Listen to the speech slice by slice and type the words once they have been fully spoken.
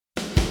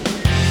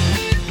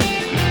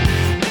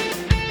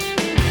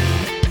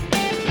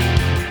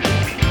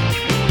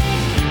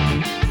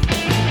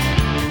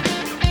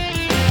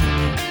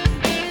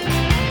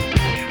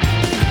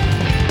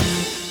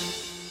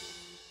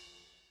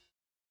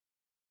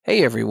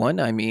Hey everyone,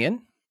 I'm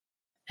Ian,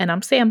 And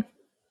I'm Sam.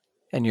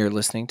 and you're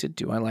listening to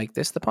Do I Like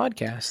This, the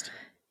podcast.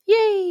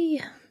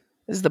 Yay!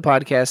 This is the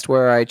podcast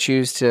where I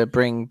choose to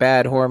bring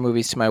bad horror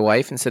movies to my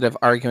wife instead of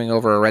arguing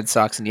over a Red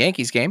Sox and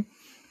Yankees game,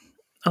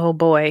 Oh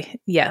boy,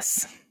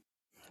 yes.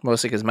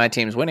 mostly because my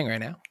team's winning right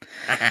now.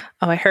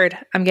 Oh, I heard.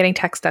 I'm getting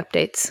text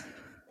updates.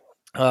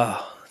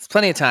 Oh, it's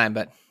plenty of time,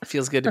 but it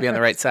feels good to be on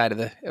the right side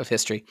of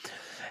history.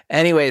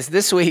 Anyways,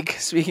 this week,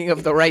 speaking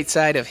of the right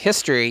side of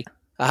history,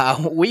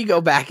 we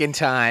go back in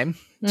time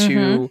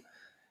to,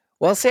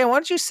 well, Sam, why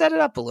don't you set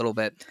it up a little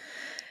bit?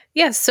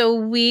 Yeah, so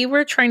we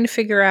were trying to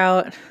figure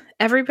out,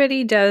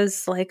 everybody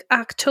does like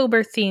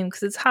October theme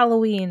because it's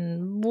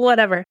Halloween,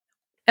 whatever.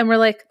 And we're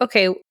like,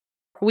 okay,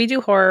 we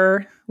do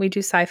horror, we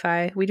do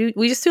sci-fi, we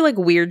just do like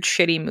weird,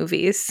 shitty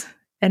movies.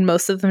 And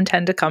most of them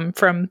tend to come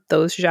from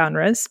those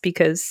genres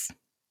because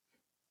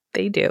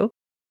they do.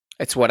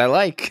 It's what I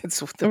like. It's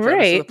the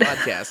premise of the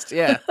podcast.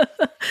 Yeah.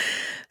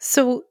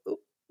 So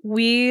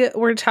we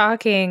were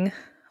talking,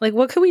 like,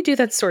 what could we do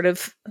that's sort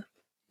of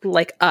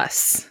like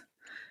us?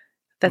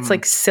 That's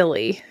like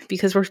silly,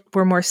 because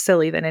we're more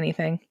silly than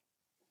anything.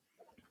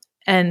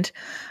 And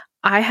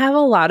I have a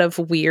lot of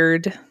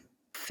weird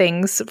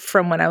things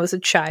from when I was a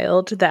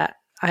child that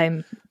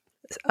I'm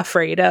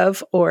afraid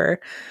of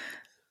or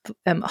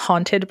am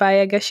haunted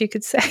by, I guess you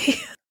could say.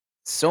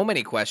 So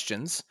many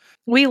questions.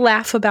 We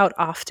laugh about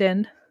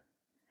often,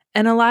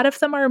 and a lot of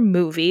them are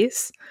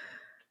movies.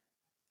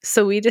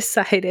 So we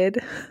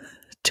decided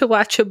to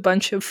watch a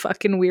bunch of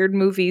fucking weird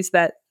movies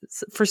that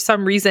for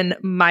some reason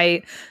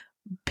my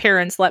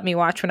parents let me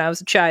watch when I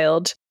was a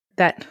child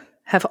that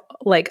have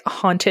like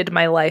haunted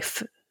my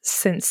life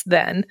since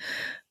then.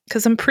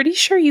 Because I'm pretty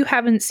sure you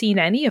haven't seen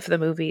any of the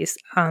movies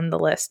on the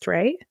list,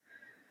 right?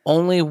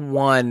 Only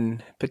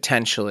one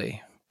potentially,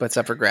 but it's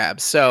up for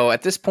grabs. So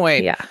at this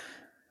point, Yeah.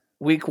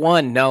 week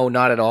one, no,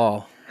 not at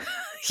all.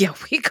 Yeah,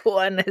 week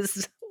one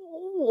is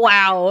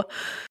wow.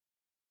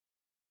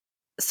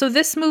 So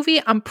this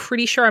movie, I'm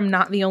pretty sure I'm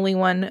not the only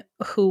one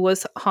who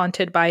was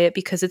haunted by it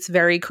because it's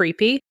very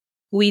creepy.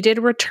 We did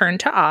Return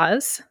to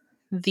Oz,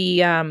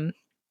 the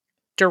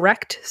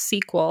direct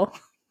sequel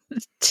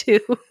to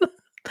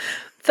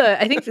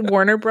I think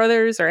Warner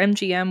Brothers or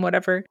MGM,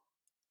 whatever.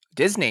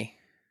 Disney.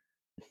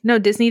 No,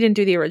 Disney didn't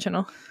do the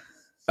original.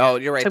 Oh,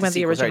 you're right. Talking about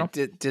the original.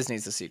 Sorry.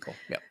 Disney's the sequel.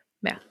 Yep.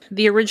 Yeah.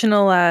 The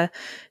original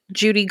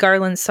Judy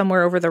Garland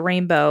Somewhere Over the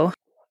Rainbow.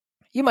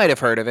 You might have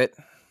heard of it.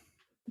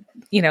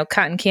 You know,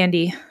 cotton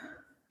candy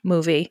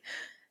movie.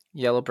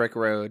 Yellow Brick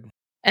Road.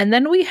 And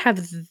then we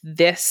have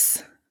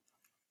this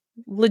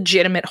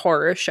legitimate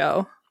horror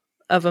show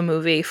of a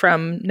movie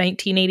from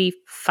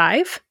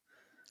 1985.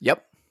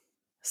 Yep.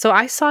 So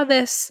I saw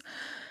this.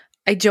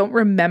 I don't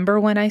remember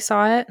when I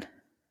saw it,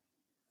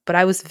 but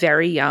I was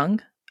very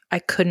young. I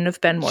couldn't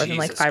have been more than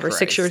like 5 or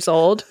 6 years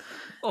old.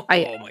 Oh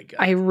my God.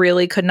 I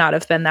really could not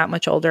have been that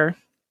much older.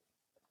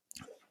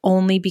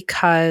 Only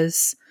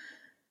because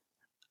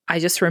I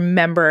just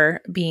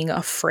remember being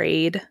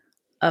afraid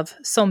of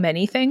so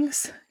many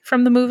things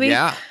from the movie.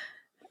 Yeah.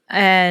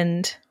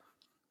 And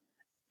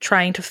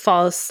trying to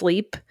fall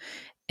asleep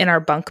in our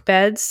bunk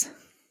beds.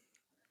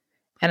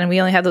 And we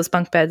only had those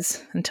bunk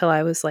beds until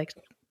I was like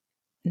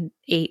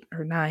 8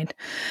 or 9.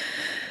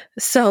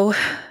 So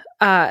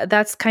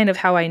that's kind of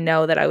how I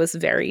know that I was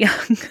very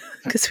young,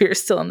 because we were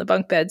still in the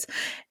bunk beds.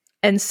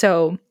 And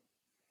so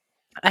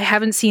I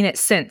haven't seen it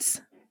since,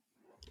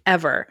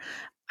 ever.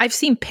 I've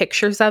seen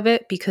pictures of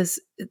it because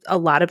a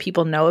lot of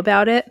people know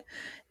about it.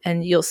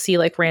 And you'll see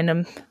like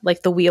random,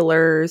 like the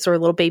Wheelers or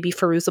little baby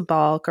Fairuza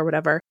Balk or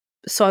whatever.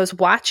 So I was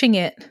watching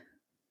it.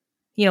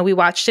 You know, we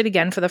watched it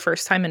again for the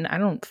first time in, I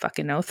don't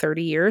fucking know,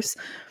 30 years.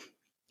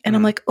 And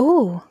I'm like,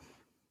 oh,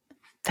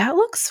 that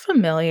looks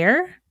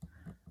familiar.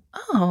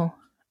 Oh,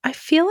 I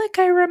feel like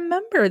I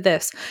remember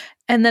this.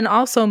 And then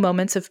also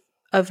moments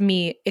of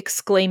me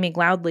exclaiming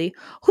loudly,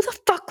 who the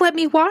fuck let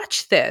me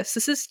watch this?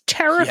 This is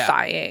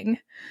terrifying.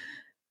 Yeah.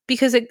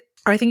 Because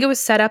I think it was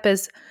set up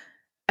as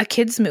a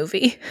kid's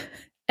movie.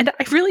 And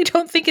I really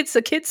don't think it's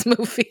a kid's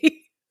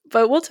movie.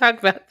 But we'll talk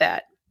about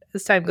that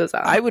as time goes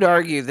on. I would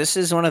argue this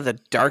is one of the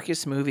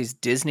darkest movies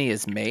Disney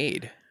has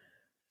made.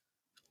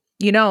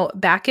 You know,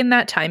 back in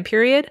that time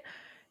period,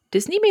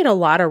 Disney made a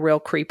lot of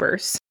real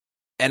creepers.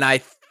 And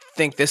I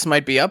think this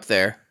might be up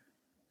there.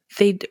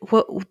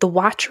 The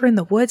Watcher in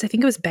the Woods, I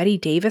think it was Betty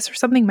Davis or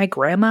something. My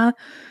grandma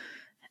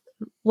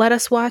let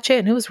us watch it,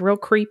 and it was real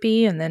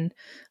creepy. And then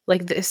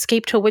like the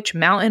Escape to Witch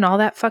Mountain, all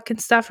that fucking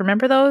stuff.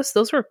 Remember those?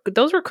 Those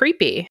were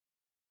creepy.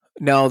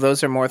 No,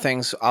 those are more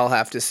things I'll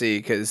have to see,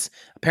 because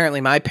apparently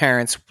my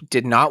parents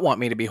did not want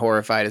me to be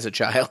horrified as a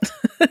child.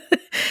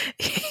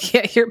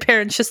 Yeah, your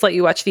parents just let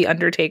you watch The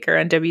Undertaker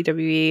on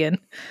WWE and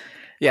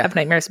have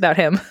nightmares about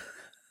him.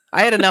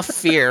 I had enough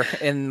fear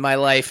in my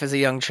life as a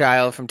young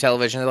child from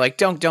television. They're like,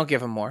 don't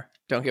give him more.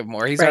 Don't give him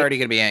more. He's already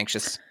going to be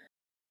anxious.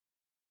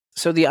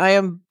 So the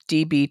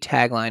IMDb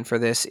tagline for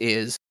this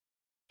is,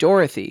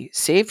 Dorothy,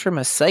 saved from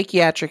a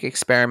psychiatric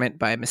experiment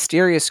by a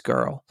mysterious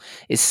girl,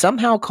 is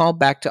somehow called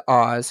back to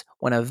Oz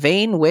when a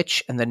vain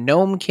witch and the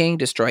Gnome King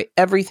destroy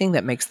everything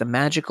that makes the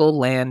magical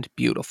land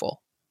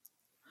beautiful.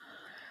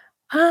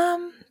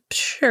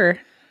 Sure.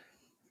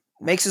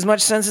 Makes as much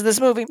sense as this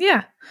movie.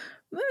 Yeah.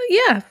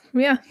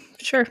 Yeah,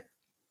 sure.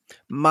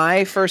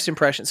 My first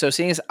impression, so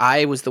seeing as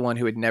I was the one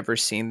who had never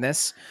seen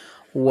this,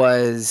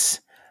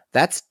 was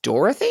that's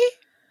Dorothy?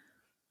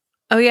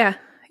 Oh, yeah.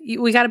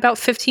 We got about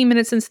 15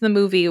 minutes into the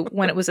movie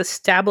when it was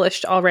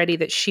established already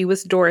that she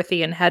was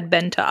Dorothy and had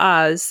been to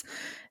Oz,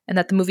 and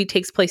that the movie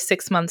takes place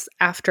 6 months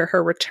after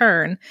her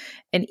return.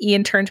 And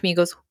Ian turned to me and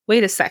goes,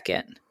 wait a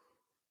second.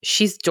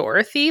 She's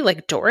Dorothy?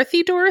 Like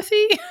Dorothy?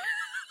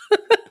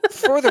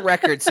 For the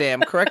record,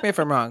 Sam, correct me if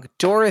I'm wrong,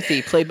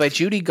 Dorothy, played by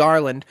Judy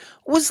Garland,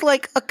 was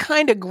like a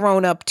kind of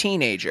grown-up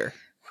teenager.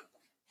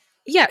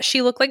 Yeah,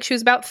 she looked like she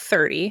was about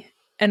 30.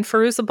 And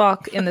Fairuza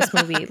Balk in this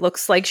movie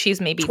looks like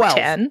she's maybe 12,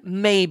 10.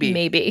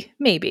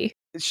 Maybe.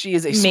 She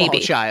is a small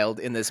child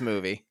in this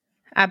movie.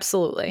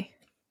 Absolutely.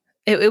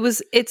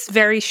 It's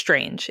very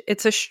strange.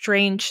 It's a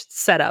strange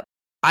setup.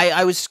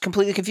 I was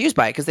completely confused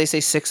by it because they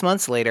say 6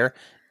 months later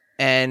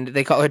and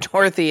they call her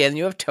Dorothy and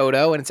you have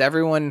Toto and it's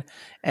everyone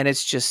and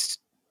it's just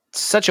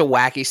such a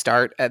wacky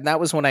start. And that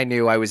was when I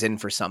knew I was in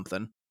for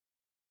something.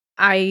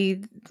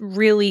 I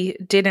really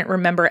didn't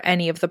remember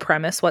any of the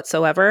premise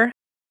whatsoever.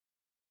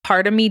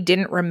 Part of me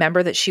didn't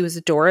remember that she was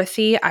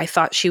Dorothy. I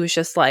thought she was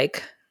just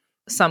like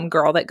some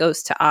girl that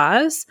goes to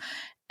Oz.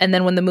 And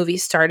then when the movie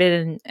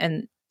started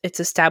and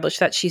it's established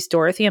that she's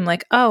Dorothy, I'm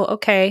like, oh,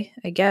 okay,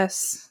 I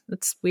guess.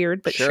 It's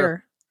weird, but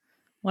sure.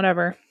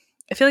 Whatever.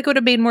 I feel like it would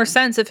have made more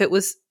sense if it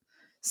was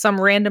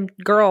some random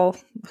girl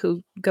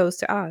who goes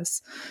to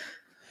Oz.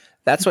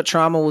 That's what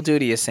trauma will do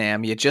to you,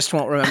 Sam. You just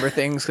won't remember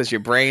things because your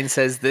brain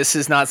says this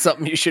is not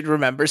something you should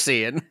remember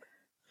seeing.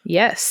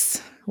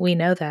 Yes, we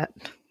know that.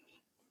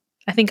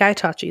 I think I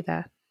taught you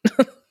that.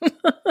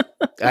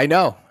 I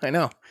know.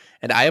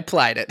 And I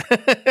applied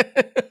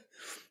it.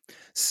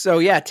 So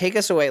yeah, take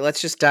us away.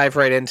 Let's just dive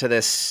right into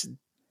this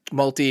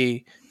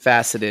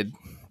multifaceted.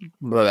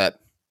 Blah.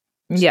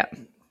 Yeah.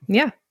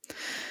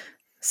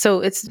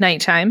 So it's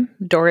nighttime.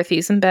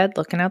 Dorothy's in bed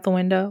looking out the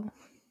window.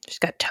 She's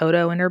got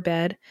Toto in her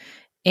bed.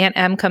 Aunt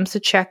Em comes to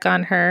check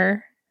on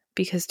her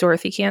because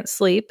Dorothy can't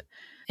sleep.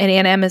 And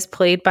Aunt Em is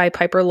played by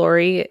Piper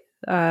Laurie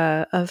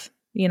of,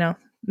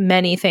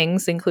 many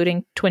things,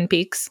 including Twin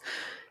Peaks.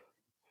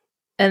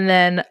 And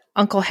then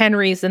Uncle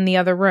Henry's in the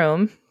other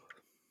room.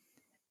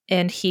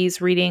 And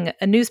he's reading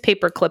a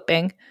newspaper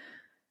clipping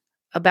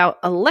about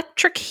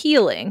electric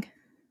healing.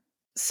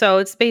 So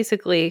it's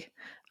basically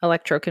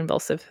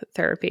electroconvulsive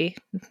therapy.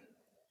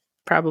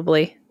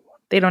 Probably.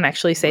 They don't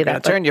actually say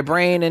that. Turn your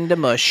brain into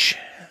mush.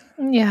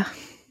 Yeah.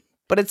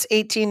 But it's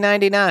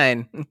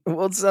 $18.99.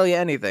 We'll sell you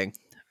anything.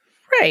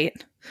 Right.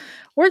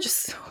 We're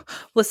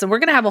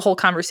going to have a whole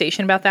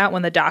conversation about that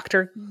when the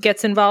doctor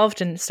gets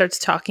involved and starts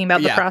talking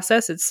about the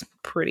process. It's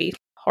pretty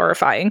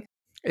horrifying.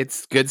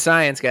 It's good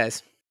science,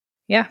 guys.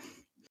 Yeah.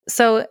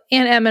 So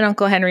Aunt Em and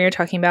Uncle Henry are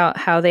talking about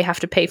how they have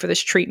to pay for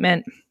this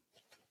treatment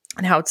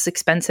and how it's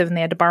expensive and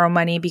they had to borrow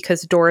money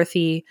because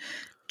Dorothy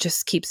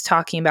just keeps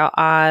talking about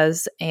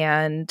Oz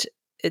and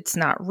it's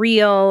not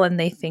real. And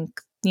they think,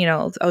 she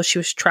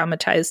was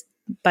traumatized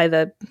by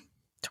the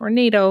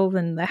tornado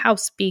and the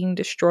house being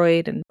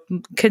destroyed and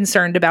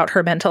concerned about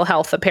her mental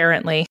health,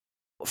 apparently.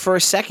 For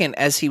a second,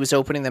 as he was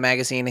opening the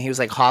magazine and he was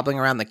like hobbling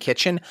around the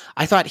kitchen,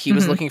 I thought he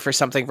was looking for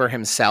something for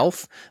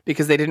himself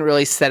because they didn't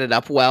really set it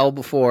up well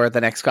before the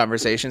next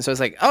conversation. So I was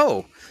like,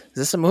 oh, is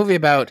this a movie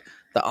about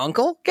the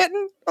uncle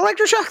getting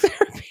electroshock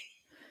therapy?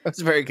 I was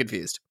very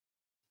confused.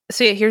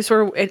 So yeah, here's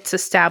where it's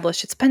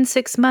established. It's been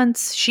 6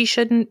 months. She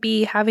shouldn't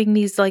be having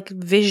these like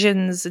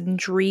visions and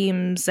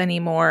dreams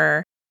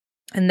anymore.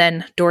 And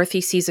then Dorothy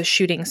sees a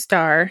shooting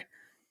star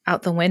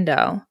out the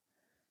window.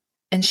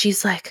 And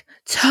she's like,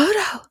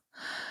 Toto,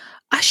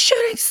 a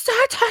shooting star,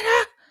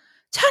 Toto.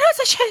 Toto's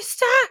a shooting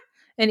star.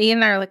 And Ian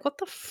and I are like, what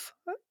the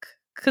fuck?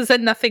 Because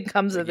then nothing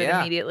comes of it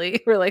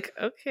immediately. We're like,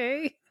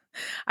 okay.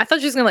 I thought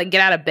she was going to like get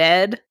out of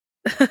bed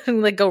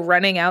and like go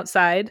running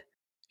outside.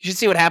 You should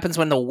see what happens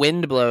when the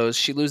wind blows.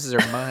 She loses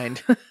her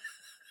mind.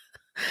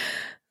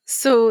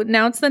 So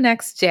now it's the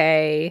next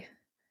day.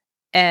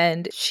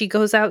 And she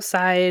goes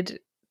outside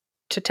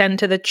to tend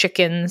to the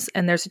chickens,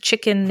 and there's a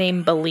chicken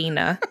named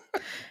Bellina,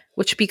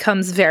 which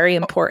becomes very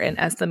important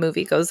as the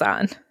movie goes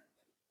on.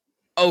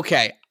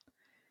 Okay.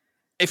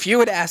 If you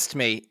had asked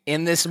me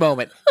in this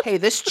moment, hey,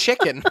 this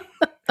chicken,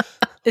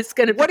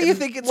 what do you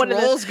think its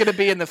role is going to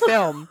be in the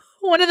film?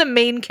 One of the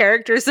main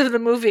characters of the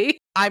movie.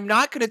 I'm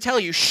not going to tell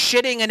you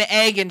shitting an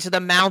egg into the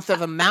mouth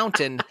of a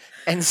mountain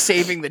and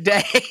saving the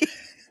day.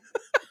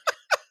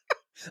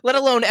 Let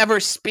alone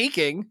ever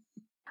speaking.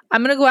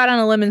 I'm going to go out on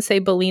a limb and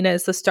say Bellina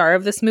is the star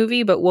of this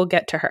movie, but we'll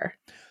get to her.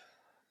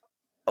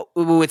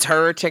 Oh, it's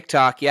her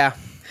TikTok. Yeah.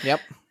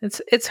 Yep.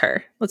 It's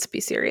her. Let's be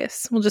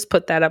serious. We'll just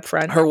put that up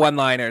front. Her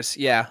one-liners.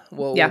 Yeah.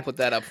 We'll put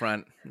that up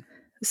front.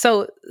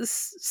 So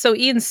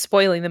Ian's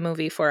spoiling the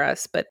movie for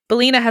us, but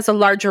Bellina has a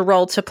larger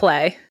role to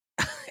play.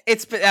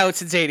 It's been out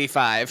since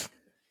 85.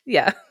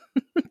 Yeah.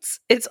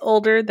 It's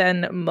older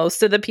than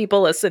most of the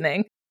people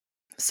listening.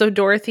 So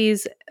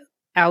Dorothy's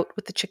out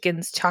with the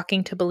chickens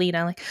talking to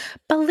Bellina, like,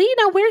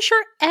 Bellina, where's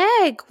your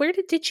egg?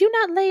 Did you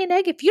not lay an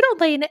egg? If you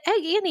don't lay an egg,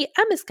 Auntie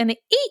Emma's gonna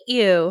eat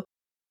you.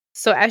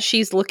 So as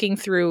she's looking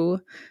through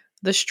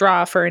the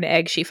straw for an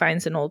egg, she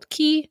finds an old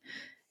key,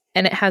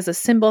 and it has a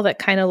symbol that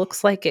kind of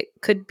looks like it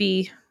could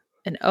be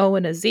an O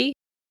and a Z.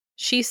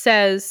 She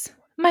says,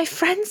 my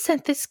friend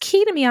sent this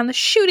key to me on the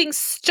shooting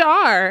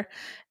star.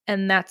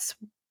 And that's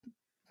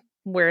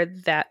where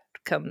that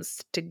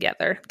comes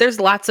together. There's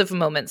lots of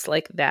moments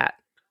like that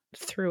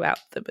throughout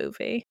the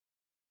movie.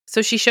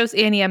 So she shows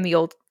Auntie Em the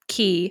old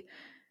key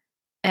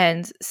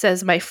and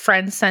says, my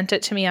friend sent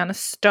it to me on a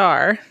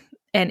star.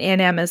 And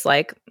Auntie Em is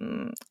like,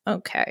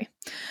 okay.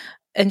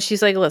 And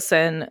she's like,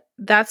 listen,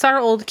 that's our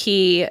old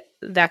key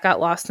that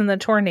got lost in the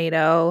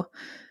tornado.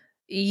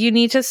 You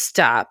need to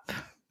stop.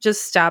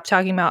 Just stop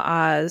talking about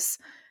Oz.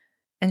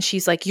 And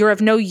she's like, you're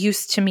of no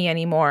use to me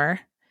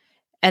anymore.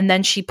 And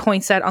then she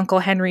points at Uncle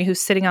Henry,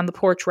 who's sitting on the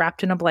porch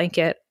wrapped in a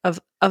blanket of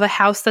a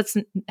house that's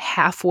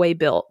halfway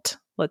built,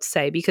 let's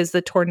say, because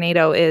the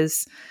tornado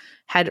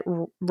had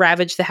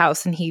ravaged the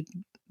house and he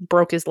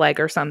broke his leg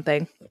or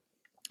something.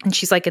 And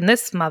she's like, and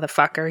this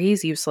motherfucker,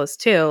 he's useless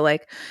too.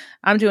 Like,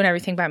 I'm doing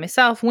everything by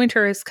myself.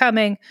 Winter is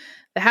coming.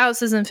 The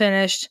house isn't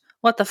finished.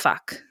 What the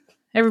fuck?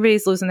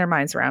 Everybody's losing their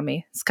minds around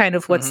me. It's kind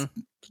of what's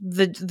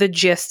the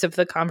gist of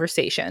the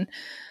conversation.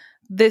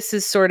 This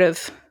is sort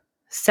of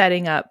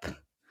setting up,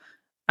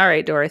 all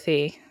right,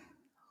 Dorothy,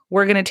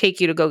 we're going to take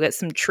you to go get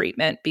some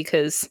treatment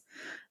because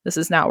this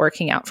is not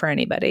working out for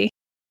anybody.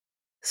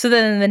 So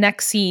then in the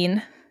next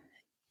scene,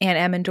 Aunt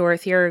Em and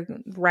Dorothy are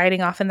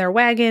riding off in their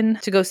wagon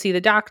to go see the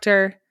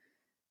doctor.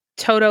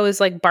 Toto is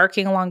like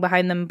barking along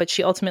behind them, but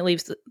she ultimately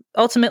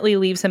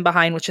leaves him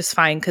behind, which is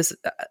fine because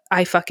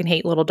I fucking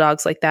hate little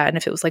dogs like that. And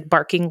if it was like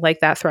barking like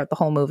that throughout the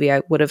whole movie,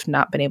 I would have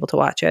not been able to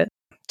watch it.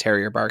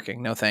 Terrier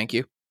barking. No, thank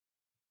you.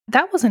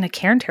 That wasn't a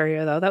Cairn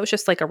Terrier, though. That was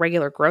just like a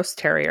regular gross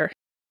terrier.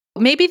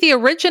 Maybe the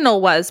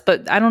original was,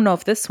 but I don't know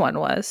if this one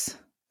was.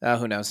 Oh,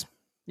 who knows?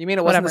 You mean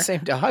it wasn't the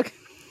same dog?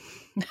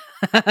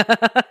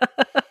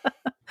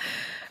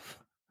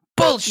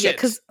 Bullshit. Yeah,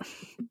 because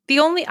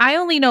I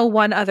only know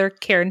one other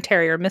Cairn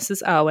Terrier,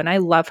 Mrs. O, and I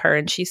love her,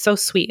 and she's so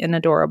sweet and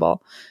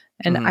adorable.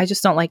 And I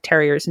just don't like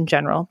terriers in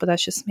general, but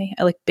that's just me.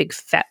 I like big,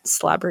 fat,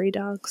 slobbery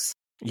dogs.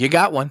 You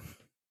got one.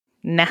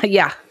 Now,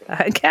 yeah,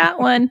 I got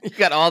one. You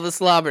got all the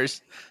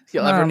slobbers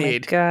you'll ever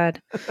need. Oh, my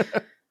God.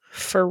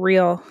 For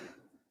real.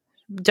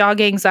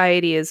 Dog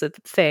anxiety is a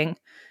thing,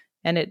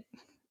 and it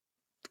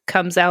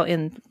comes out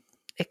in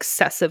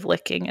excessive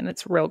licking, and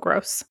it's real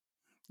gross.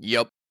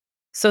 Yep.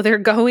 So they're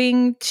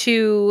going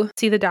to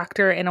see the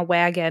doctor in a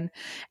wagon,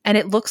 and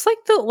it looks like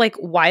the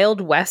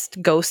Wild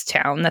West ghost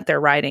town that they're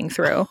riding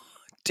through.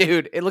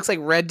 Dude, it looks like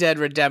Red Dead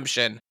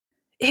Redemption.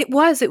 It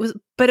was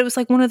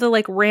like one of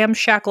the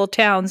ramshackle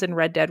towns in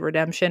Red Dead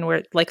Redemption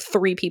where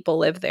 3 people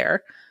live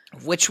there.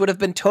 Which would have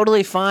been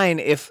totally fine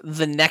if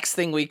the next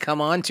thing we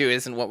come on to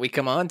isn't what we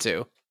come on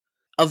to.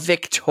 A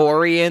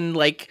Victorian,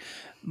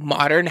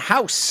 modern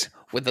house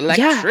with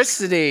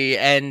electricity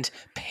and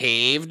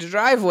paved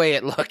driveway,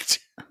 it looked.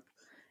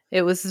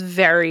 It was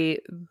very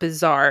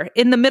bizarre.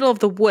 In the middle of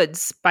the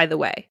woods, by the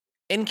way.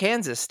 In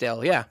Kansas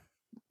still, yeah.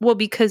 Well,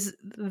 because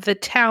the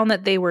town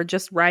that they were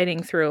just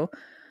riding through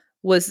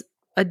was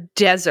a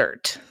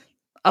desert.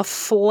 A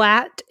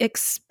flat,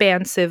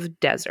 expansive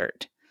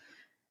desert.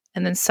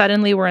 And then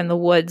suddenly we're in the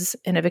woods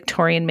in a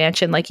Victorian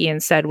mansion, like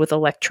Ian said, with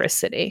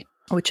electricity,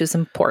 which is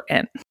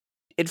important.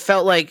 It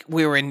felt like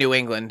we were in New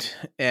England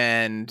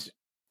and...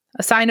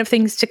 a sign of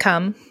things to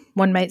come,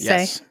 one might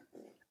say.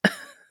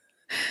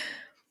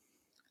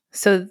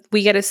 So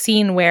we get a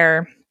scene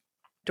where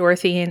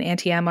Dorothy and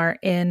Auntie Em are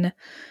in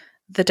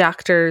the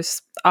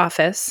doctor's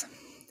office,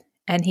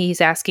 and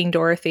he's asking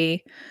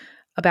Dorothy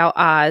about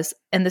Oz.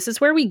 And this is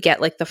where we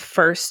get the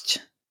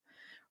first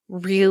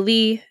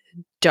really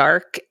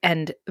dark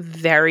and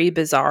very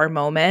bizarre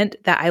moment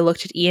that I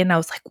looked at Ian and I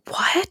was like,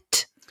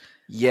 what?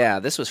 Yeah,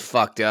 this was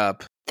fucked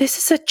up. This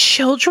is a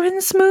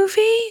children's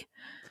movie? It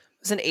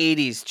was an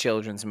 80s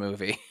children's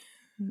movie.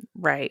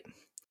 Right.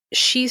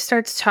 She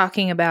starts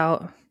talking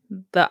about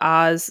the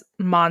Oz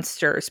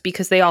monsters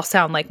because they all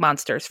sound like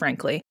monsters,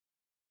 frankly.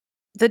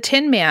 The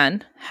Tin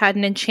Man had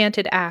an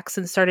enchanted axe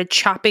and started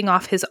chopping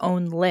off his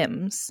own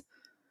limbs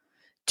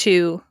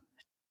to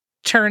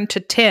turn to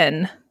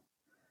tin.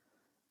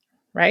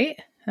 Right?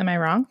 Am I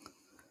wrong?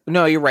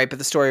 No, you're right. But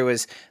the story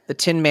was the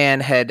Tin Man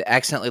had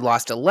accidentally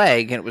lost a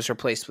leg and it was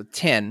replaced with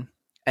tin.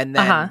 And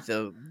then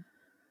the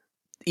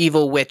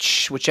evil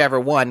witch, whichever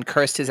one,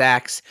 cursed his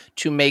axe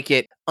to make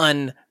it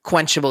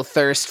unquenchable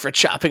thirst for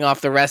chopping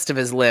off the rest of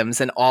his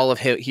limbs. And all of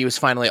he was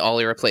finally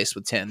all replaced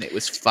with tin. It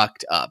was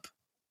fucked up.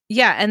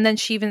 Yeah. And then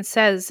she even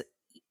says,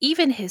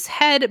 even his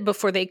head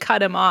before they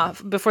cut him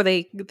off, before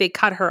they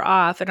cut her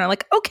off and are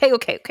like, okay.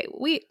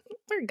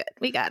 We're good.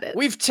 We got it.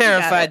 We've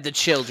terrified the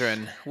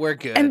children. We're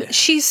good. And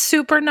she's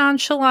super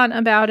nonchalant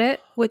about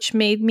it, which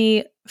made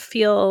me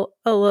feel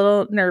a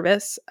little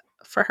nervous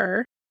for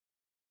her.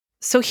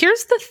 So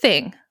here's the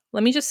thing.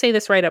 Let me just say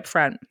this right up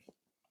front.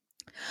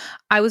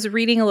 I was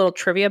reading a little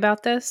trivia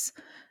about this.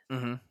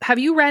 Mm-hmm. Have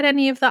you read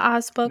any of the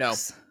Oz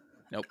books?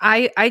 No. Nope.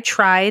 I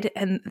tried,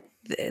 and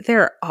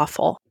they're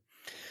awful.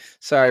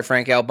 Sorry,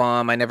 Frank L.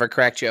 Baum. I never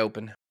cracked you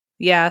open.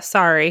 Yeah,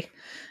 sorry.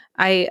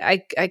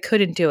 I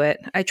couldn't do it.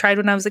 I tried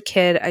when I was a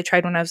kid. I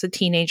tried when I was a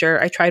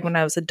teenager. I tried when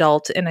I was an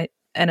adult,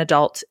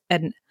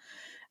 and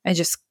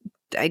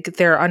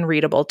they're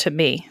unreadable to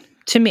me.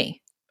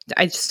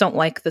 I just don't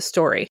like the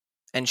story.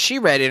 And she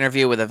read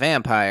Interview with a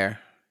Vampire.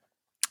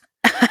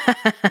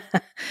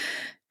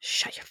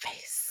 Shut your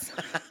face.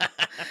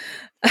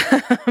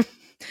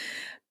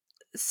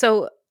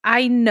 So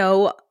I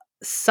know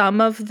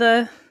some of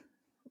the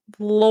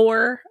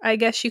lore, I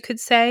guess you could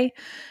say,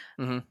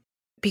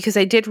 because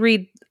I did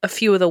read a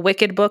few of the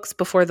Wicked books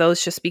before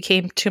those just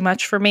became too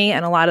much for me.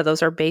 And a lot of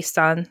those are based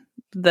on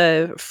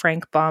the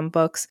Frank Baum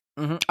books.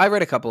 Mm-hmm. I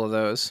read a couple of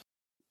those.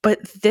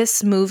 But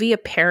this movie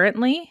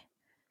apparently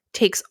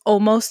takes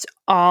almost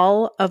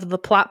all of the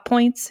plot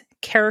points,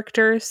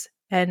 characters,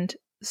 and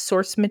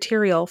source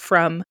material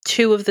from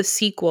two of the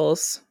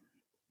sequels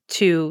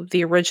to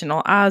the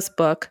original Oz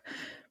book,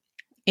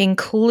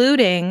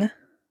 including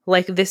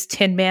like this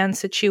Tin Man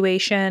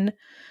situation,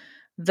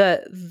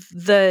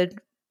 the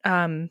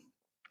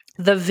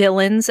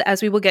villains,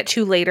 as we will get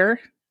to later,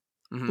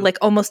 like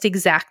almost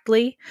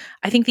exactly.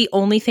 I think the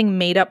only thing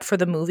made up for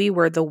the movie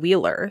were the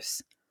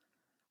Wheelers,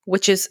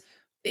 which is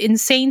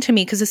insane to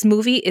me because this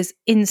movie is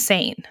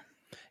insane.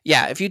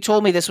 Yeah, if you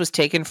told me this was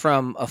taken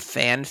from a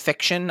fan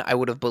fiction, I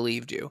would have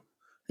believed you.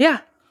 Yeah.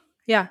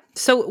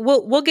 So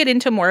we'll get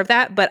into more of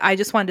that, but I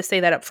just wanted to say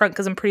that up front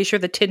because I'm pretty sure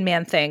the Tin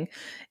Man thing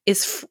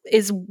is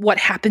what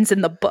happens in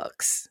the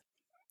books.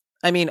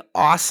 I mean,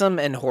 awesome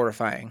and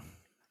horrifying.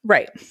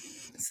 Right.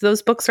 So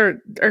those books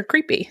are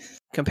creepy.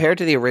 Compared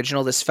to the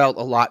original, this felt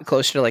a lot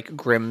closer to like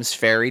Grimm's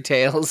fairy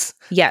tales.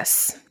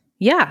 Yes.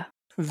 Yeah.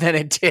 Than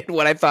it did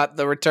what I thought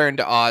the Return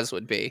to Oz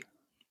would be.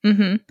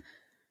 Mm-hmm.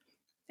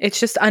 It's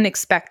just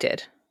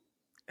unexpected.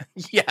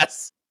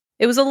 Yes.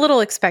 It was a little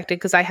expected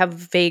because I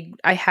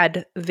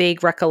had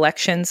vague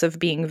recollections of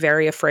being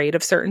very afraid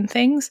of certain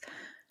things.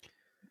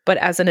 But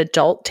as an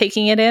adult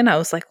taking it in, I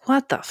was like,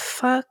 what the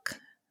fuck?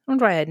 I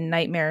wonder why I had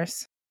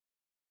nightmares.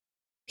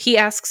 He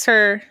asks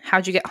her,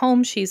 how'd you get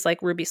home? She's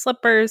like, Ruby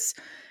slippers.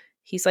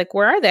 He's like,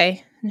 where are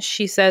they? And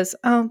she says,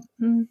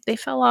 they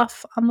fell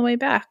off on the way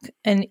back.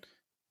 And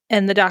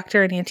the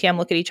doctor and Auntie Em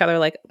look at each other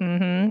like,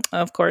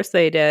 of course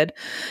they did.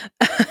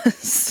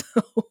 So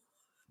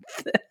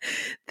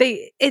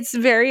it's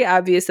very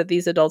obvious that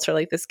these adults are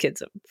like, this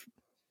kid's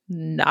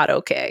not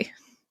okay.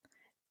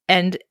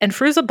 And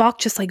Fairuza Balk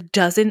just like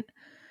doesn't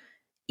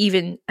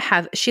even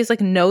have, she has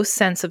like no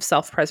sense of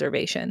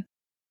self-preservation.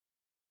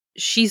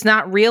 She's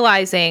not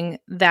realizing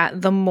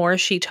that the more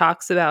she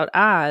talks about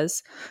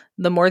Oz,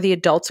 the more the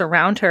adults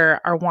around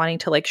her are wanting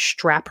to like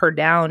strap her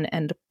down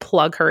and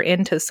plug her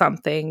into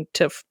something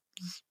to,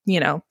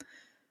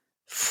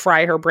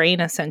 fry her brain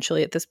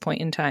essentially at this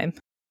point in time.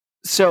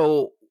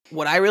 So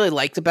what I really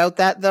liked about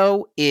that,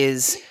 though,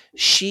 is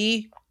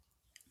she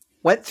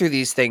went through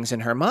these things in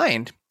her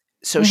mind.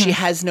 So she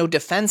has no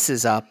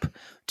defenses up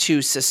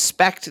to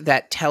suspect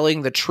that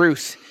telling the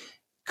truth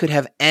could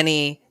have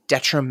any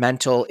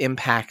detrimental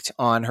impact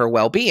on her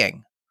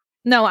well-being.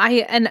 No,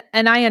 I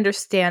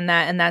understand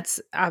that, and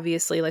that's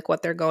obviously like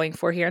what they're going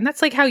for here. And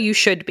that's like how you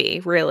should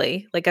be,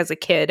 really, like as a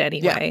kid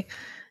anyway,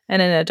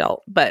 and an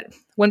adult. But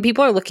when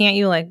people are looking at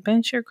you like,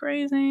 bitch, you're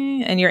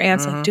crazy, and your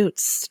aunt's like, dude,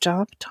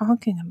 stop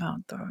talking about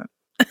that.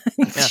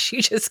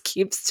 She just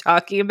keeps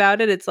talking about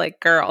it. It's like,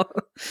 girl,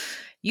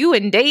 you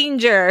in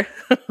danger.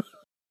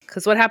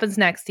 Because what happens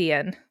next,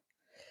 Ian?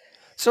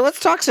 So let's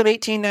talk some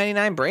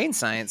 1899 brain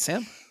science,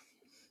 Sam.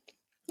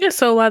 Yeah,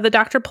 so the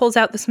doctor pulls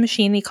out this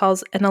machine he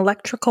calls an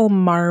electrical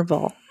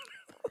marvel.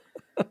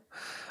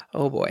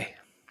 Oh, boy.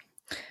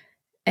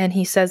 And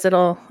he says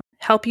it'll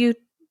help you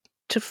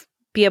to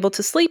be able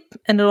to sleep,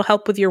 and it'll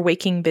help with your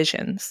waking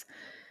visions.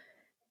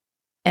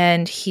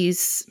 And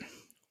he's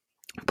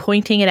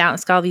pointing it out.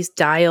 It's got all these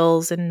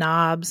dials and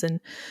knobs and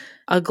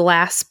a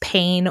glass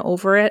pane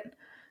over it.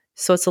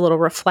 So it's a little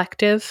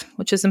reflective,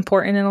 which is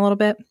important in a little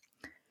bit.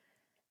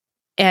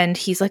 And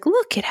he's like,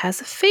 look, it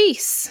has a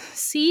face.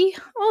 See?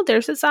 Oh,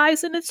 there's its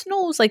eyes and its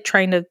nose. Like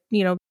trying to,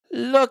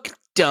 Look,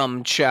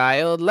 dumb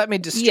child. Let me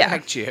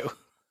distract you.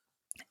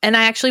 And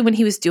I actually, when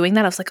he was doing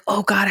that, I was like,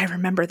 oh, God, I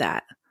remember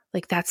that.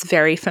 Like, that's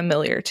very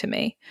familiar to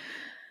me.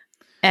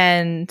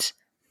 And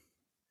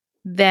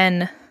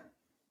then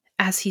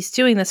as he's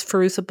doing this,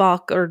 Fairuza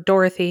Balk, or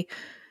Dorothy,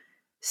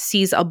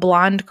 sees a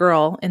blonde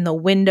girl in the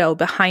window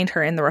behind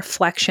her in the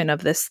reflection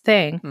of this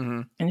thing.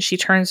 Mm-hmm. And she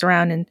turns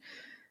around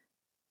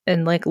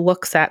and like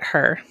looks at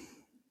her,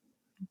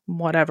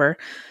 whatever,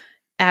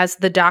 as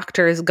the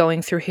doctor is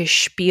going through his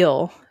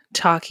spiel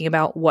talking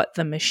about what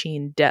the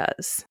machine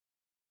does.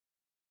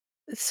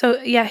 So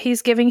yeah,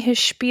 he's giving his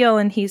spiel,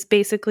 and he's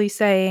basically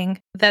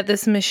saying that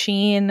this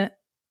machine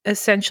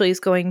essentially is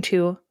going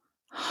to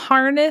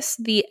harness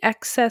the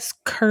excess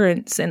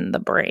currents in the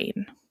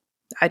brain.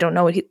 I don't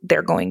know what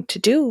they're going to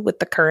do with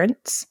the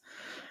currents,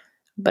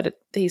 but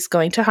he's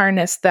going to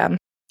harness them.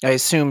 I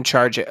assume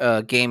charge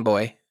a Game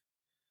Boy.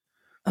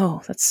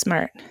 Oh, that's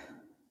smart.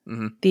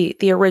 Mm-hmm.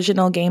 The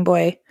original Game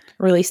Boy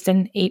released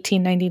in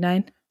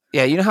 1899.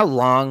 Yeah, you know how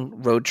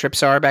long road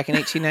trips are back in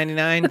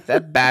 1899?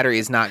 That battery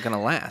is not going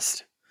to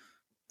last.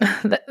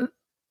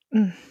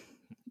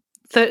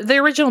 The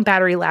original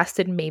battery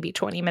lasted maybe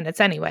 20 minutes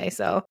anyway,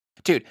 so.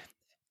 Dude,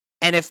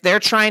 and if they're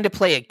trying to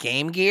play a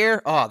Game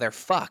Gear, oh, they're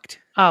fucked.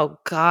 Oh,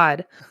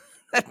 God.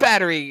 That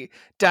battery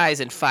dies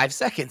in 5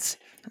 seconds.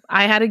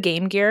 I had a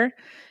Game Gear,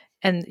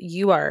 and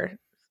you are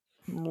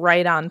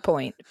right on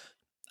point.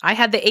 I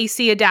had the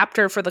AC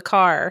adapter for the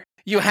car.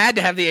 You had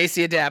to have the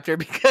AC adapter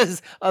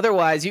because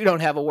otherwise you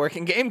don't have a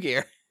working Game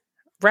Gear.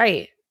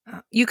 Right.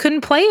 You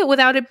couldn't play it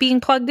without it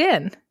being plugged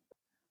in.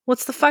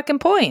 What's the fucking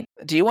point?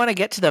 Do you want to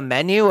get to the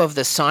menu of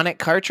the Sonic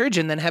cartridge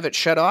and then have it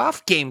shut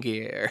off? Game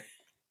Gear.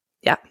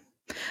 Yeah.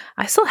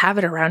 I still have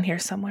it around here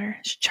somewhere.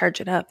 I should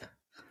charge it up.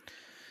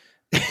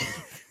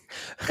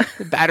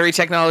 Battery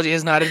technology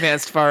has not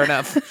advanced far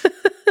enough. We're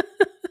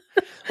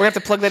going to have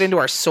to plug that into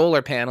our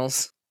solar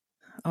panels.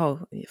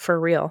 Oh, for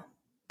real.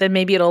 Then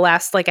maybe it'll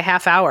last like a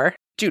half hour.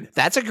 Dude,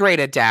 that's a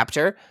great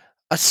adapter.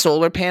 A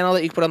solar panel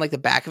that you can put on like the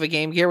back of a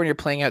Game Gear when you're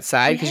playing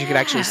outside because you could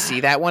actually see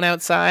that one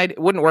outside. It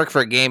wouldn't work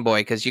for a Game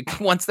Boy because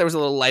once there was a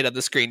little light on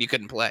the screen, you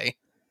couldn't play.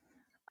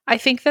 I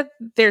think that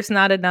there's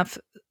not enough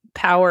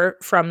power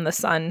from the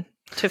sun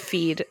to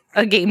feed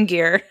a Game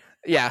Gear.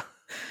 Yeah.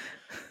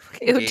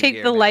 It would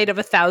take the light of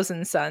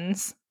 1,000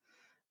 suns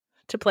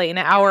to play an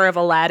hour of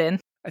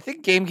Aladdin. I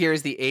think Game Gear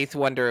is the 8th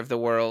wonder of the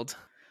world.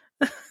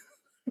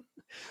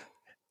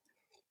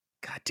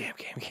 Goddamn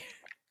Game Gear.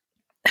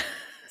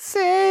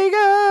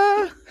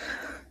 Sega!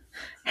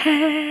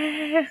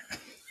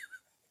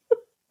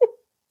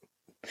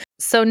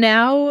 So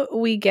now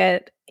we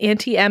get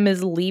Auntie Em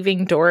is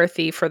leaving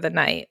Dorothy for the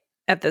night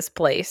at this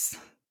place.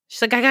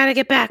 She's like, I gotta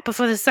get back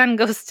before the sun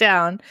goes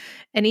down.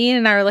 And Ian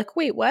and I are like,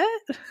 wait,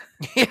 what?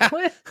 Yeah.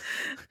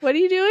 What are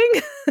you doing?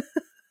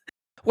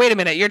 Wait a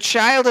minute, your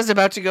child is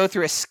about to go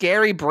through a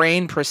scary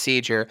brain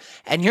procedure,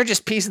 and you're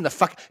just piecing the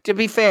fuck... To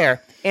be fair,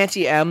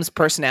 Auntie M's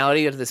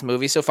personality of this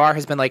movie so far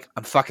has been like,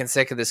 I'm fucking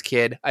sick of this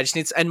kid. I just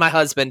need... And my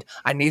husband,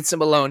 I need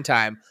some alone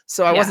time.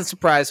 So I wasn't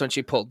surprised when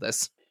she pulled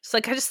this. She's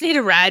like, I just need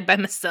to ride by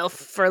myself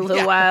for a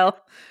little while.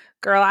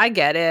 Girl, I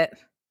get it.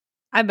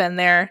 I've been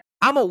there.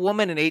 I'm a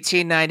woman in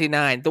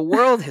 1899. The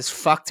world has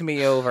fucked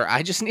me over.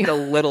 I just need a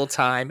little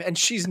time, and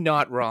she's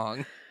not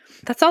wrong.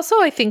 That's also,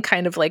 I think,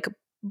 kind of like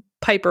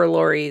Piper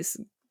Laurie's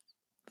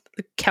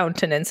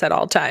countenance at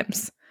all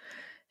times.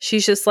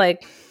 She's just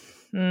like,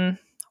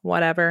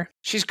 whatever.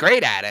 She's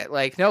great at it.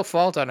 Like, no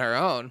fault on her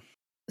own.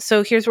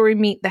 So here's where we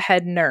meet the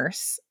head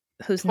nurse,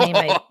 whose name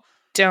I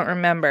don't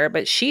remember,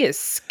 but she is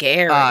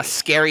scary.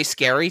 Scary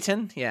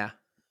Scaryton? Yeah.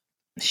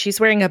 She's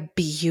wearing a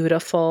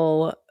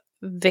beautiful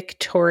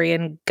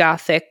Victorian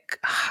Gothic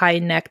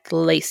high-necked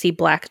lacy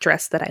black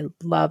dress that I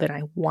love and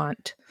I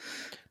want.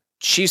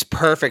 She's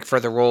perfect for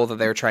the role that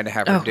they were trying to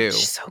have her do.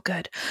 She's so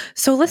good.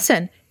 So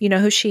listen, you know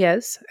who she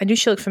is? I knew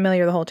she looked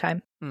familiar the whole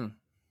time. Did you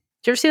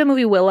ever see the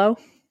movie Willow?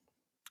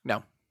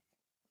 No.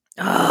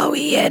 Oh,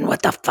 Ian,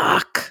 what the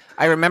fuck?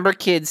 I remember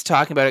kids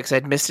talking about it because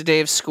I'd missed a day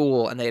of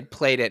school and they had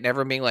played it and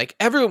everyone being like,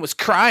 everyone was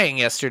crying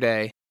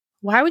yesterday.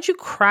 Why would you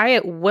cry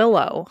at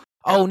Willow?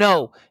 Oh,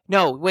 no.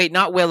 No, wait,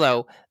 not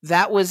Willow.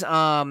 That was Bridge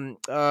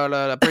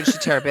to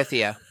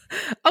Terabithia.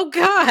 Oh,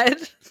 God.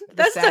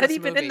 That's not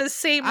even movie. In the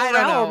same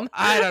realm.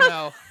 I don't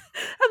know.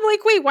 I'm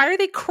like, wait, why are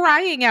they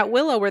crying at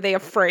Willow? Were they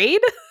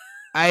afraid?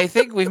 I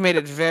think we've made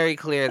it very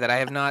clear that I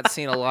have not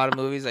seen a lot of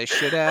movies I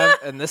should have,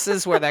 and this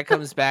is where that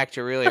comes back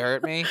to really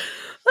hurt me.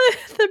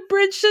 The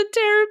Bridge to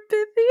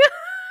Terabithia.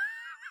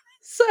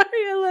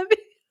 Sorry, I love you.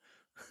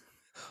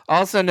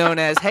 Also known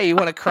as, hey, you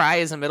want to cry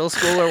as a middle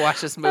schooler? Watch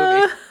this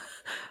movie.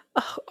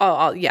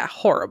 Yeah,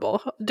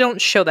 horrible.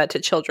 Don't show that to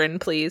children,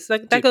 please.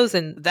 That Dude, goes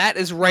in. That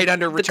is right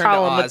under Return to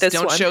Oz.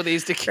 Don't show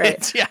these to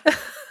kids. Right.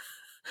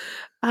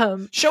 Yeah.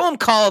 Show them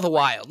Call of the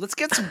Wild. Let's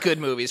get some good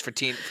movies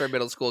for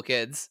middle school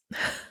kids.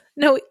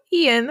 No,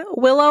 Ian,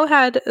 Willow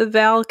had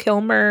Val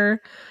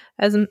Kilmer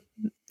as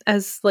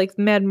like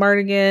Mad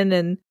Mardigan,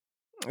 and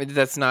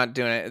that's not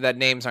doing it. That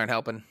names aren't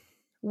helping.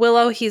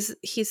 Willow, he's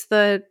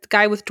the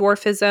guy with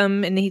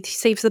dwarfism, and he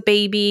saves the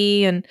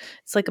baby, and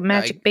it's like a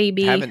magic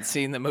baby. I haven't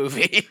seen the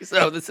movie,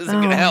 so this isn't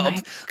going to help. Oh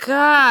my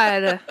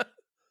God.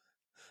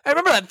 I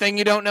remember that thing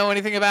you don't know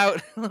anything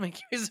about. Let me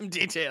give you some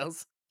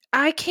details.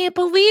 I can't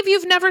believe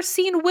you've never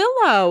seen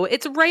Willow.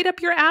 It's right up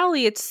your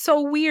alley. It's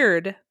so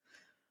weird.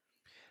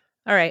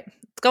 All right,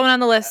 it's going on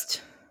the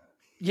list.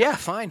 Yeah,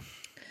 fine.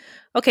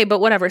 Okay, but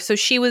whatever. So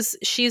she's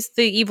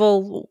the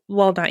evil,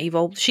 well, not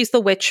evil. She's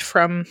the witch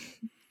from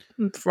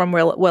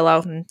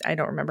Willow, and I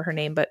don't remember her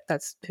name, but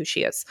that's who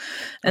she is.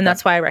 And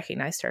that's why I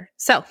recognized her.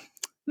 So,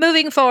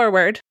 moving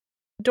forward,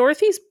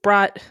 Dorothy's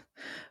brought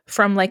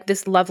from like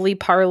this lovely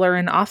parlor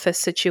and office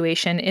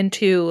situation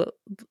into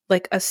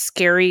like a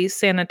scary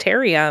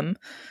sanitarium,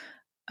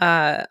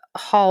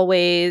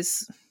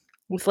 hallways,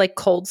 with like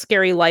cold,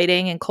 scary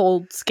lighting and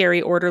cold,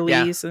 scary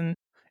orderlies. And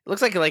It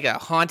looks like a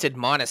haunted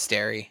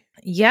monastery.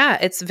 yeah,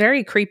 it's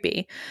very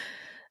creepy.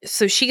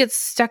 So she gets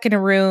stuck in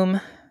a room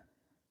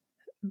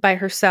by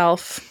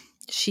herself.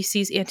 She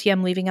sees Auntie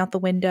Em leaving out the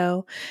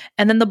window.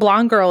 And then the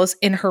blonde girl is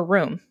in her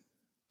room.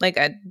 Like,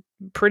 I'm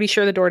pretty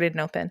sure the door didn't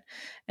open.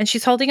 And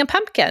she's holding a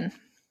pumpkin.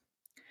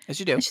 As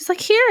you do. And she's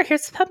like,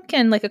 here's a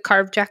pumpkin, like a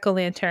carved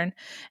jack-o'-lantern. And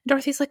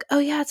Dorothy's like, oh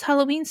yeah, it's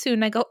Halloween soon.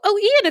 And I go, oh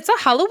Ian, it's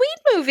a Halloween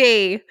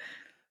movie.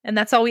 And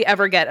that's all we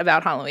ever get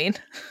about Halloween.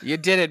 You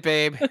did it,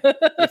 babe.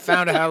 You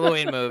found a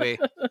Halloween movie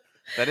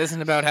that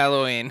isn't about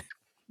Halloween.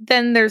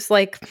 Then there's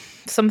like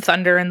some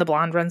thunder and the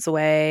blonde runs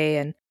away.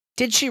 And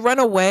did she run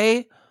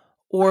away?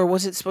 Or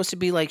was it supposed to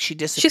be like she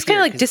disappeared? She's kind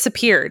of like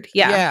disappeared.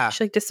 Yeah.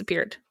 She like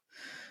disappeared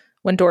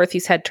when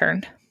Dorothy's head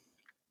turned.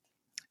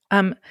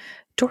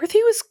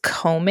 Dorothy was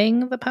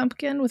combing the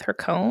pumpkin with her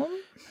comb.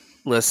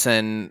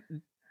 Listen,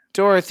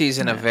 Dorothy's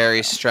in a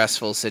very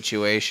stressful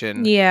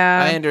situation.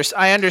 Yeah.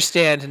 I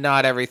understand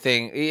not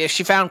everything. If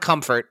she found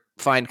comfort,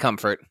 find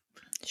comfort.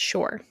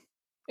 Sure.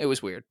 It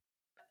was weird.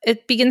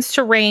 It begins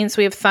to rain, so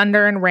we have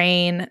thunder and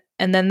rain,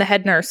 and then the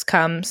head nurse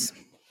comes.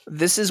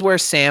 This is where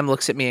Sam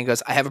looks at me and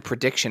goes, I have a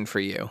prediction for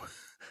you.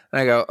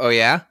 And I go, oh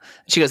yeah?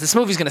 She goes, this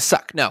movie's going to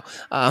suck. No.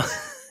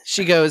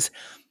 She goes,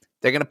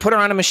 they're going to put her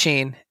on a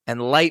machine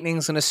and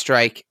lightning's going to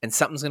strike and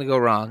something's going to go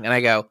wrong. And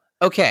I go,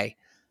 okay,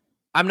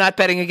 I'm not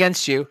betting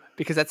against you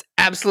because that's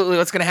absolutely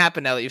what's going to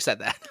happen now that you've said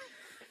that.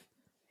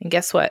 And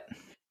guess what?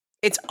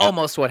 It's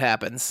almost what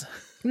happens.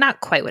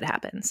 Not quite what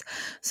happens.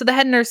 So the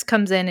head nurse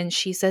comes in and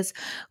she says,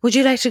 would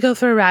you like to go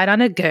for a ride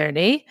on a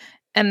gurney?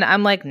 And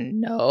I'm like,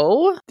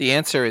 no. The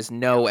answer is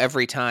no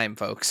every time,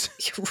 folks.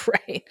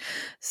 Right.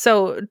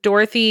 So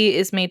Dorothy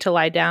is made to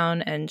lie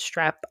down and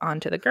strap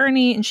onto the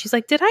gurney. And she's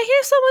like, did I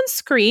hear someone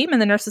scream?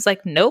 And the nurse is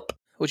like, nope.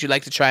 Would you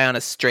like to try on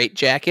a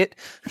straitjacket?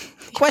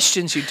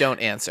 Questions you don't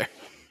answer.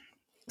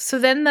 So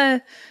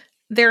then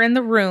they're in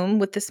the room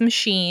with this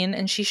machine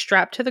and she's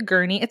strapped to the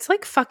gurney. It's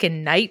like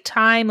fucking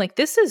nighttime. Like,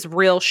 this is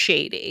real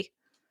shady.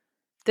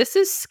 This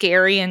is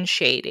scary and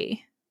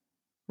shady.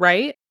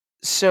 Right?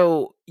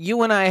 So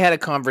you and I had a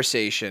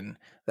conversation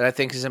that I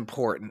think is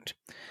important.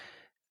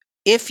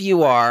 If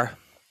you are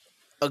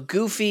a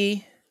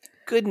goofy,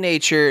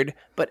 good-natured,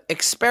 but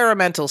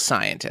experimental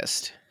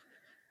scientist,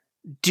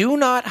 do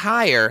not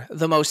hire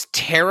the most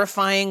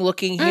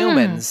terrifying-looking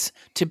humans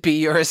to be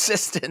your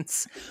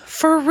assistants.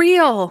 For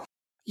real.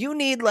 You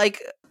need,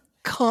 like,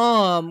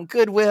 calm,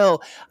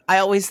 goodwill. I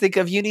always think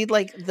of, you need,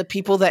 like, the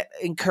people that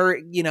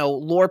encourage,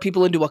 lure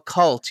people into a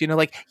cult.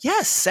 Like,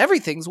 yes,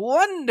 everything's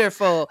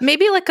wonderful.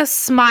 Maybe like a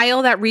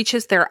smile that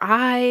reaches their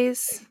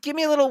eyes. Give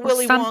me a little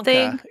Willy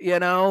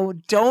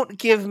Wonka, Don't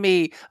give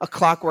me a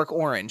Clockwork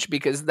Orange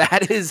because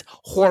that is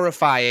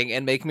horrifying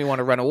and make me want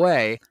to run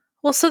away.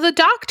 Well, so the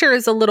doctor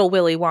is a little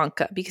Willy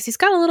Wonka because he's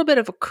got a little bit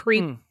of a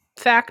creep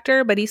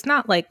factor, but he's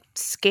not like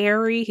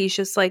scary. He's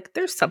just like,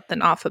 there's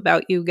something off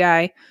about you,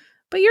 guy.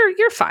 But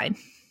you're fine.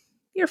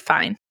 You're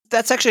fine.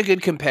 That's actually a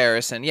good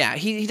comparison. Yeah,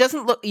 he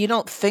doesn't look, you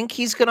don't think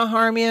he's going to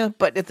harm you,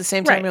 but at the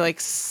same time, You're like,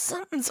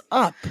 something's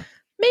up.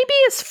 Maybe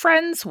his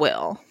friends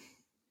will.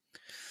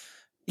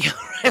 Yeah,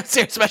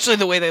 especially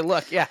the way they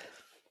look. Yeah.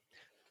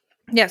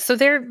 Yeah, so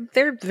they're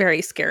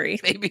very scary.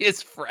 Maybe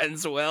his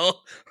friends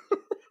will.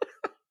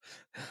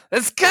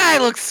 This guy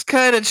looks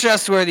kind of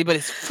trustworthy, but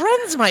his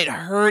friends might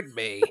hurt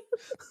me.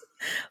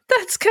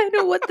 That's kind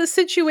of what the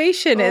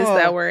situation is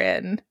that we're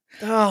in.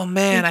 Oh,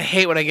 man, I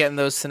hate when I get in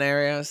those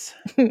scenarios.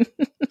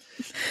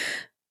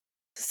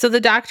 So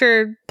the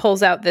doctor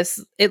pulls out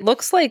this, it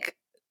looks like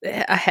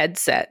a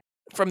headset.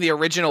 From the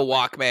original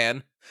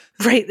Walkman.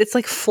 Right, it's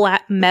like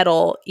flat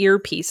metal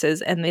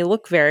earpieces, and they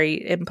look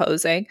very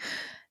imposing.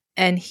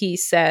 And he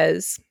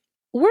says,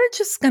 we're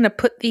just going to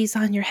put these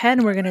on your head,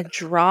 and we're going to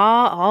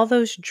draw all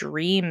those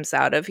dreams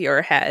out of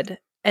your head.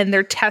 And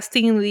they're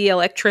testing the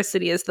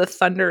electricity as the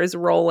thunder is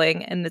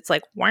rolling, and it's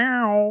like,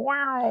 wow,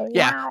 wow,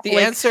 yeah, wow. The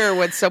answer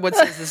when someone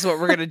says this is what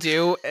we're going to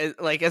do,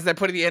 like as they're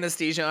putting the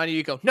anesthesia on you,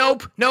 you go,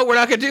 nope, no, we're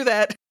not going to do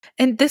that.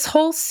 And this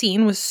whole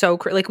scene was so,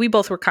 like we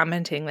both were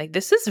commenting, like,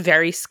 this is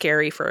very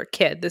scary for a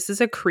kid. This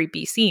is a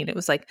creepy scene. It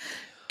was like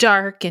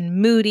dark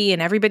and moody,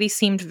 and everybody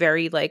seemed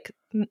very like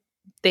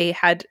they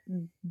had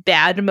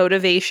bad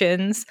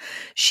motivations.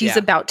 She's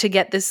about to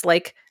get this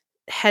like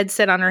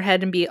headset on her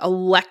head and be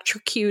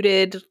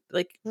electrocuted,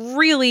 like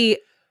really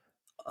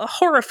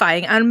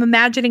horrifying. I'm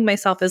imagining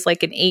myself as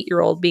like an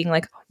 8-year-old being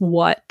like,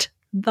 what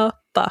the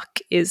fuck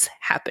is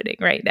happening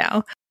right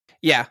now?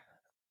 Yeah.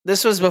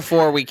 This was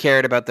before we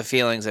cared about the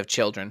feelings of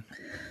children.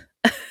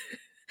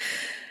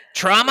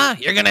 Trauma?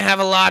 You're going to have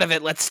a lot of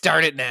it. Let's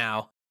start it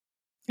now.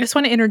 I just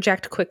want to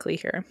interject quickly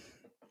here.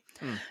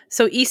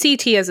 So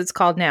ECT, as it's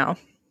called now,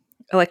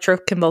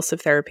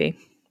 electroconvulsive therapy,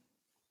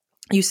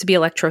 used to be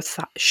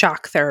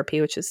electroshock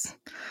therapy, which is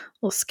a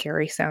little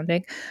scary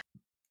sounding.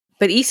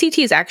 But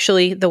ECT is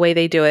actually, the way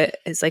they do it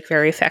is like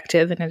very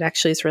effective, and it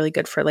actually is really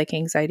good for like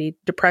anxiety.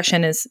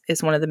 Depression is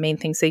one of the main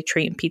things they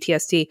treat in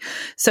PTSD.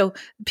 So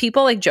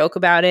people like joke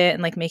about it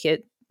and like make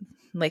it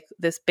like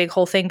this big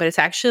whole thing, but it's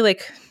actually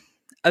like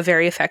a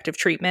very effective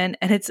treatment,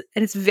 and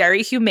it's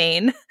very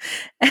humane.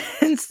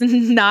 It's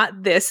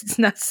not this. It's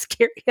not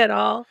scary at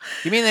all.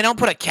 You mean they don't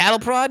put a cattle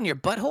prod in your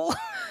butthole?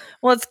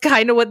 Well, it's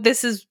kind of what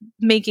this is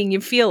making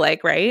you feel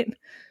like, right?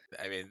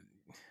 I mean,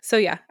 So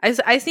yeah,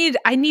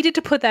 I needed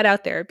to put that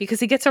out there because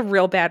he gets a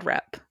real bad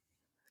rep.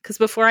 Because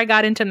before I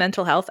got into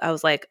mental health, I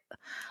was like,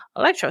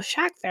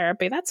 electroshock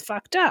therapy, that's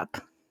fucked up.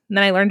 And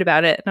then I learned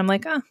about it, and I'm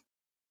like, oh.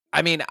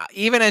 I mean,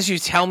 even as you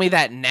tell me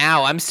that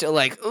now, I'm still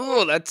like,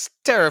 oh, that's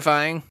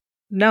terrifying.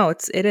 No,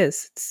 it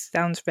is. It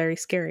sounds very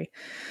scary.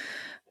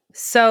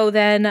 So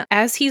then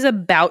as he's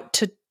about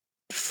to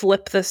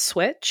flip the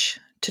switch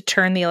to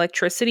turn the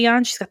electricity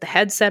on, she's got the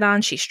headset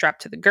on, she's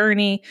strapped to the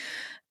gurney,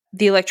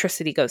 the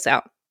electricity goes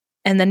out.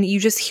 And then you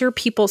just hear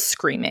people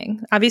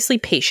screaming, obviously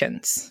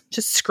patients,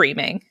 just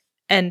screaming.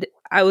 And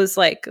I was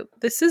like,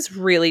 this is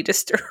really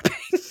disturbing.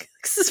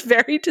 This is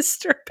very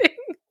disturbing.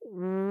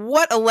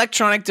 What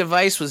electronic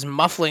device was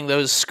muffling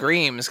those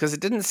screams? Because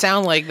it didn't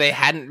sound like they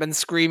hadn't been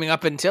screaming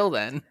up until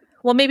then.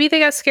 Well, maybe they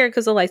got scared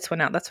because the lights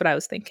went out. That's what I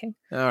was thinking.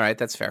 All right,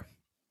 that's fair.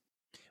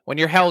 When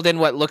you're held in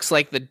what looks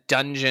like the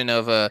dungeon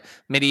of a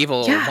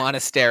medieval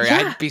monastery,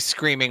 I'd be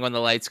screaming when the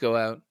lights go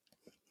out.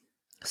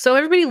 So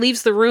everybody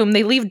leaves the room.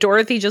 They leave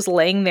Dorothy just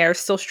laying there,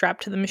 still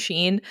strapped to the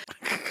machine,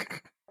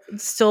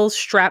 still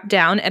strapped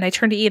down. And I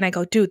turn to E and I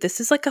go, dude, this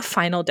is like a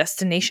Final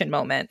Destination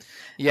moment.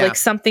 Yeah. Like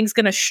something's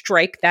going to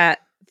strike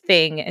that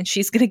thing and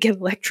she's going to get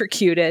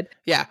electrocuted.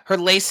 Yeah, her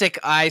LASIK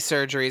eye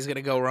surgery is going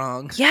to go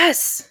wrong.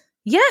 Yes,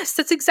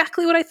 that's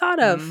exactly what I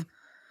thought of. Mm-hmm.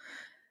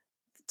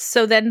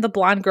 So then the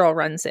blonde girl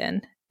runs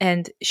in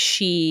and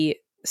she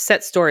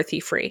sets Dorothy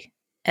free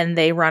and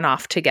they run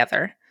off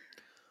together.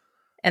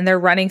 And they're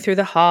running through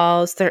the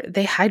halls.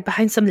 They hide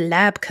behind some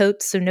lab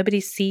coats so nobody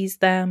sees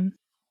them.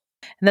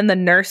 And then the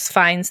nurse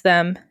finds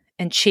them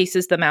and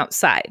chases them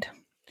outside.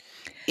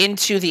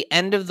 Into the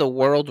end of the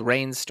world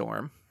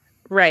rainstorm.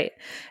 Right.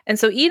 And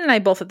so Ian and I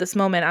both at this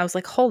moment, I was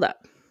like, hold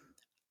up.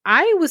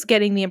 I was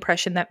getting the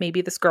impression that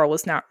maybe this girl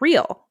was not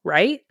real,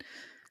 right?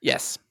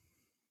 Yes.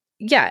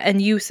 Yeah, and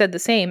you said the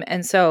same.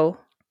 And so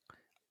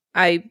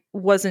I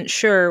wasn't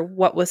sure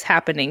what was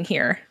happening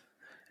here.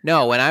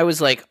 No, and I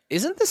was like,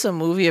 isn't this a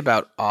movie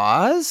about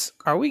Oz?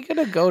 Are we going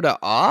to go to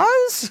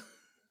Oz?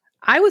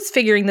 I was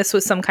figuring this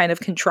was some kind of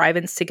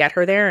contrivance to get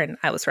her there, and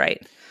I was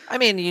right. I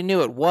mean, you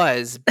knew it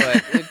was,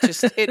 but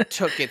it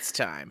took its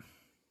time.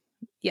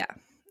 Yeah.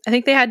 I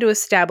think they had to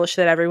establish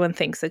that everyone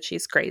thinks that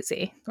she's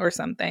crazy or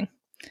something.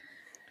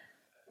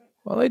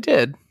 Well, they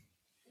did.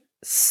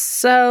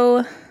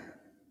 So.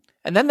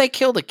 And then they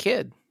killed a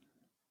kid.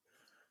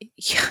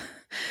 Yeah.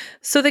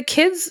 So the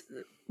kids,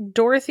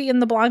 Dorothy and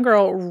the blonde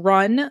girl,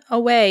 run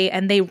away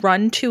and they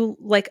run to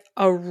like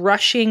a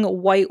rushing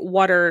white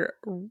water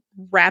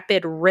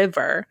rapid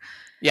river.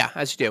 Yeah,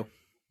 as you do.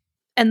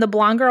 And the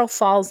blonde girl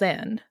falls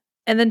in.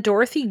 And then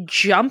Dorothy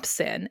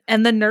jumps in.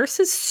 And the nurse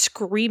is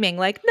screaming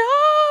like,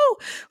 no!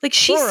 Like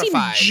she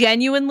seemed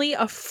genuinely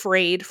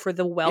afraid for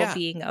the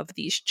well-being of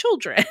these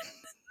children.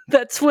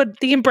 That's what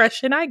the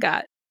impression I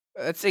got.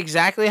 That's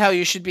exactly how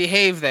you should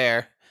behave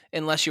there,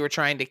 unless you were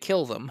trying to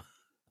kill them.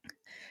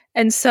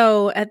 And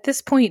so at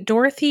this point,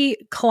 Dorothy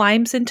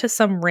climbs into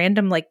some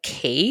random like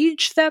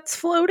cage that's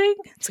floating.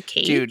 It's a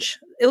cage. Dude.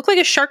 It looked like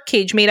a shark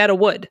cage made out of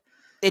wood.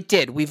 It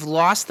did. We've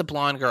lost the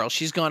blonde girl.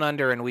 She's gone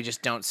under and we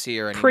just don't see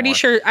her anymore. Pretty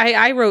sure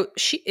I wrote,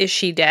 is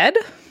she dead?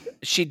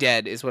 She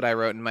dead is what I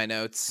wrote in my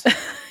notes.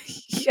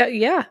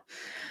 Yeah.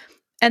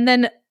 And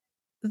then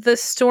the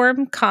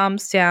storm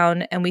calms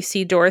down and we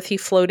see Dorothy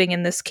floating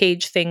in this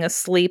cage thing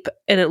asleep.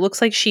 And it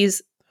looks like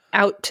she's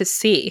out to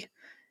sea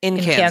in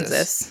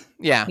Kansas.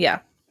 Yeah. Yeah.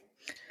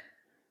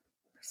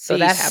 So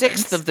the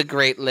sixth of the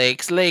Great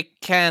Lakes, Lake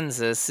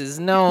Kansas, is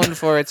known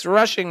for its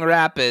rushing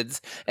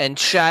rapids and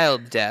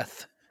child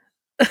death.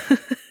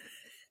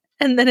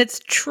 And then it's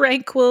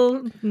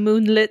tranquil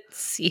moonlit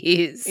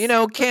seas. You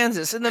know,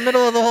 Kansas, in the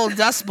middle of the whole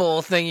Dust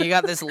Bowl thing, you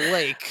got this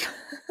lake.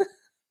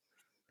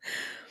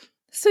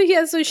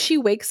 So she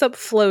wakes up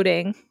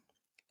floating,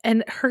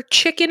 and her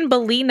chicken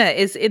Belina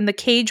is in the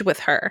cage with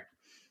her.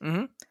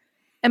 Mm-hmm.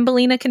 And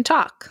Belina can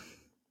talk.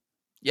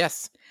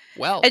 Yes.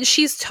 Well. And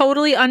she's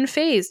totally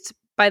unfazed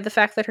by the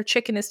fact that her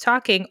chicken is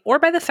talking, or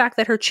by the fact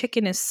that her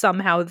chicken is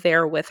somehow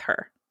there with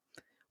her,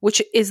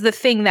 which is the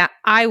thing that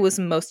I was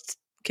most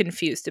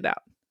confused about.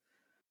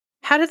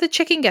 How did the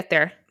chicken get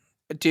there?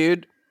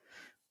 Dude,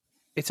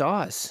 it's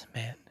Oz,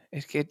 man.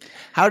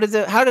 How did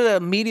a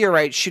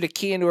meteorite shoot a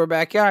key into her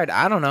backyard?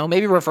 I don't know.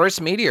 Maybe reverse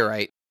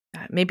meteorite.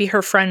 Maybe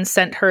her friend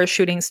sent her a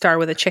shooting star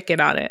with a chicken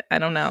on it. I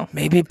don't know.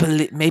 Maybe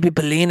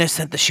Belina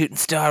sent the shooting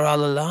star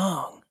all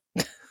along.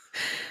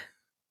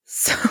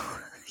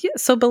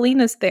 So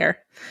Belina's there.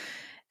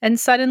 And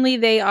suddenly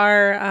they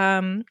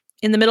are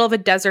in the middle of a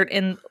desert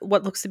in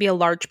what looks to be a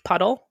large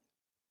puddle.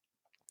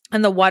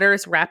 And the water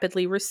is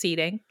rapidly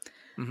receding.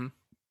 Mm-hmm.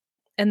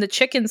 And the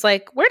chicken's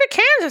like, where did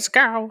Kansas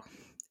go?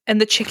 And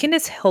the chicken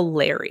is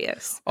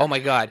hilarious. Oh my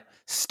God.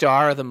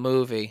 Star of the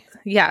movie.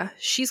 Yeah.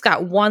 She's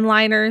got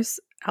one-liners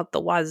out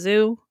the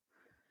wazoo.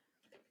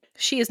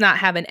 She is not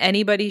having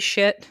anybody's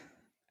shit.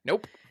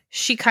 Nope.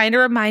 She kind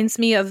of reminds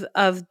me of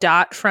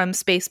Dot from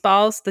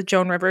Spaceballs, the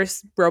Joan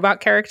Rivers robot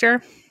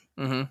character.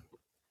 Mm-hmm. You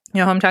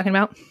know who I'm talking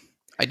about?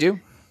 I do.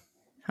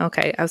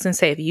 Okay, I was going to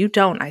say, if you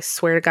don't, I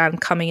swear to God, I'm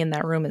coming in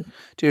that room.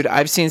 Dude,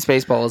 I've seen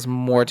Spaceballs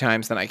more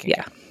times than I can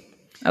count.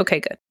 Okay,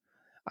 good.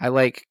 I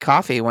like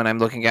coffee when I'm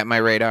looking at my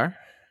radar.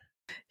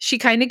 She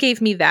kind of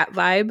gave me that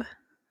vibe,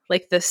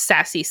 like the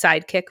sassy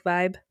sidekick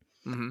vibe.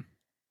 Mm-hmm.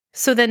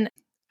 So then,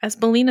 as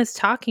Belena's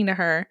talking to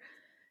her,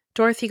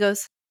 Dorothy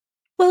goes,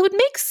 well, it would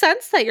make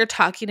sense that you're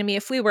talking to me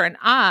if we were in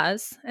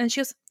Oz. And she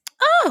goes,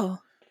 oh,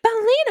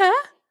 Belena,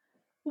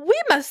 we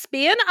must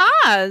be in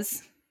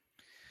Oz.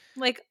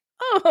 Like,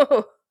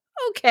 oh,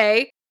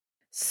 okay.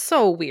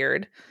 So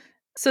weird.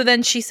 So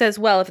then she says,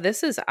 well, if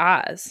this is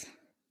Oz,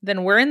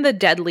 then we're in the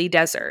Deadly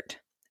Desert.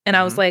 And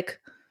I was like,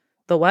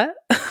 the what?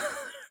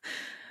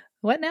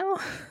 What now?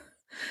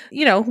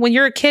 You know, when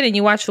you're a kid and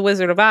you watch The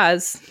Wizard of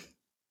Oz,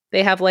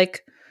 they have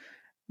like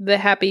the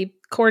happy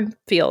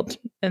cornfield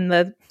and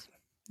the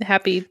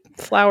happy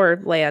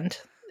flower land.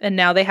 And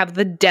now they have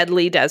the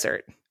Deadly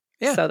Desert.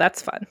 Yeah. So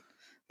that's fun.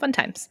 Fun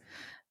times.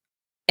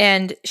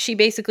 And she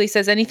basically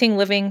says anything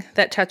living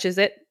that touches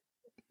it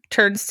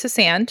turns to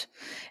sand,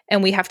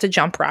 and we have to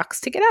jump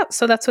rocks to get out.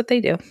 So that's what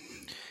they do.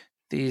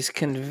 These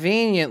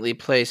conveniently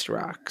placed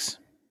rocks.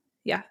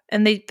 Yeah.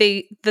 And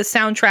the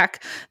soundtrack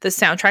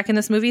in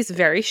this movie is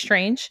very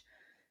strange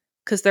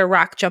because they're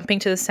rock jumping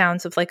to the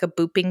sounds of like a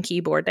booping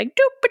keyboard, like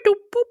doop doop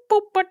boop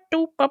boop boop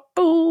doop boop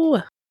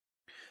boo.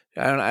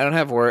 I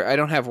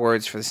don't have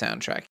words for the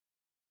soundtrack.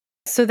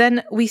 So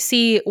then we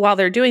see while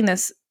they're doing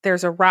this,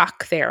 there's a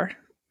rock there,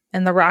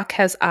 and the rock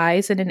has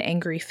eyes and an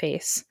angry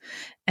face,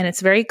 and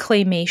it's very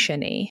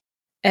claymation-y.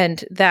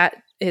 And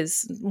that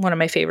is one of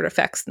my favorite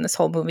effects in this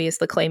whole movie is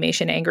the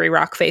claymation angry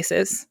rock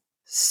faces.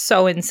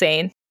 So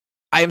insane.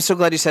 I am so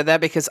glad you said that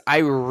because I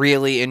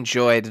really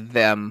enjoyed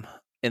them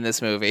in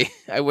this movie.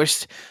 I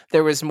wished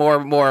there was more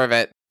of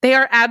it. They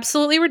are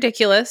absolutely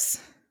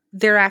ridiculous.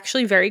 They're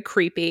actually very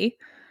creepy.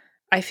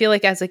 I feel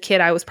like as a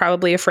kid, I was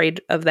probably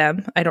afraid of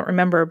them. I don't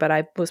remember, but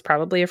I was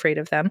probably afraid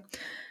of them.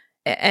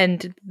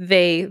 And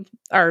they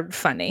are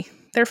funny.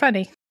 They're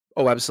funny.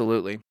 Oh,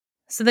 absolutely.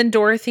 So then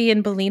Dorothy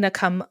and Belena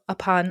come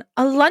upon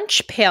a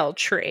lunch pail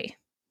tree.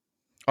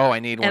 Oh,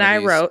 I need one and of I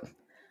these. wrote,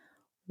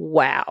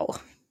 wow.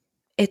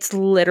 It's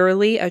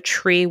literally a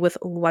tree with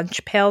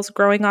lunch pails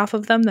growing off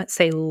of them that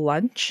say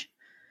lunch.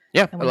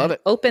 Yeah, And I when love you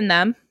it. open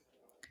them,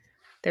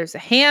 there's a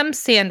ham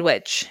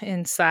sandwich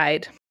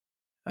inside.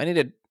 I need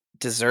a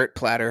dessert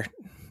platter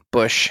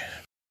bush.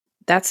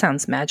 That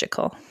sounds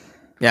magical.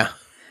 Yeah.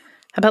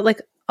 How about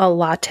like a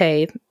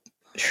latte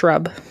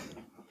shrub?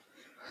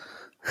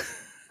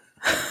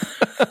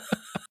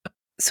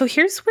 So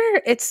here's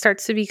where it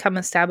starts to become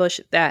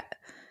established that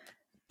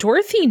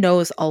Dorothy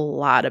knows a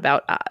lot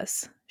about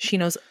Oz. She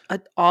knows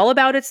all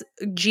about its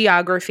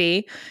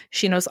geography.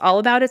 She knows all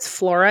about its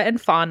flora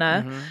and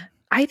fauna. Mm-hmm.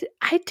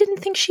 I didn't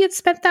think she had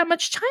spent that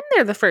much time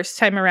there the first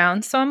time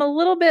around, so I'm a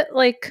little bit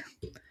like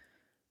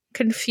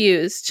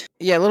confused.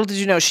 Yeah, little did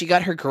you know she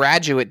got her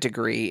graduate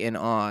degree in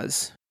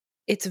Oz.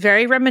 It's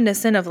very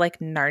reminiscent of like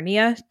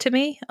Narnia to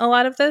me, a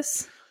lot of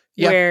this,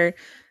 where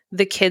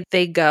the kids,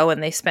 they go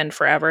and they spend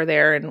forever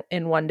there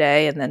in one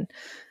day, and then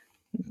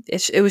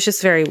it was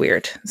just very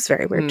weird. It's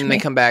very weird to me. They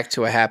come back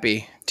to a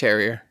happy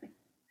terrier.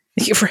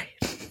 You're right.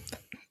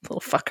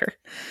 Little fucker.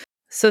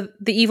 So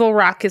the evil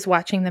rock is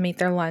watching them eat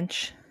their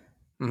lunch.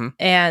 Mm-hmm.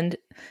 And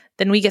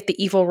then we get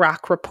the evil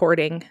rock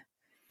reporting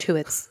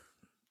to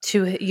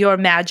Your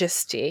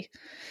Majesty.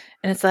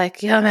 And it's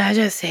like, Your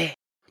Majesty.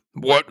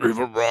 What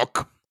evil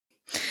rock?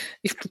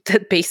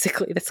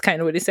 Basically, that's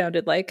kind of what he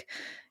sounded like.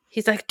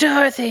 He's like,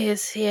 Dorothy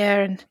is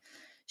here and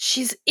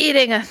she's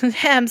eating a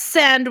ham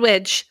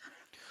sandwich.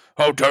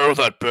 How dare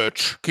that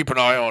bitch? Keep an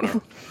eye on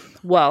her.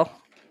 Well,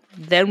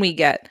 then we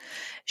get,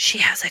 she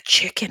has a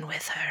chicken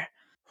with her.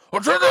 A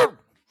chicken!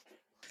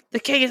 The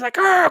king is like,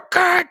 oh,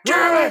 God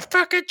damn it,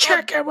 fucking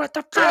chicken, what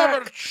the fuck?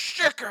 Damn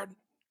chicken!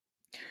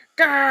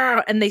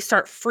 Girl. And they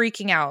start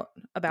freaking out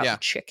about the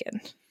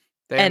chicken.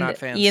 They're not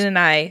fans. Ian and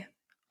I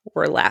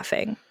were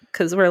laughing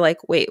because we're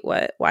like, wait,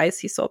 what? Why is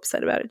he so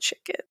upset about a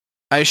chicken?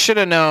 I should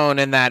have known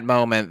in that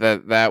moment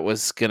that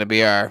was going to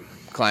be our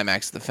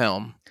climax of the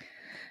film.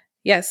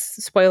 Yes,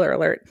 spoiler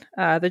alert.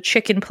 The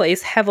chicken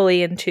plays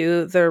heavily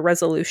into the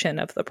resolution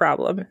of the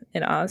problem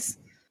in Oz,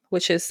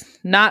 which is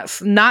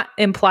not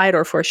implied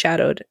or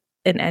foreshadowed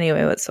in any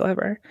way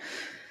whatsoever.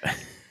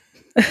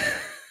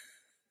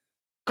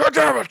 God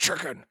damn it,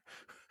 chicken!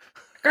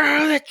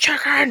 Girl, the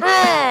chicken!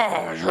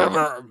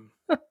 Oh,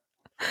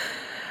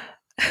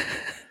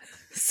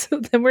 So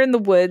then we're in the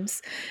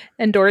woods,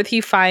 and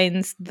Dorothy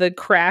finds the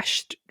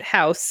crashed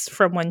house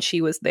from when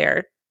she was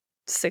there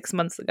 6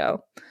 months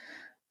ago.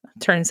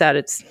 Turns out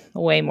it's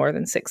way more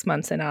than 6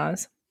 months in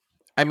Oz.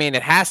 I mean,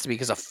 it has to be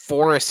because a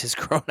forest has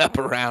grown up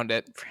around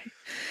it.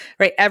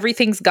 Right.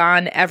 Everything's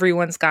gone.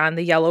 Everyone's gone.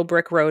 The yellow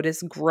brick road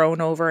is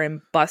grown over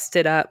and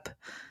busted up.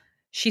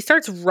 She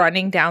starts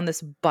running down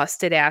this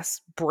busted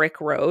ass brick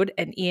road,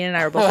 and Ian and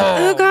I were both like,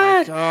 Oh oh my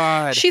God,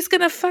 God. she's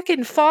gonna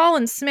fucking fall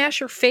and smash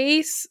her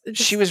face.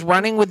 She was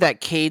running with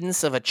that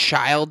cadence of a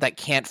child that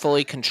can't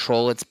fully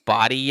control its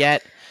body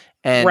yet.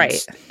 And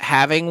Right.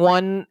 having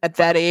one at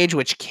that age,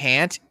 which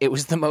can't, it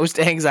was the most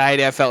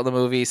anxiety I felt in the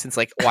movie since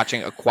like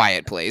watching A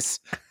Quiet Place.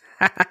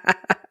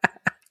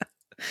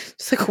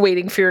 Just like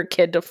waiting for your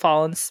kid to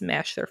fall and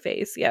smash their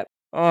face. Yep.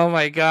 Oh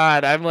my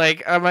God. I'm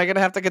like, am I going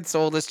to have to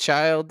console this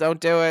child? Don't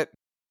do it.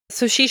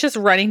 So she's just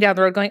running down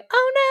the road going,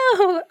 oh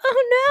no,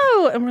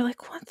 oh no. And we're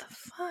like, what the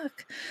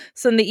fuck?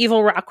 So then the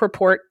evil rock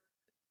report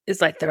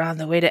is like, they're on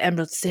the way to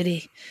Emerald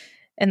City.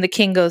 And the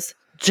king goes,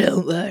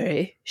 don't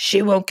worry,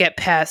 she won't get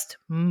past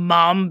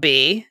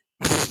Mombi.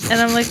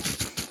 And I'm like,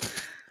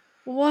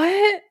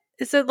 what?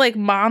 Is it like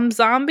Mom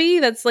Zombie?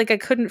 That's like, I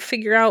couldn't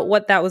figure out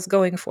what that was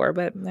going for,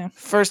 but no.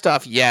 First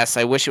off, yes,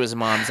 I wish it was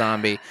Mom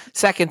Zombie.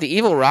 Second, the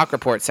Evil Rock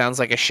Report sounds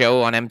like a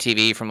show on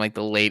MTV from like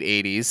the late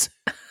 80s.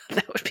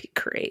 That would be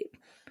great.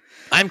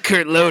 I'm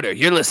Kurt Loder.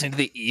 You're listening to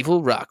the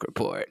Evil Rock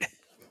Report.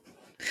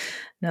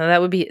 No,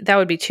 that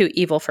would be too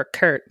evil for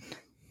Kurt.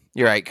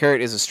 You're right.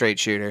 Kurt is a straight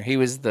shooter. He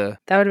was the...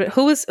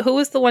 Who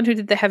was the one who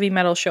did the heavy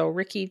metal show?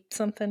 Ricky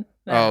something?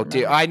 Oh,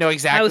 dude, I know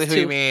exactly who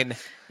you mean.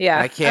 Yeah,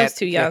 I was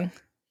too young.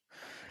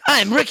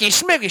 I'm Ricky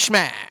Schmiggy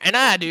Schma, and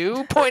I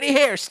do pointy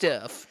hair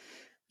stuff.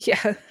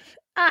 Yeah,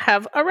 I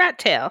have a rat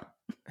tail.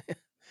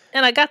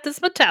 And I got this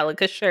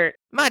Metallica shirt.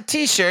 My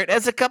t-shirt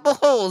has a couple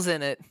holes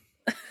in it.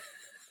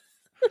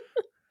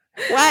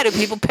 Why do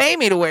people pay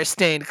me to wear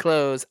stained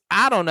clothes?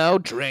 I don't know.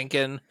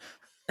 Drinking.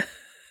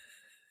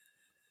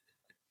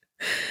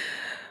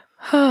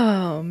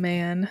 Oh,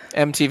 man.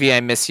 MTV,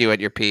 I miss you at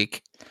your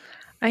peak.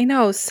 I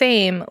know,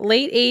 same.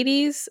 Late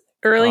 80s,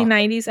 early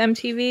 90s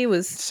MTV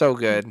was... so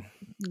good.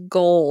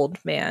 Gold,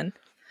 man.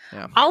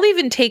 Yeah. I'll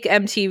even take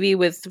MTV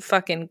with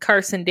fucking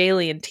Carson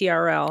Daly and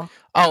TRL.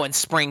 Oh, and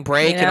Spring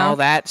Break and all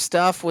that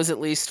stuff was at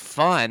least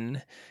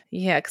fun.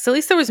 Yeah, because at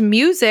least there was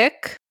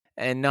music.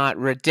 And not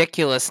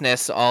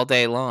ridiculousness all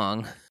day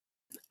long.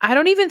 I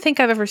don't even think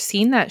I've ever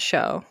seen that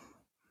show.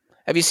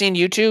 Have you seen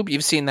YouTube?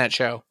 You've seen that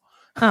show.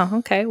 Oh,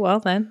 okay. Well,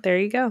 then, there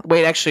you go.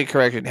 Wait, actually,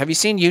 corrected. Have you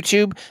seen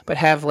YouTube, but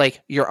have,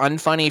 like, your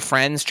unfunny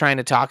friends trying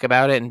to talk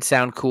about it and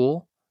sound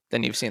cool?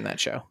 Then you've seen that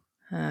show.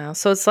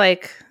 So it's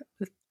like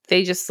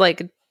they just,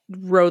 like,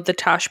 rode the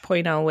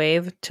Tosh.0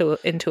 wave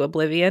into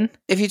oblivion.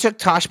 If you took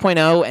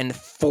Tosh.0 and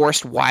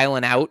forced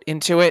Wildin' Out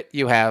into it,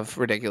 you have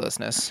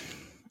ridiculousness.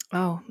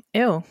 Oh,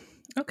 ew.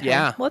 Okay.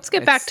 Yeah. Let's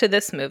get back to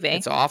this movie.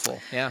 It's awful.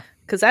 Yeah.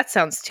 Because that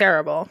sounds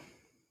terrible.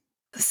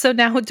 So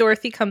now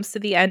Dorothy comes to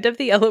the end of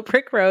the Yellow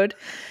Brick Road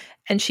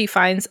and she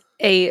finds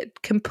a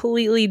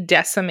completely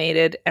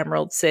decimated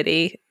Emerald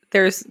City.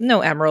 There's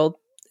no Emerald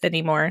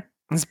anymore.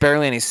 There's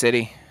barely any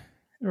city.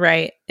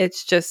 Right.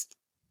 It's just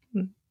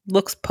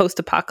looks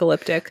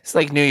post-apocalyptic. It's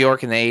like New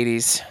York in the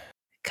 80s.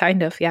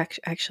 Kind of. Yeah,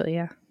 actually,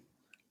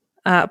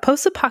 yeah.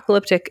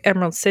 Post-apocalyptic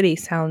Emerald City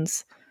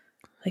sounds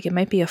like it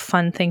might be a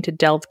fun thing to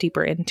delve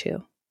deeper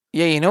into.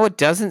 Yeah, you know what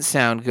doesn't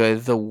sound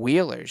good? The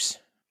Wheelers.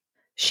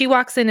 She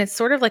walks in. It's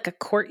sort of like a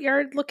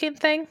courtyard looking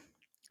thing.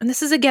 And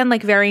this is, again,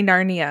 like very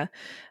Narnia.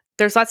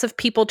 There's lots of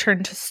people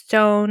turned to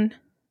stone.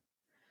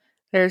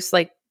 There's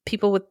like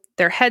people with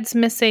their heads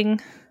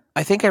missing.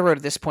 I think I wrote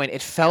at this point,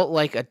 it felt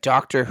like a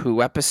Doctor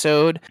Who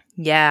episode.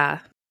 Yeah.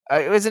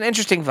 It was an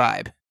interesting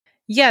vibe.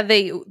 Yeah,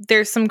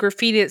 there's some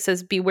graffiti that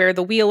says, beware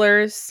the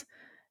Wheelers.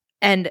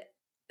 And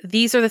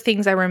these are the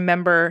things I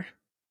remember.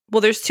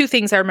 Well, there's two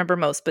things I remember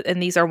most,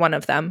 and these are one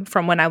of them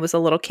from when I was a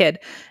little kid.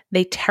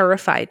 They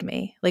terrified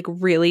me, like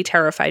really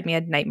terrified me. I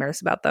had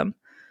nightmares about them.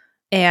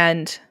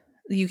 And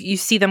you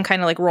see them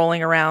kind of like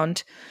rolling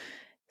around.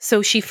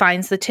 So she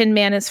finds the Tin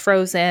Man is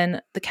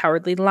frozen. The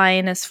Cowardly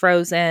Lion is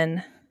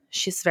frozen.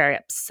 She's very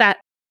upset.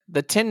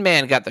 The Tin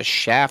Man got the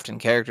shaft in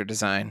character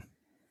design.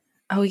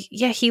 Oh,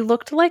 yeah. He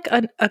looked like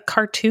a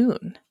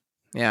cartoon.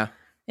 Yeah.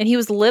 And he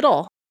was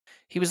little.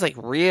 He was like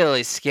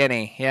really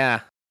skinny.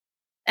 Yeah.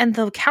 And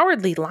the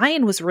Cowardly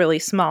Lion was really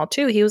small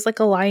too. He was like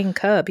a lion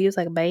cub. He was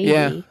like a baby.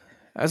 Yeah.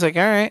 I was like,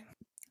 all right.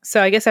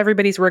 So I guess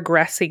everybody's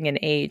regressing in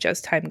age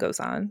as time goes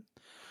on.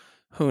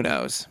 Who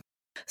knows?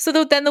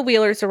 So then the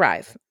Wheelers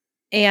arrive.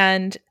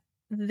 And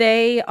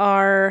they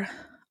are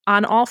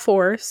on all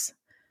fours.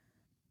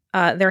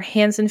 Their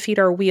hands and feet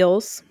are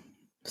wheels.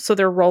 So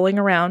they're rolling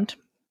around.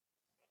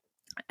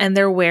 And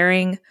they're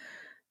wearing,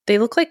 they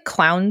look like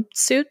clown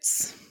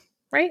suits,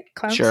 right?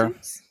 Clown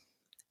suits.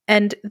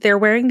 And they're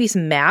wearing these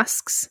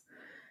masks,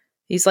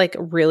 these like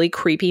really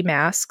creepy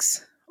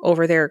masks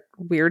over their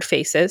weird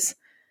faces.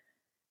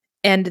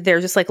 And they're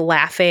just like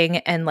laughing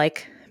and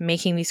like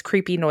making these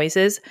creepy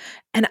noises.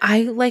 And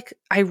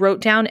I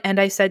wrote down and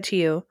I said to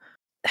you,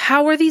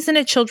 how are these in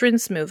a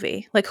children's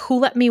movie? Like, who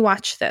let me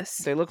watch this?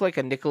 They look like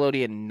a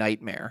Nickelodeon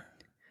nightmare.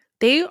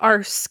 They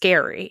are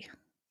scary.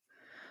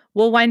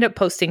 We'll wind up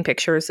posting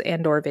pictures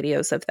and or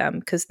videos of them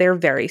because they're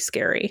very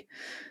scary.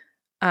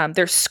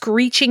 They're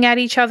screeching at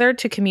each other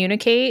to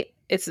communicate.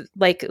 It's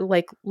like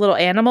little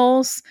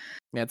animals.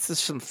 Yeah, it's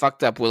just some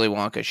fucked up Willy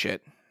Wonka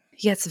shit.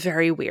 Yeah, it's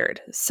very weird.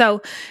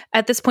 So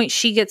at this point,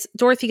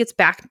 Dorothy gets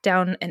back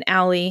down an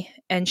alley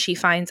and she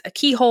finds a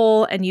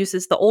keyhole and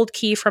uses the old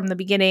key from the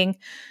beginning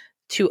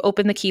to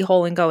open the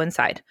keyhole and go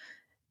inside.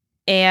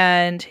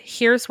 And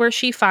here's where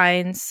she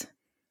finds.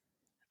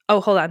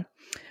 Oh, hold on.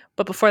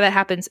 But before that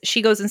happens,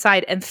 she goes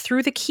inside and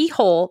through the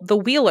keyhole, the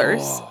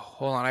Wheelers. Oh,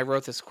 hold on. I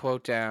wrote this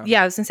quote down.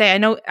 Yeah, I was going to say, I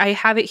know I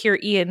have it here,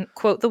 Ian,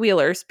 quote the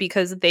Wheelers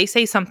because they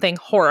say something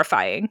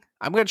horrifying.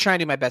 I'm going to try and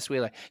do my best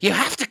Wheeler. You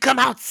have to come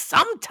out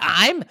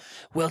sometime.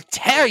 We'll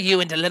tear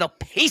you into little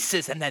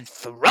pieces and then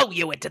throw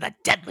you into the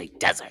deadly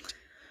desert.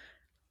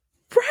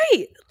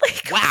 Right.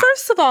 Like, Wow.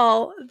 First of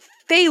all,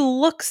 they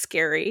look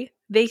scary.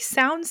 They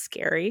sound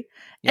scary.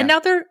 Yeah. And now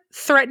they're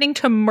threatening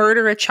to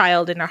murder a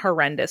child in a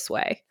horrendous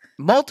way.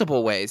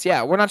 Multiple ways.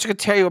 Yeah, we're not just going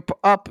to tear you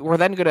up. We're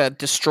then going to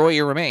destroy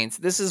your remains.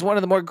 This is one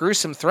of the more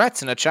gruesome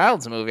threats in a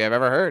child's movie I've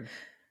ever heard.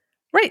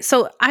 Right.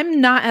 So I'm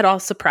not at all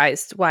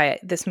surprised why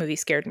this movie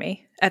scared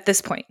me at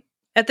this point.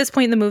 At this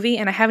point in the movie,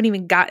 and I haven't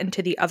even gotten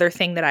to the other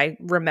thing that I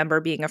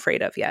remember being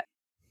afraid of yet.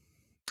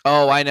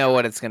 Oh, I know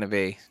what it's going to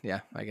be.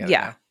 Yeah, I get it.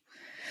 Yeah.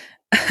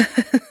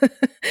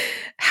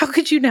 How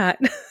could you not?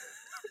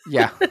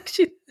 Yeah.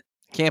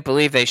 Can't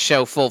believe they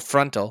show full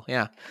frontal.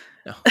 Yeah.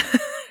 No.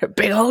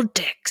 Big old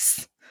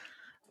dicks.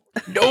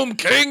 Gnome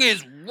King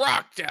is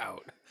rocked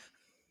out.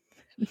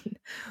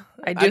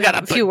 I got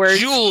have a few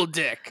words. Jewel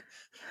dick.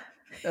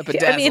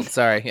 Bedazzled.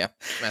 Sorry. Yeah.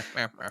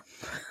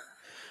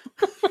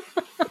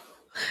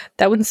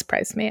 That wouldn't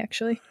surprise me,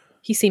 actually.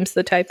 He seems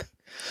the type.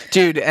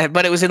 Dude,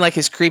 but it was in like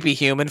his creepy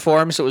human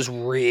form, so it was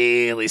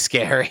really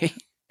scary.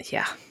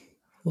 Yeah.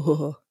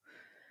 Ooh.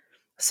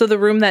 So the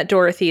room that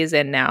Dorothy is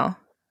in now,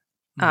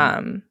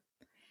 and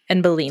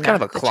Bellina. It's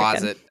kind of a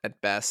closet at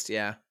best,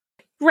 yeah.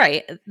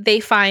 Right. They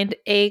find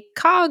a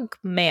cog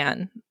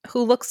man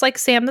who looks like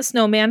Sam the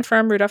Snowman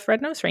from Rudolph the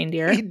Red-Nosed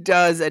Reindeer. He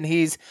does, and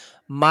he's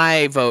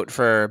my vote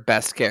for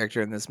best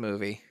character in this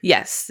movie.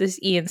 Yes, this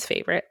is Ian's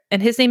favorite.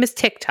 And his name is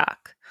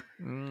TikTok.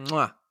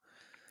 Mwah.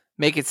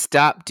 Make it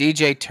stop,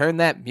 DJ. Turn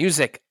that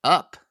music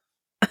up.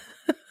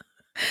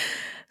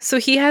 So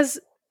he has...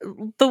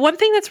 The one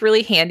thing that's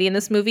really handy in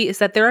this movie is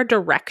that there are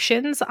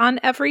directions on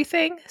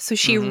everything. So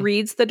she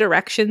reads the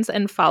directions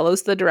and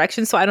follows the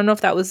directions. So I don't know if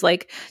that was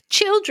like,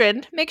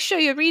 children, make sure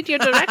you read your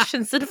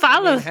directions and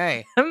follow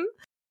them.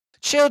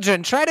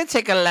 Children, try to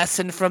take a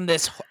lesson from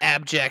this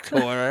abject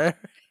horror.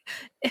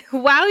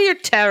 While you're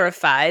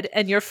terrified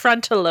and your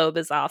frontal lobe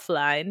is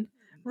offline,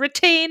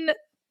 retain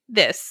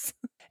this.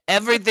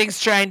 Everything's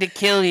trying to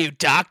kill you.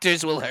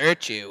 Doctors will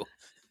hurt you.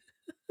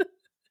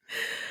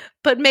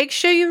 But make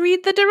sure you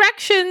read the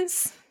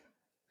directions.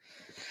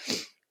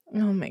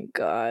 Oh my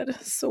God.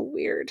 So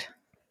weird.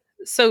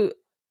 So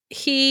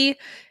he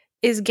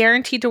is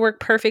guaranteed to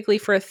work perfectly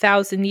for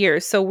 1,000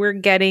 years. So we're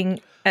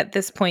getting at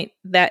this point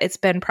that it's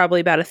been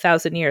probably about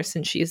 1,000 years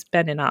since she's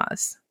been in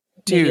Oz.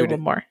 Maybe a little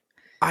more.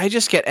 I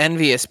just get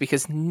envious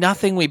because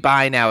nothing we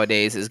buy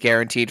nowadays is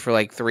guaranteed for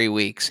like 3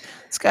 weeks.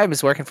 This guy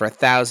was working for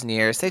 1,000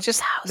 years.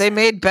 They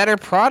made better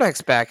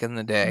products back in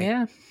the day.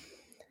 Yeah.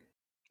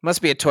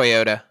 Must be a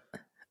Toyota.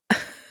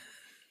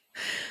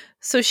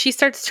 So she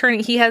starts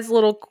turning. He has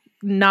little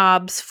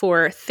knobs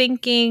for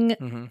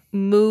thinking,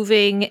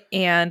 moving,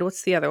 and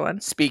what's the other one?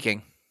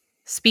 Speaking.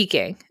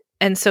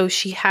 And so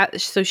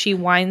she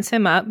winds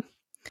him up.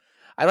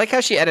 I like how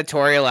she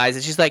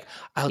editorializes. She's like,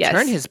 I'll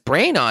turn his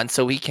brain on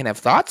so we can have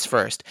thoughts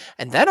first.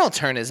 And then I'll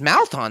turn his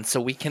mouth on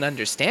so we can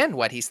understand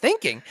what he's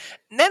thinking.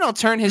 And then I'll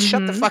turn his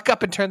shut the fuck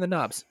up and turn the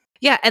knobs.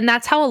 Yeah, and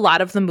that's how a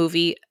lot of the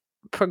movie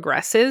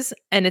progresses.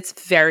 And it's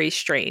very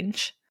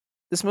strange.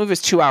 This movie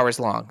is 2 hours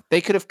long.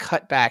 They could have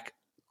cut back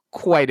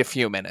quite a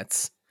few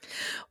minutes.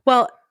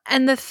 Well,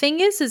 and the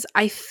thing is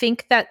I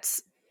think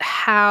that's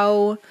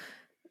the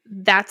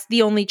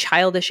only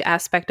childish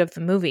aspect of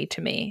the movie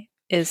to me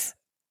is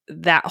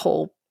that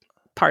whole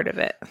part of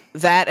it.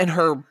 That and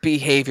her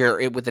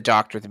behavior with the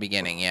doctor at the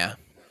beginning, yeah.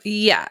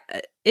 Yeah,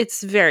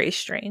 it's very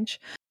strange.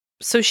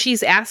 So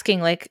she's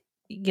asking, like,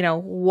 you know,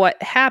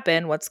 what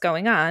happened? What's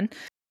going on?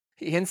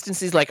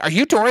 He's like, are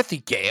you Dorothy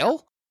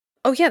Gale?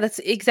 Oh, yeah, that's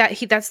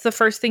that's the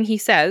first thing he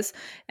says.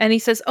 And he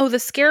says, oh, the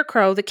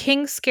scarecrow, the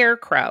king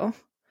scarecrow,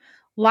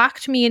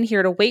 locked me in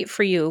here to wait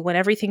for you when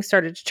everything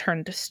started to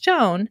turn to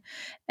stone.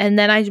 And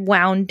then I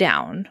wound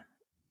down.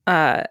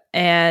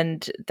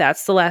 And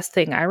that's the last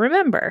thing I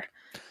remember.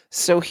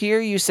 So here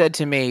you said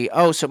to me,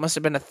 oh, so it must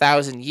have been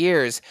 1,000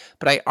 years.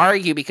 But I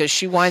argue because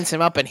she winds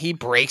him up and he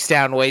breaks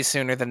down way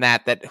sooner than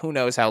that who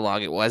knows how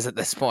long it was at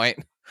this point.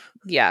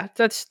 Yeah,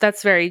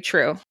 that's very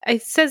true.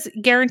 It says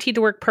guaranteed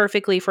to work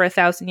perfectly for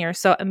 1,000 years.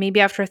 So maybe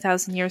after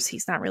 1,000 years,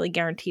 he's not really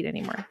guaranteed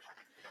anymore.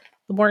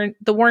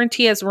 The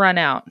warranty has run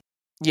out.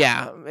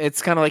 Yeah,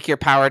 it's kind of like your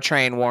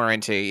powertrain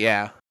warranty.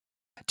 Yeah.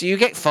 Do you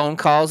get phone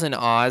calls in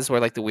Oz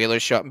where like the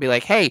Wheelers show up and be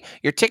like, hey,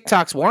 your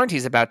TikTok's warranty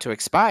is about to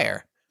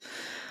expire?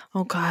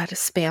 Oh, God,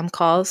 spam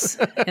calls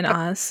in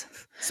Oz.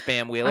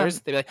 Spam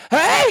Wheelers? They'd be like,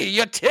 hey,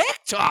 your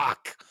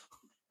TikTok!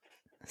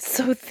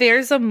 So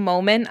there's a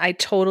moment I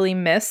totally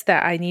missed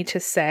that I need to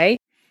say.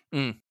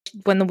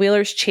 When the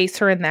Wheelers chase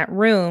her in that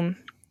room,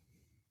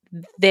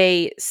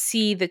 they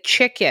see the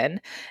chicken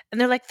and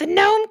they're like, the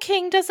Gnome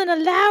King doesn't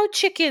allow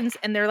chickens.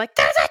 And they're like,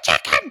 there's a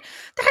chicken.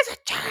 There's a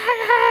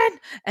chicken.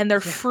 And they're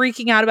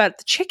freaking out about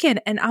the chicken.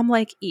 And I'm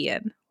like,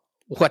 Ian,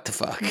 What the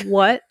fuck?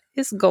 what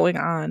is going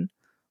on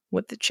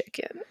with the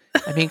chicken?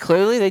 I mean,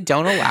 clearly they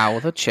don't allow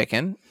the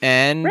chicken,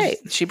 and Right.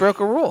 she broke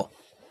a rule.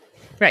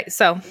 Right.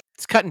 So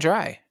It's cut and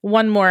dry.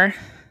 one more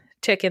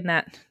tick in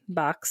that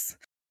box.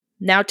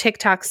 Now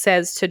TikTok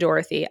says to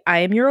Dorothy, I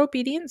am your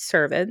obedient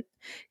servant.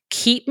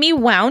 Keep me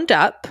wound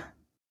up,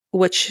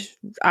 which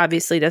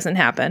obviously doesn't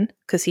happen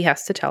because he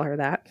has to tell her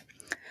that.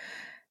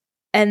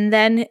 And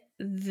then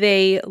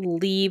they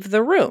leave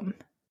the room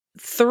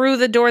through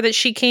the door that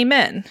she came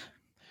in.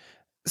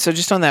 So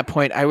just on that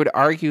point, I would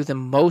argue the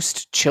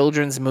most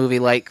children's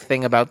movie-like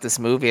thing about this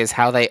movie is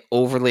how they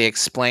overly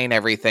explain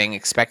everything,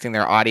 expecting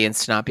their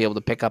audience to not be able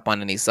to pick up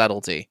on any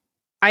subtlety.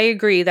 I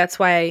agree. That's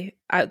why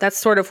that's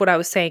sort of what I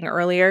was saying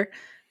earlier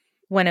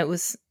when it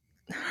was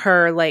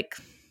her like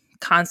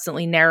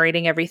constantly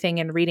narrating everything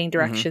and reading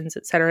directions,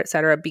 et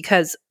cetera,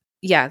 because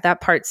yeah,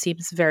 that part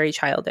seems very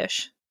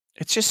childish.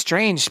 It's just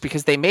strange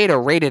because they made a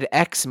rated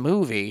X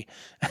movie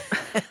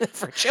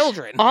for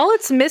children. All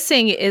it's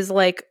missing is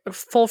like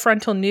full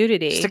frontal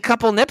nudity. Just a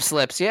couple nip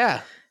slips,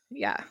 yeah.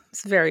 Yeah,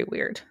 it's very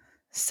weird.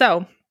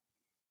 So,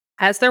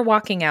 as they're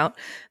walking out,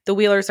 the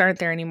Wheelers aren't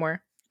there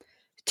anymore.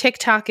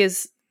 TikTok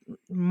is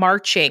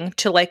marching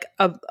to like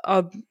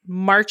a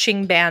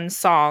marching band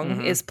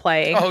song is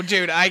playing. Oh,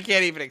 dude, I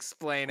can't even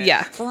explain it.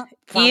 Yeah.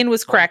 Ian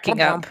was cracking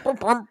up.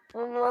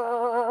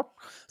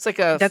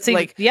 It's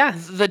like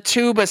the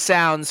tuba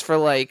sounds for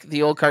like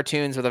the old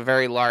cartoons with a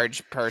very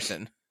large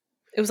person.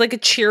 It was like a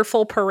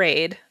cheerful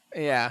parade.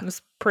 Yeah. It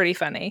was pretty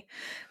funny.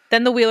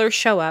 Then the Wheelers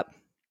show up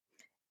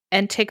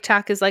and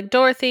TikTok is like,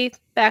 Dorothy,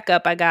 back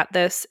up. I got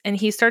this. And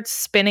he starts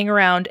spinning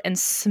around and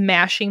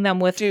smashing them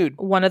with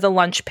one of the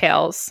lunch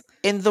pails.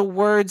 In the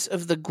words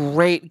of the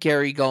great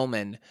Gary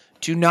Goldman,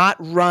 do not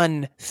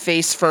run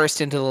face first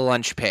into the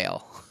lunch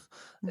pail.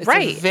 It's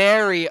a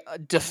very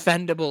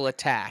defendable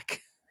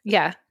attack.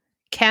 Yeah.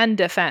 Can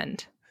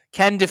defend.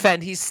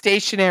 He's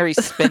stationary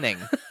spinning.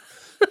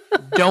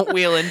 Don't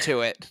wheel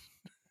into it.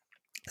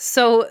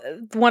 So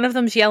one of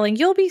them's yelling,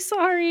 you'll be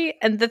sorry.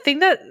 And the thing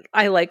that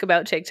I like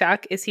about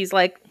TikTok is he's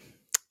like,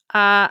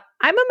 I'm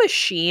a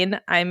machine.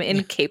 I'm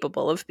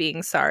incapable of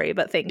being sorry,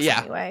 but thanks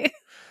anyway.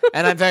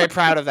 And I'm very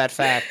proud of that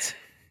fact.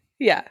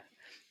 Yeah.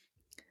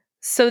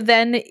 So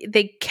then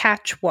they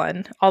catch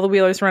one. All the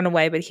Wheelers run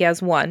away, but he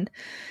has one.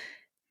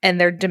 And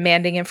they're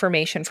demanding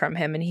information from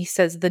him. And he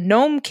says, the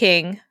Gnome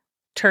King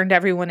turned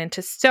everyone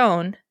into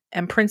stone,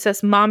 and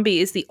Princess Mombi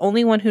is the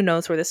only one who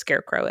knows where the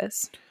Scarecrow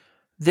is.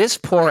 This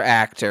poor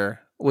actor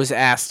was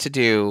asked to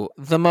do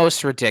the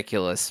most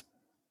ridiculous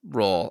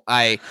role.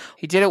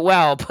 He did it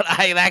well, but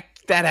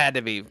that had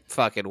to be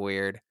fucking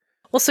weird.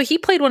 Well, so he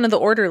played one of the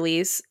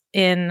orderlies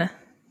in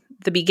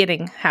the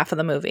beginning half of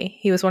the movie.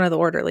 He was one of the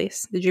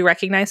orderlies. Did you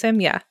recognize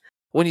him? Yeah.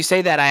 When you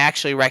say that, I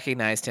actually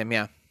recognized him,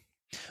 yeah.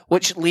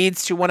 Which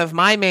leads to one of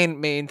my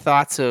main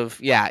thoughts of,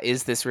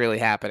 is this really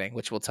happening?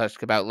 Which we'll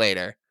talk about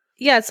later.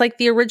 Yeah, it's like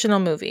the original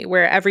movie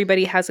where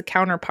everybody has a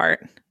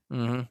counterpart.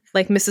 Mm-hmm.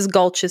 Like Mrs.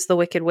 Gulch is the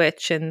Wicked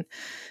Witch, and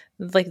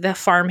like the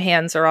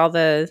farmhands are all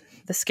the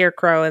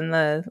Scarecrow and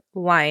the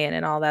Lion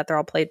and all that. They're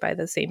all played by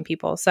the same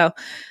people. So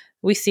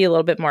we see a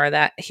little bit more of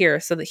that here.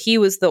 So that he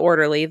was the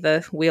orderly,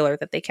 the Wheeler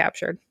that they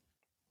captured.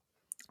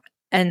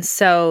 And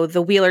so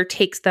the Wheeler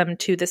takes them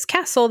to this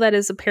castle that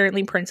is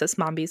apparently Princess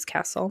Mombi's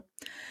castle.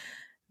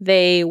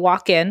 They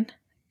walk in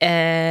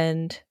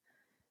and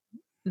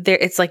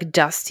it's like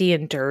dusty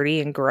and dirty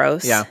and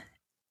gross. Yeah.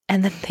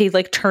 And then they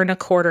like turn a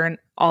corner and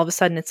all of a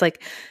sudden it's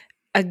like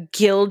a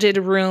gilded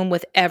room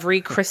with every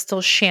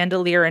crystal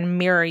chandelier and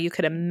mirror you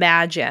could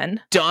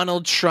imagine.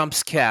 Donald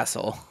Trump's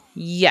castle.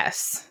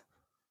 Yes.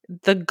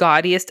 The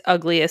gaudiest,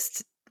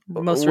 ugliest,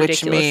 most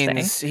ridiculous thing. Which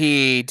means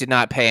he did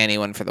not pay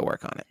anyone for the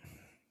work on it.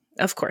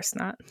 Of course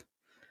not.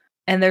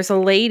 And there's a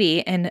lady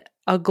in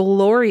a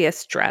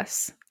glorious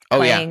dress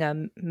playing a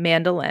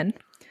mandolin.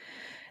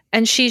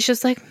 And she's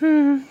just like,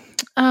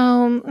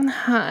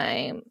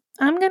 hi.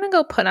 I'm going to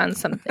go put on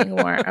something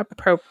more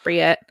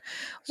appropriate.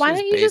 Why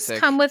don't you just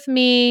come with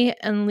me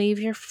and leave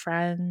your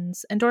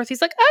friends? And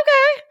Dorothy's like,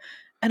 okay.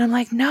 And I'm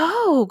like,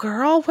 no,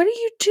 girl, what are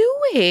you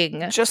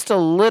doing? Just a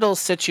little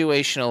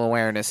situational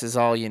awareness is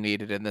all you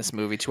needed in this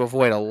movie to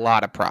avoid a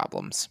lot of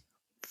problems.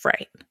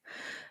 Right.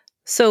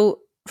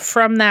 So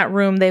from that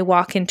room, they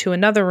walk into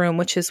another room,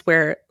 which is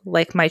where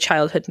like my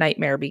childhood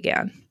nightmare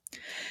began.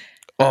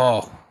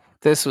 Oh,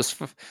 this was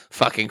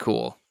fucking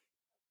cool.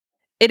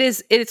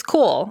 It's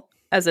cool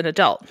as an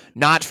adult.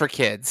 Not for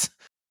kids.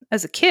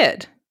 As a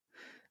kid.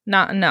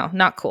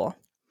 Not cool.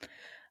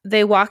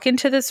 They walk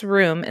into this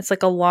room. It's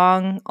like a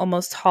long,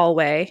 almost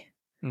hallway.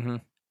 Mm-hmm.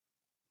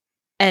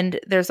 And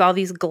there's all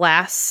these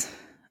glass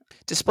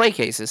display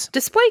cases,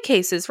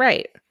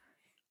 right.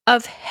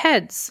 Of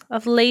heads,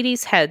 of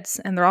ladies' heads.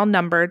 And they're all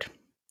numbered.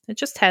 It's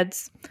just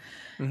heads.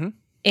 Mm-hmm.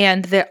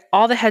 And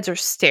all the heads are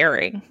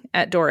staring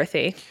at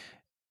Dorothy.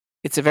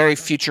 It's a very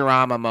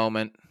Futurama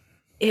moment.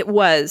 It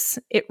was.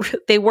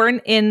 They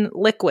weren't in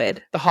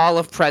liquid. The Hall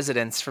of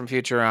Presidents from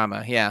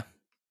Futurama. Yeah.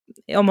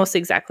 Almost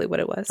exactly what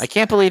it was. I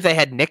can't believe they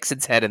had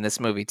Nixon's head in this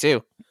movie,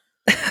 too.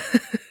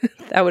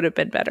 That would have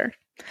been better.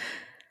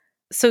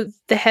 So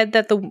the head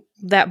that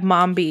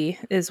Mombi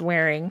is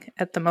wearing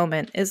at the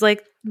moment is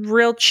like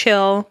real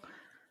chill.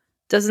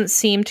 Doesn't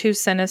seem too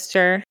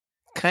sinister.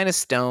 Kind of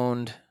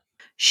stoned.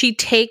 She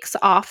takes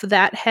off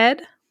that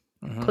head,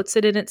 Mhm. puts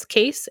it in its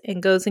case,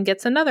 and goes and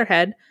gets another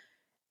head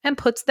and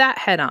puts that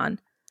head on.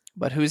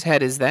 But whose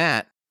head is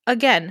that?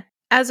 Again,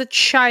 as a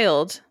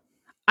child,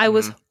 I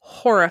was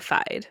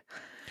horrified.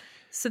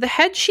 So the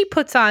head she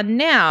puts on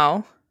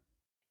now,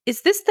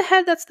 is this the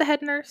head that's the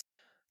head nurse?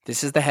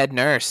 This is the head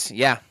nurse.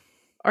 Yeah.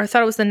 Or I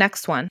thought it was the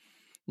next one.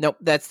 Nope,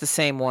 that's the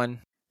same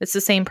one. It's the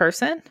same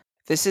person?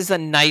 This is a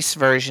nice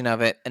version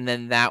of it, and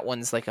then that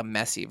one's like a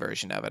messy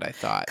version of it, I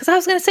thought. Because I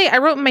was going to say, I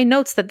wrote in my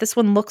notes that this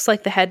one looks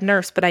like the head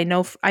nurse, but I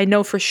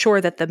know for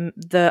sure that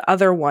the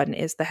other one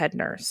is the head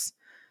nurse.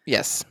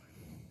 Yes.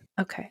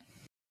 Okay.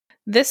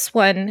 This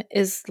one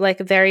is like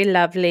very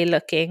lovely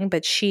looking,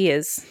 but she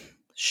is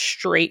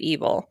straight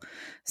evil.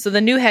 So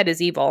the new head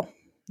is evil,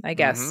 I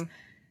guess. Mhm.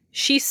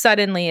 She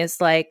suddenly is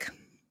like,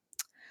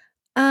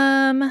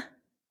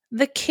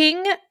 the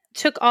king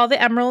took all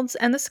the emeralds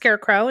and the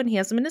scarecrow and he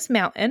has them in his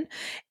mountain.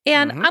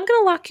 And Mhm. I'm going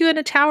to lock you in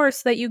a tower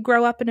so that you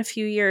grow up in a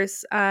few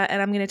years.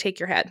 And I'm going to take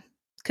your head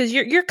because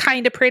you're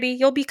kind of pretty.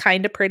 You'll be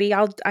kind of pretty.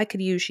 I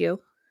could use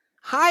you.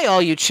 Hi,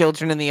 all you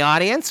children in the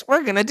audience.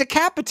 We're going to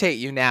decapitate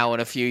you now in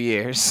a few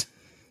years.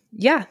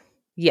 Yeah.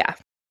 Yeah.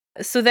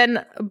 So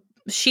then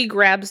she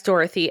grabs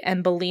Dorothy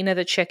and Bellina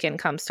the chicken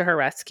comes to her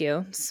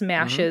rescue,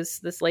 smashes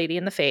this lady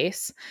in the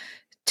face.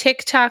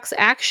 TikTok's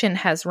action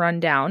has run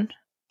down.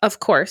 Of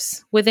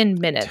course, within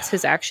minutes,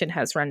 his action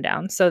has run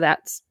down. So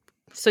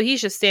he's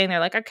just standing there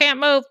like, I can't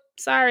move.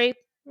 Sorry.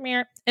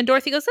 Meh. And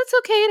Dorothy goes, that's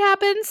okay. It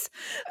happens.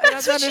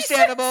 That's what she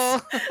understandable.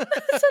 says.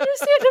 That's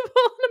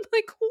understandable. And I'm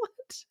like,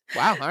 what?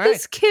 Wow. All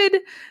right.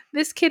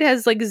 This kid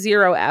has like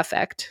zero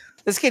affect.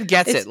 This kid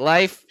gets it.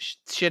 Life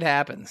shit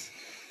happens.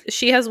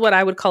 She has what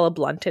I would call a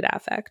blunted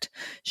affect.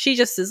 She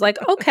just is like,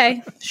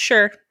 okay,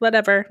 sure,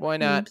 whatever. Why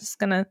not?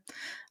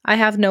 I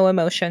have no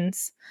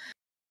emotions.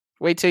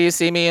 Wait till you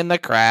see me in The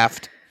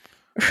Craft.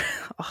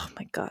 Oh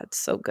my God,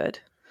 so good.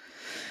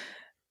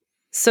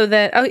 So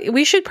that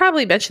we should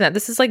probably mention that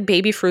this is like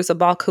Baby Fairuza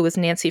Balk, who was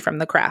Nancy from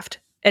The Craft.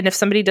 And if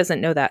somebody doesn't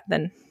know that,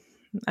 then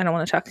I don't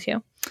want to talk to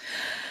you.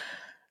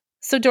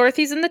 So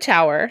Dorothy's in the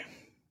tower.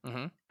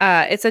 Mm-hmm.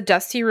 It's a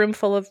dusty room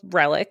full of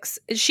relics.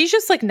 She's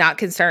just like not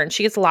concerned.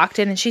 She gets locked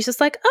in and she's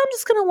just like, I'm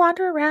just going to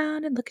wander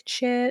around and look at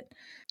shit.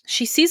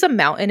 She sees a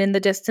mountain in the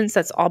distance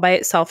that's all by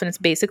itself. And it's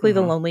basically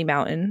the Lonely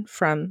Mountain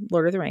from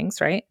Lord of the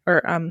Rings, right?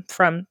 Or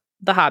from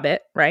The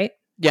Hobbit, right?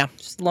 Yeah.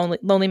 Just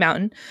lonely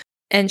mountain.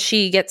 And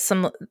she gets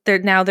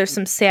there's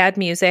some sad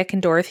music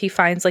and Dorothy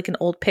finds like an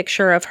old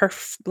picture of her,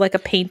 like a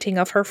painting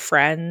of her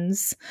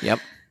friends. Yep.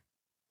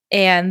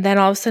 And then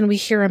all of a sudden we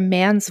hear a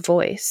man's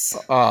voice.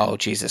 Oh,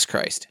 Jesus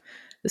Christ.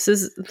 This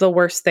is the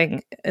worst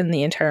thing in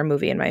the entire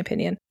movie, in my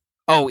opinion.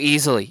 Oh,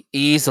 easily.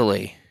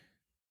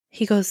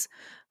 He goes,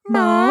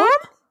 Mom?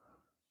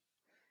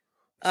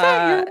 Is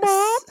that you,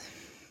 Mom?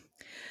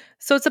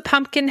 So it's a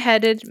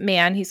pumpkin-headed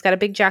man. He's got a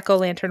big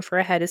jack-o'-lantern for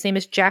a head. His name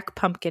is Jack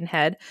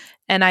Pumpkinhead.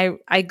 And I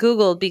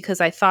Googled because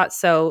I thought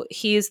so.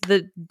 He's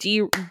the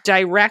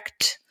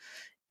direct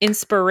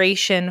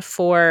inspiration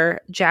for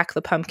Jack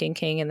the Pumpkin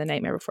King in The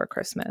Nightmare Before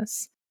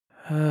Christmas.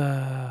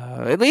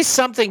 At least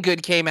something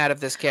good came out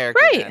of this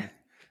character. Right. Then.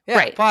 Yeah,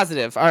 right.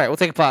 Positive. All right, we'll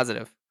take a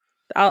positive.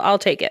 I'll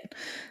take it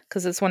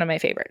because it's one of my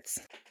favorites.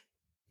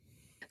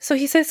 So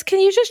he says,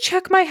 can you just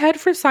check my head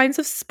for signs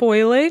of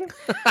spoiling?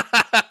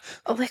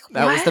 Like,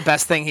 that was the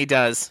best thing he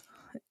does.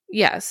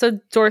 Yeah. So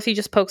Dorothy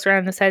just pokes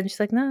around his head and she's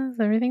like, no,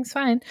 everything's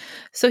fine.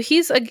 So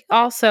he's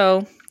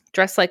also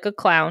dressed like a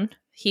clown.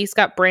 He's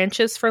got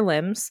branches for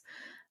limbs.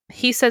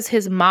 He says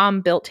his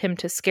mom built him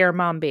to scare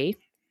Mombi.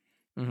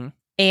 Mm-hmm.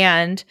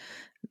 And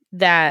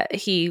that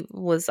he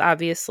was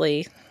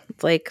obviously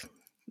like,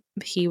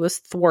 he was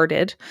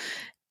thwarted.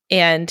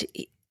 And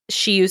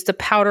she used a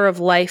powder of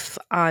life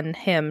on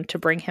him to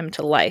bring him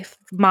to life.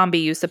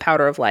 Mombi used the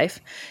powder of life.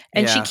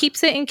 And she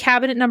keeps it in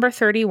cabinet number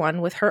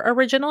 31 with her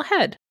original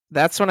head.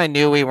 That's when I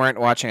knew we weren't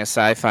watching a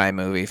sci-fi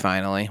movie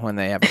finally, when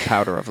they have a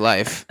powder of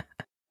life.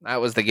 That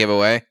was the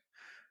giveaway.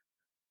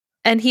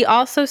 And he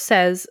also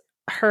says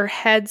her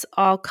heads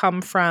all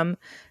come from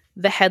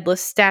the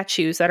headless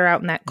statues that are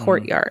out in that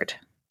courtyard.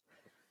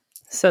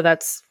 So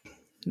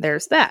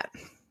there's that.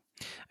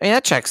 I mean,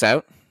 that checks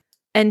out.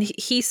 And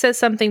he says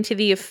something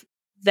to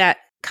that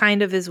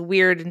kind of is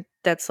weird. And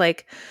that's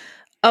like,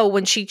 oh,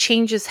 when she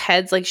changes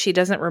heads, like she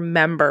doesn't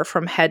remember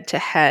from head to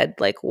head,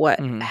 like what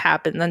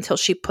happened until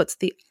she puts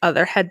the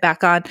other head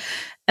back on.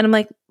 And I'm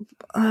like,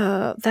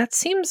 that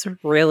seems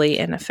really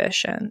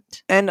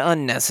inefficient. And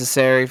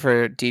unnecessary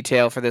for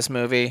detail for this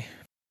movie.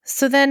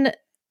 So then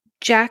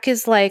Jack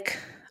is like,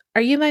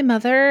 are you my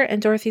mother?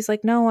 And Dorothy's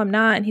like, no, I'm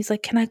not. And he's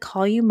like, can I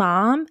call you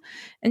Mom?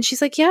 And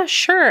she's like, yeah,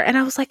 sure. And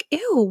I was like,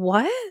 ew,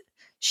 what?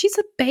 She's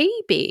a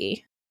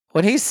baby.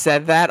 When he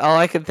said that, all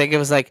I could think of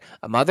was like,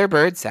 a mother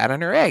bird sat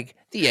on her egg.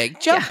 The egg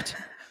jumped.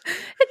 Yeah.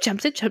 It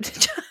jumped, it jumped, it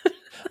jumped.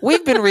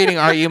 We've been reading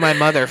Are You My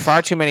Mother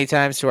far too many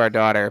times to our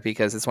daughter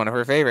because it's one of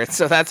her favorites.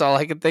 So that's all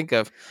I could think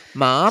of.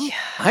 Mom,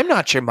 I'm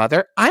not your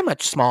mother. I'm a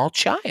small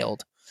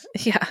child.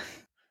 Yeah.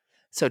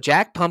 So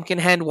Jack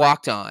Pumpkinhead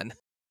walked on.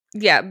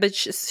 Yeah, but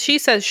she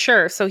says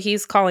sure. So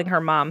he's calling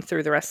her mom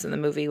through the rest of the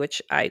movie,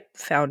 which I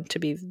found to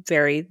be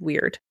very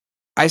weird.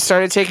 I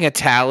started taking a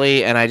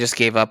tally and I just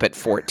gave up at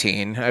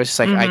 14. I was just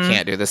like, I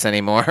can't do this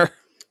anymore.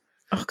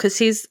 Oh, because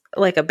he's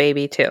like a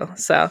baby too.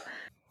 So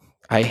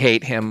I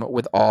hate him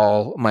with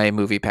all my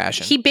movie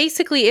passion. he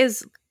basically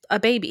is a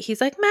baby.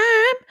 He's like, Mom,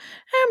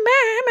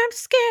 oh, Mom, I'm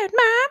scared.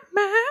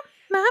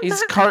 Mom.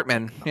 He's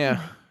Cartman.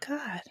 Yeah.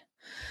 Oh,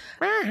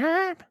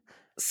 God.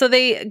 So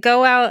they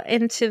go out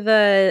into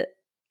the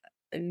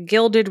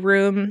gilded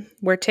room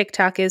where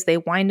TikTok is. They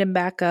wind him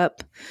back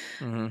up.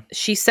 Mm-hmm.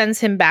 She sends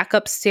him back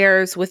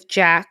upstairs with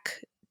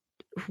Jack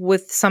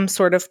with some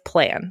sort of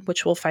plan,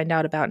 which we'll find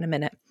out about in a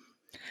minute.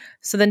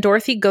 So then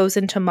Dorothy goes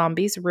into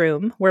Mombi's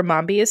room where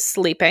Mombi is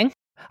sleeping.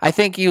 I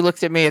think you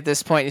looked at me at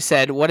this point and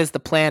said, what is the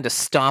plan to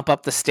stomp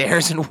up the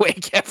stairs and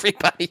wake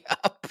everybody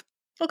up?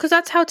 Well, because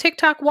that's how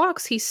TikTok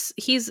walks. He's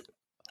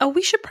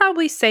we should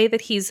probably say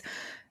that he's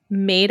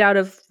made out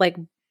of like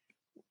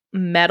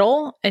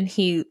metal and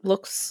he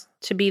looks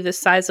to be the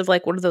size of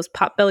like one of those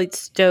pot-bellied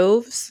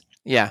stoves.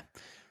 Yeah.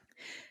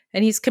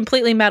 And he's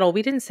completely metal.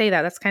 We didn't say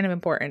that. That's kind of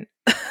important.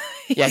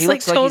 Yeah, he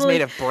looks like he's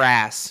made of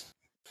brass.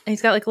 And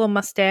he's got like a little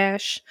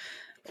mustache.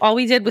 All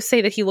we did was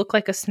say that he looked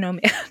like a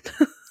snowman.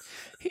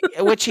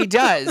 Which he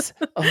does,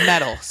 of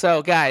metal.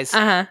 So, guys,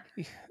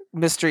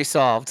 mystery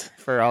solved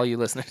for all you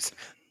listeners.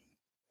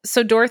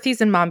 So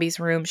Dorothy's in Mombi's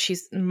room.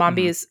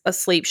 Mombi is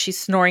asleep. She's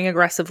snoring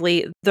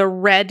aggressively. The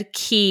red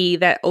key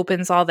that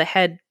opens all the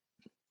head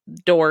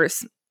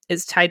doors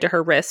is tied to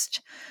her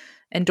wrist.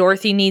 And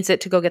Dorothy needs it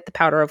to go get the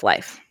powder of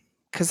life.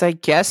 Because I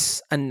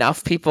guess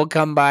enough people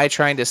come by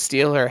trying to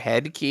steal her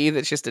head key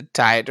that she has to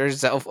tie it to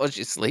herself while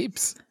she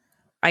sleeps.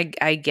 I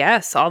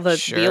guess. All the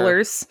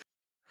dealers.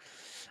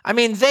 I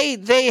mean,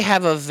 they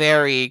have a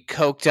very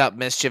coked up,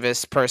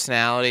 mischievous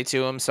personality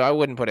to them, so I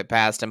wouldn't put it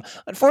past them.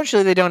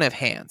 Unfortunately, they don't have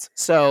hands,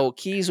 so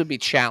keys would be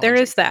challenging.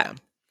 There is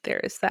that. There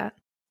is that.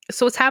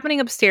 So what's happening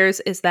upstairs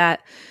is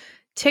that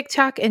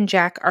TikTok and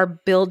Jack are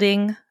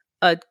building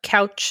a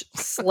couch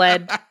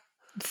sled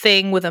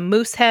thing with a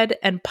moose head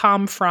and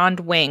palm frond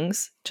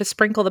wings to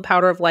sprinkle the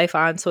powder of life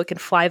on so it can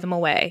fly them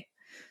away,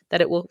 that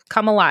it will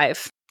come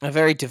alive. A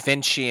very Da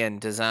Vincian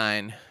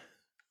design.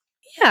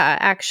 Yeah,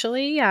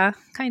 actually, yeah,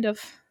 kind of.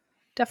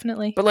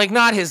 Definitely. But like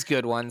not his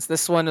good ones.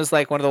 This one is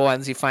like one of the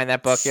ones you find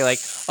that book, you're like,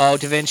 oh,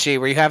 Da Vinci,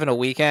 were you having a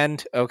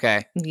weekend?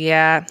 Okay.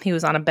 Yeah, he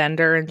was on a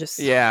bender and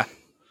just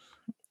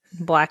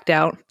blacked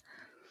out.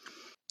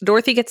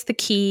 Dorothy gets the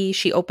key.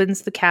 She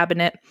opens the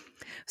cabinet.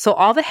 So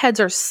all the heads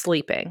are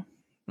sleeping.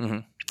 Mm-hmm.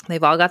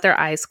 They've all got their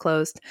eyes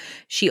closed.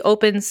 She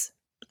opens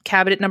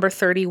cabinet number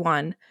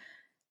 31.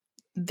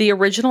 The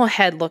original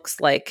head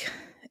looks like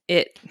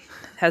it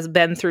has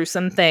been through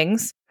some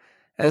things.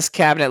 This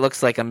cabinet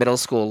looks like a middle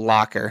school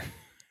locker.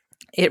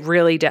 It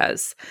really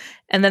does.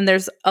 And then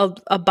there's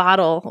a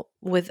bottle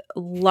with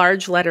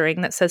large lettering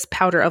that says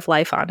powder of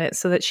life on it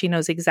so that she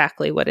knows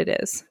exactly what it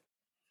is.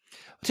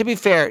 To be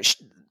fair,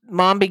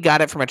 Mombi got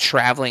it from a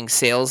traveling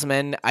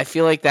salesman. I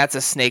feel like that's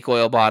a snake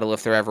oil bottle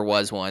if there ever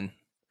was one.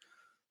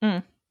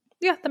 Yeah,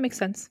 that makes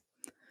sense.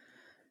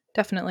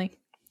 Definitely.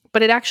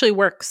 But it actually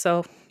works,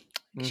 so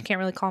she can't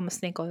really call him a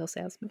snake oil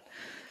salesman.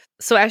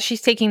 So as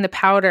she's taking the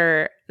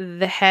powder,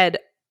 the head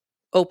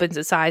opens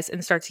its eyes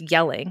and starts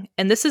yelling.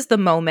 And this is the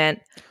moment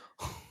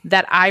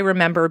that I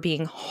remember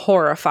being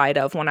horrified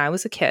of when I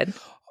was a kid.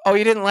 Oh,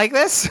 you didn't like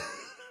this?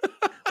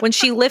 When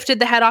she lifted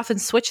the head off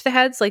and switched the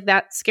heads, like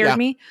that scared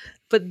me.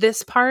 But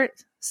this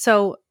part,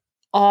 so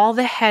all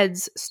the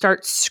heads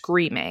start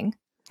screaming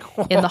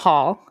in the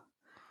hall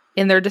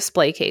in their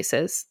display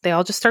cases. They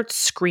all just start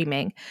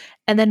screaming.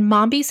 And then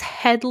Mombi's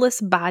headless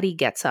body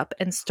gets up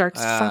and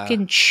starts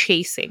fucking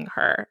chasing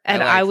her.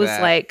 And I was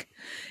like,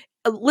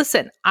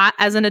 listen,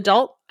 as an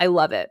adult, I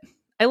love it.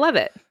 I love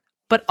it.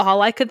 But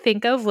all I could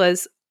think of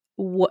was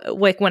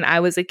like when I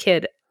was a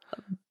kid,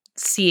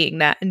 seeing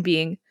that and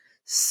being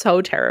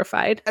so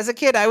terrified. As a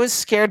kid, I was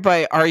scared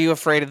by Are You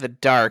Afraid of the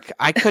Dark?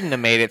 I couldn't have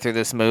made it through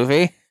this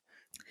movie.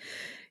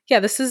 Yeah,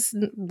 this is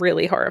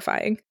really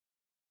horrifying.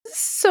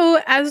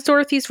 So as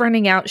Dorothy's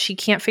running out, she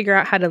can't figure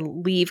out how to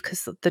leave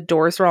because the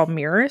doors are all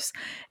mirrors.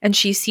 And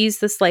she sees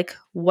this like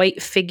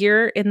white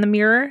figure in the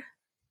mirror.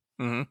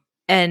 Mm-hmm.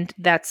 And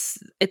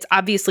it's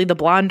obviously the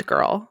blonde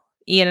girl.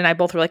 Ian and I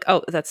both were like,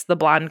 oh, that's the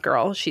blonde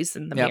girl. She's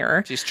in the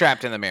mirror. She's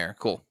trapped in the mirror.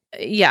 Cool.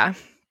 Yeah.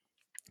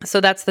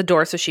 So that's the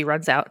door. So she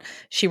runs out.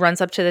 She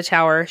runs up to the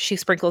tower. She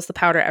sprinkles the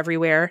powder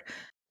everywhere.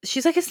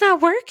 She's like, it's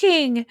not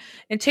working.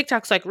 And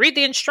TikTok's like, read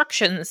the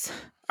instructions.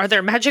 Are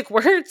there magic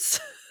words?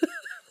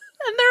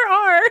 And there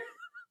are.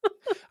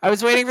 I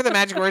was waiting for the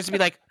magic words to be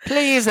like,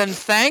 please and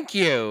thank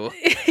you.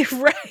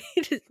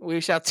 Right. We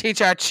shall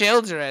teach our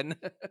children.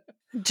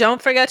 Don't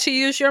forget to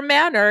use your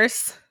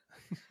manners.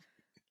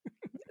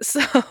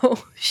 So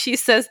she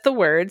says the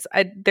words.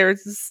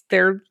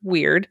 They're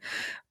weird.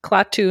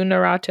 Klaatu,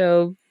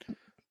 Narato.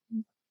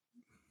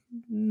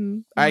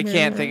 I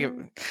can't think of.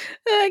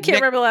 I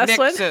can't remember the last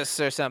one.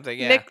 Nixus or something.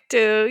 Yeah.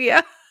 Nikto,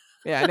 yeah.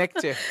 Yeah,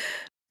 Nikto.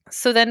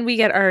 So then we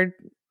get our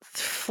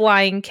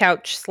flying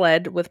couch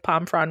sled with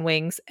Pomfron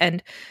wings,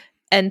 and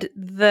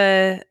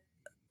the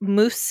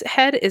moose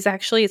head is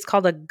actually, it's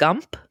called a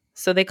Gump.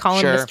 So they call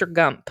him Mr.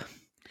 Gump.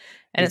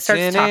 And it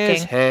starts talking.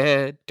 His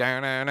head.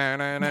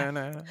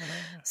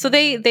 So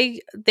they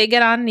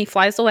get on and he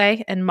flies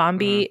away, and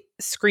Mombi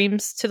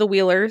screams to the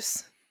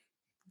Wheelers,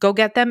 go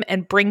get them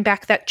and bring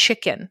back that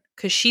chicken,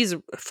 because she's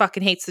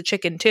fucking hates the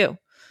chicken too.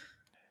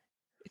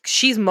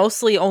 She's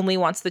mostly only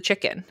wants the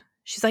chicken.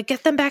 She's like,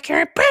 get them back here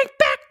and bring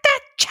back that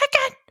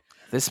chicken.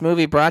 This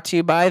movie brought to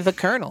you by The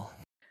Colonel.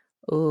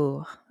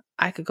 Ooh,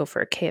 I could go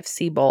for a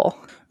KFC bowl.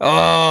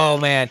 Oh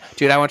man,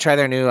 dude, I want to try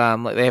their new.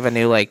 They have a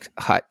new like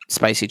hot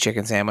spicy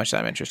chicken sandwich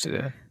that I'm interested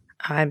in.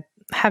 I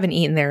haven't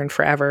eaten there in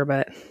forever,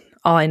 but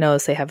all I know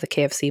is they have the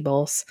KFC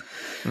bowls.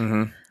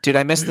 Mm-hmm. Dude,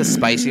 I missed the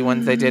spicy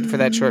ones they did for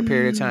that short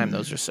period of time.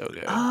 Those are so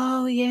good.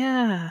 Oh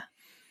yeah.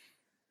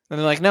 And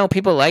they're like, no,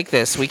 people like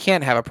this. We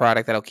can't have a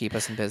product that'll keep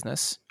us in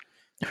business.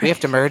 We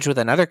have to merge with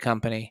another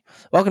company.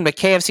 Welcome to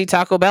KFC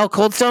Taco Bell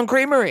Cold Stone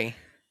Creamery.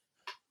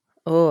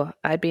 Oh,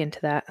 I'd be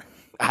into that.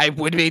 I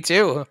would be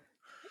too.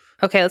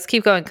 Okay, let's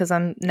keep going because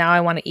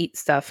I want to eat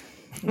stuff.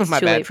 It's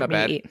too late for me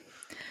to eat.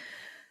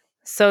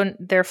 So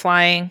they're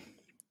flying.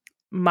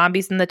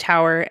 Mombi's in the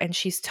tower, and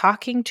she's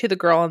talking to the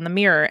girl in the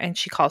mirror, and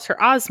she calls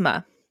her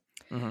Ozma.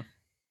 Mm-hmm.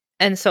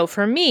 And so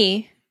for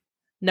me,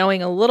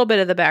 knowing a little bit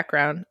of the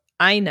background,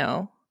 I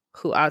know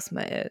who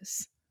Ozma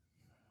is.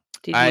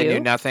 I knew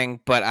nothing,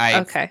 but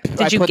I put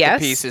the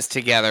pieces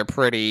together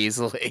pretty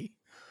easily.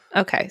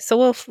 Okay,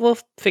 so we'll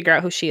figure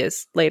out who she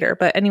is later,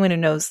 but anyone who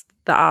knows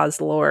the Oz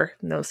lore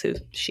knows who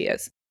she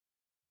is.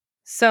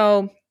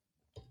 So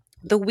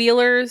the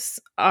Wheelers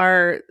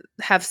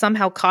have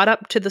somehow caught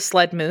up to the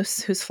sled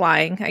moose who's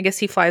flying. I guess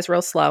he flies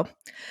real slow.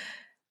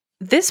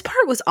 This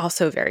part was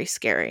also very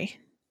scary,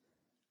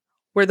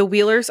 where the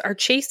Wheelers are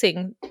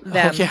chasing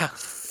them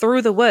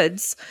through the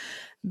woods.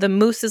 The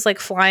moose is like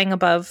flying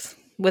above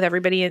with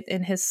everybody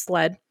in his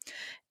sled,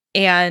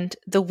 and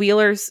the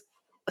Wheelers,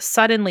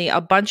 suddenly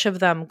a bunch of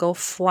them go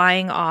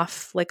flying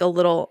off like a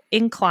little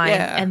incline,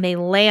 and they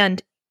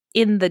land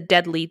in the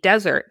deadly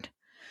desert,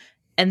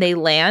 and they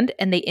land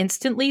and they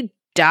instantly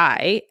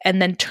die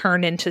and then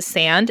turn into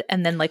sand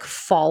and then like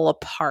fall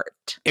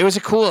apart. It was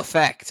a cool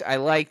effect. I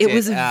liked it. It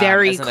was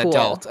very as an cool.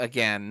 Adult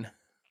again.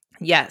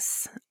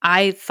 Yes,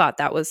 I thought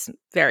that was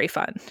very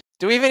fun.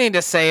 Do we even need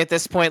to say at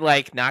this point,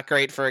 like, not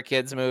great for a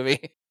kid's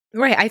movie?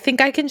 Right. I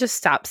think I can just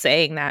stop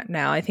saying that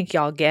now. I think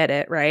y'all get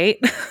it, right?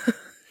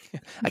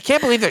 I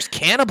can't believe there's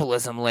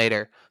cannibalism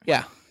later.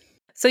 Yeah.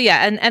 So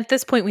yeah, and at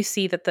this point we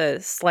see that the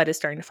sled is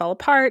starting to fall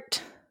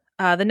apart.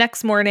 The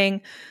next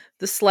morning,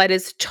 the sled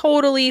is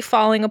totally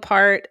falling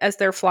apart as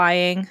they're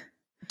flying.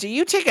 Do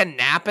you take a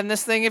nap in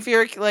this thing if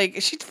you're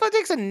like, she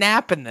takes a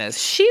nap in this?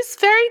 She's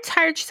very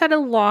tired. She's had a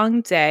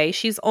long day.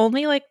 She's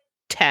only like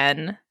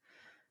 10.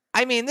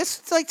 I mean, this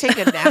is like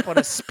taking a nap on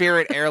a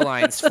Spirit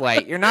Airlines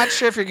flight. You're not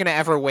sure if you're going to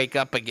ever wake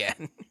up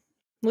again.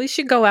 We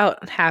should go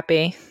out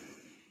happy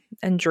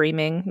and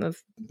dreaming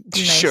of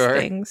nice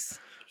things.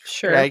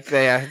 Sure. Like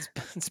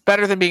it's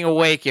better than being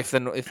awake if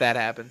that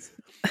happens.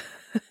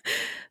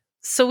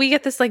 So we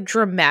get this like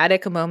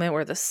dramatic moment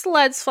where the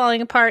sled's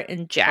falling apart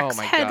and Jack's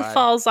head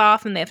falls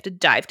off and they have to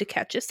dive to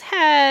catch his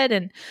head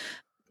and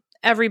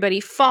everybody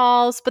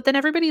falls, but then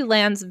everybody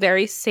lands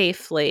very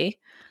safely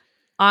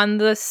on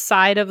the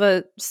side of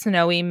a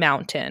snowy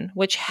mountain,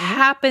 which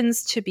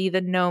happens to be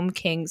the Gnome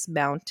King's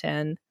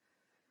mountain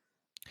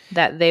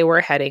that they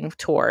were heading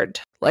toward.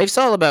 Life's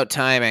all about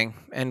timing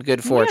and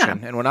good fortune.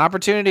 Yeah. And when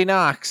opportunity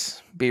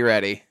knocks, be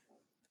ready.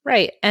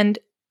 Right. And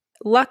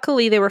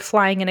luckily they were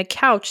flying in a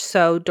couch,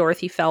 so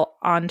Dorothy fell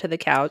onto the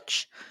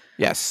couch.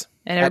 Yes.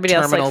 And everybody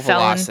else like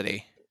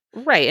velocity.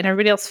 Right. And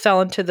everybody else fell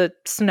into the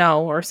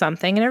snow or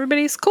something. And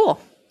everybody's cool.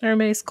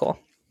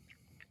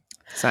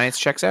 Science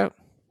checks out.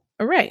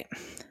 All right.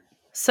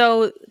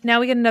 So now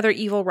we get another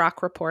Evil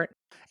Rock report.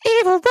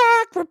 Evil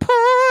Rock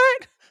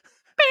report.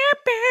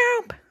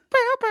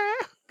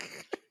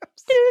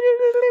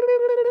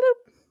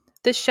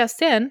 This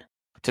just in.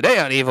 Today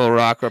on Evil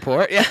Rock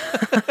report. Yeah.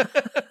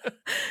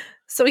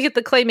 So we get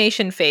the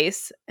claymation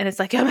face, and it's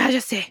like, Your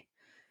Majesty,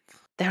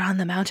 they're on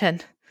the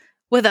mountain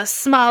with a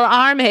small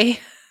army.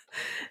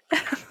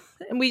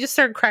 And we just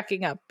started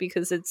cracking up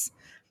because it's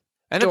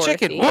and Dorothy. A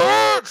chicken.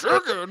 Whoa,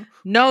 chicken!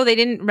 No, they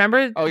didn't.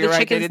 Remember? Oh, you're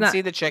right. They didn't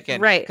see the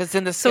chicken, right? Because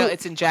in the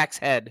it's in Jack's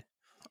head,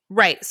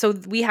 right? So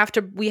we have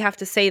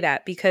to say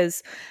that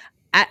because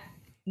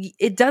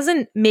it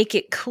doesn't make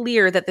it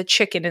clear that the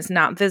chicken is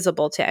not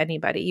visible to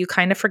anybody. You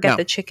kind of forget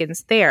the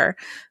chicken's there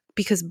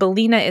because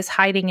Billina is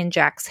hiding in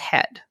Jack's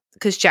head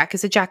because Jack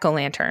is a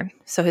jack-o'-lantern,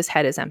 so his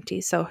head is empty.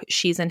 So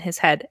she's in his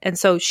head, and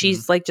so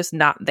she's like just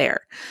not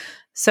there.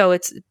 So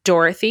it's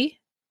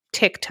Dorothy,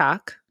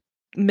 TikTok,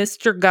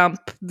 Mr.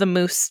 Gump, the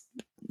moose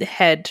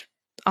head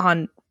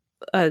on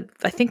I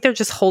think they're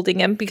just holding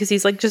him because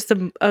he's like just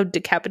a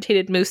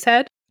decapitated moose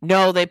head.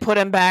 No, they put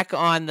him back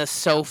on the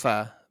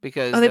sofa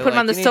because they put him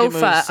on the "You need to move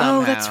sofa.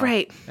 Oh, that's somehow."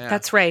 right. Yeah.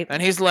 That's right.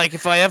 And he's like,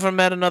 "If I ever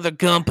met another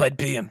Gump, I'd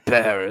be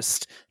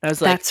embarrassed." And I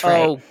was like, That's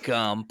right. "Oh,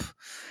 Gump."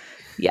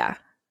 Yeah.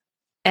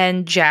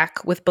 And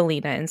Jack with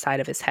Belina inside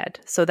of his head.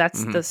 So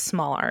that's the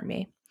small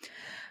army.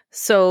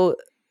 So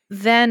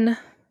then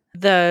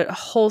the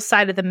whole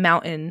side of the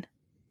mountain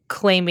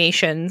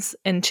claymations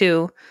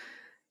into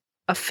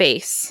a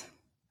face.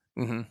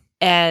 Mm-hmm.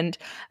 And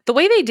the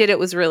way they did it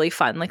was really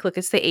fun. Like, look,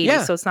 it's the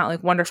 80s, so it's not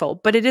like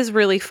wonderful, but it is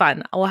really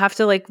fun. I'll have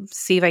to like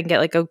see if I can get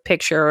like a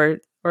picture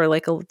or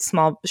like a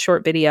small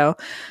short video.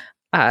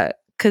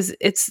 Because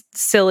it's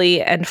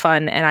silly and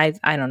fun, and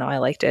I don't know, I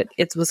liked it.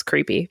 It was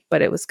creepy,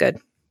 but it was good.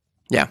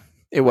 Yeah,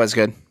 it was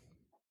good.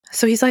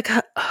 So he's like,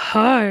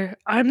 "Hi,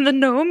 I'm the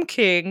Gnome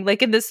King."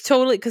 Like in this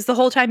totally, because the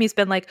whole time he's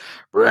been like,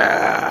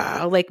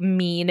 like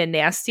mean and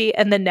nasty,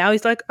 and then now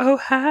he's like, "Oh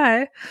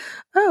hi,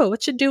 oh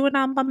what you doing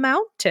on my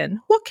mountain?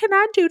 What can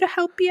I do to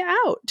help you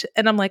out?"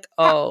 And I'm like,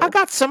 "Oh, I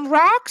got some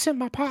rocks in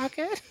my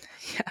pocket."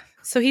 yeah."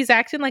 So he's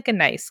acting like a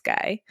nice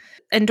guy,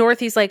 and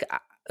Dorothy's like,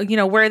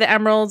 "Where are the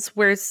emeralds?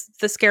 Where's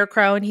the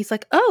scarecrow?" And he's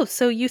like, "Oh,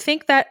 so you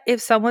think that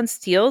if someone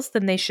steals,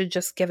 then they should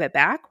just give it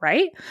back,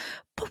 right?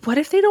 But what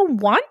if they don't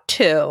want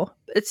to?"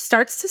 It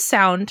starts to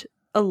sound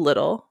a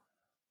little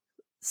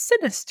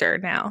sinister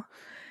now.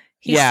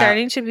 He's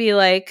starting to be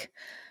like,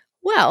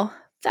 "Well,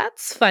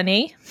 that's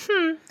funny.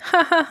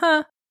 Ha ha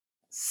ha."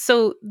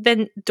 So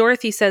then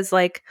Dorothy says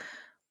like,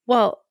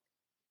 "Well,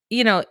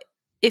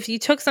 if you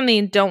took something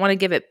and don't want to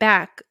give it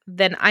back,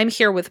 then I'm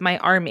here with my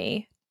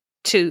army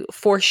to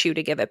force you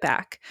to give it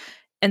back."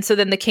 And so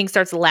then the king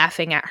starts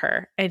laughing at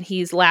her, and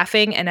he's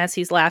laughing. And as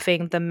he's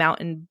laughing, the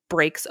mountain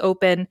breaks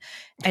open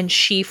and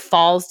she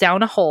falls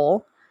down a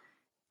hole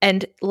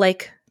and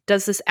like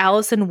does this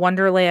Alice in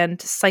Wonderland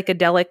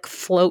psychedelic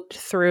float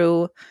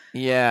through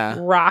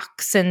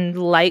rocks and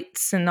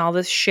lights and all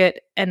this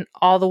shit. And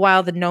all the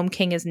while the Gnome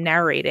King is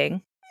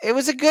narrating. It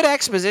was a good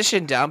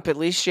exposition dump. At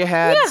least you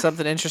had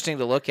something interesting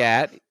to look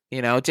at.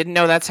 Didn't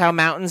know that's how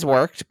mountains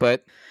worked,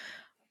 but...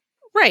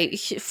 Right.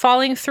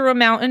 Falling through a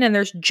mountain and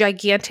there's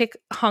gigantic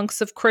hunks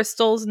of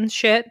crystals and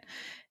shit.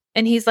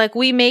 And he's like,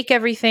 "We make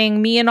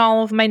everything, me and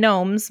all of my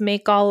gnomes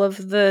make all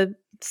of the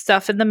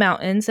stuff in the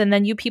mountains, and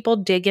then you people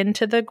dig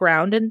into the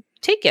ground and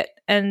take it."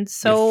 And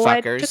so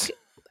I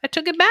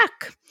took it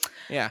back.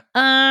 Yeah.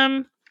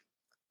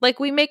 Like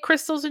we make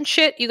crystals and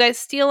shit, you guys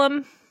steal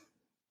them,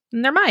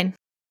 and they're mine.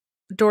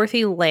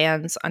 Dorothy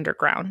lands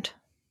underground.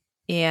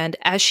 And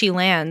as she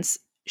lands,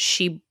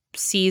 she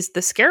sees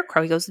the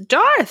scarecrow. He goes,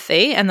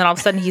 "Dorothy," and then all of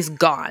a sudden he's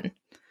gone.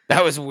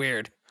 That was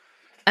weird.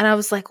 And I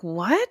was like,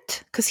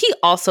 what? Because he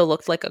also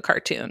looked like a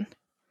cartoon,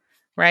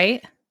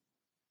 right?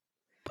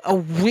 A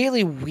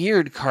really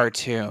weird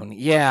cartoon.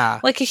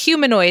 Yeah. Like a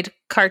humanoid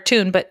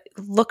cartoon, but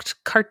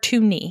looked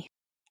cartoony.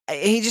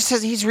 He just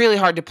says he's really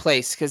hard to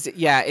place because,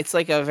 it's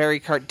like a very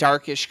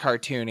darkish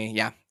cartoony.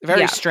 Yeah.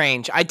 Very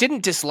strange. I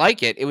didn't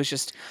dislike it. It was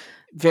just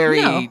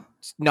very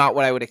not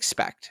what I would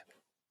expect.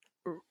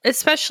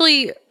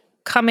 Especially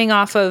coming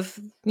off of,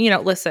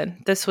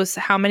 listen, this was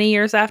how many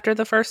years after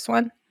the first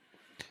one?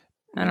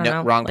 I don't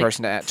know. Wrong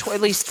person to add.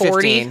 At least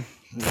 15.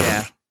 40?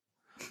 Yeah.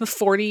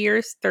 40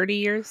 years, 30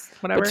 years,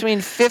 whatever.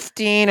 Between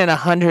 15 and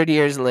 100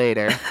 years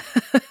later.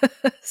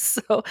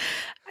 So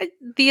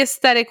the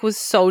aesthetic was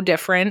so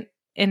different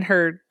in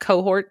her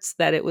cohorts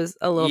that it was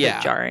a little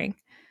bit jarring.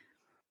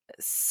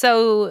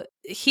 So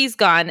he's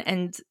gone,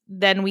 and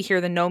then we hear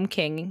the Gnome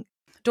King.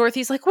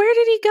 Dorothy's like, "Where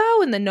did he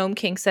go?" And the Gnome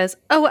King says,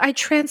 "Oh, I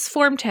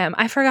transformed him.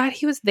 I forgot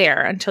he was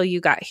there until you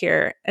got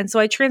here. And so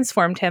I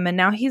transformed him, and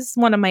now he's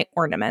one of my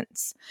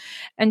ornaments."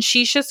 And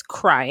she's just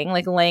crying,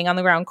 like laying on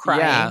the ground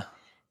crying. Yeah.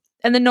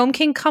 And the Gnome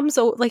King comes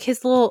over, like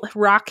his little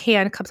rock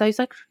hand comes out. He's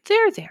like,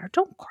 there,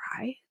 don't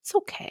cry. It's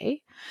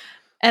okay.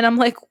 And I'm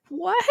like,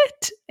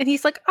 what? And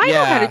he's like, I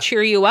know how to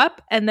cheer you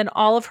up. And then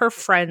all of her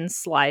friends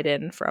slide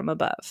in from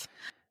above.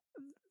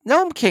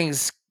 Gnome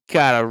King's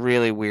got a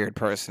really weird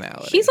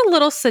personality. He's a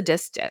little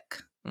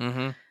sadistic.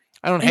 Mm-hmm.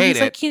 I don't hate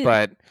it,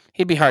 but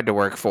he'd be hard to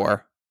work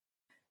for.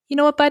 You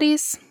know what,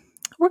 buddies?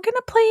 We're going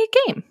to play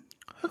a game.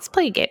 Let's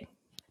play a game.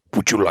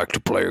 Would you like to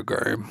play a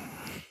game?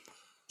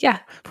 Yeah.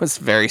 It was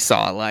very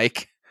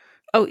Saw-like.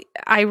 Oh,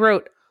 I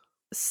wrote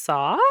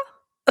Saw?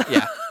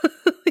 Yeah.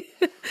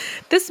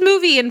 This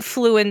movie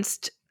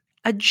influenced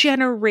a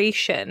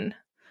generation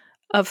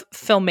of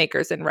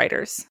filmmakers and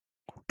writers.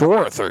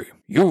 Dorothy,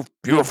 you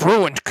have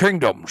ruined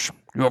kingdoms.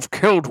 You have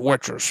killed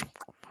witches.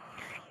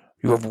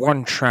 You have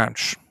one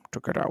chance to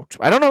get out.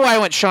 I don't know why I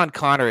went Sean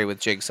Connery with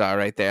Jigsaw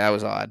right there. That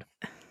was odd.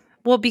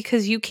 Well,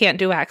 because you can't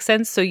do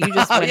accents, so you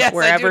just went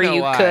wherever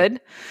you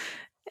could.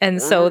 And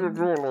so...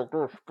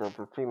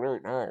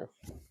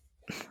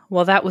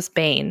 Well, that was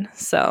Bane,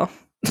 so...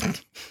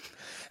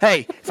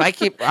 Hey, if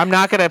I'm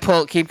not going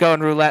to keep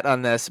going roulette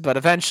on this, but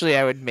eventually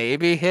I would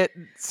maybe hit,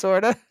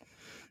 sort of.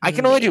 I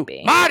can only do,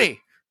 Marty!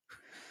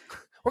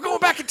 We're going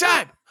back in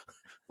time!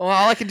 Well,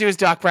 all I can do is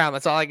Doc Brown.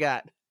 That's all I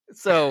got.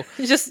 So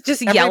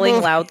just yelling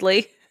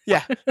loudly.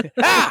 Yeah.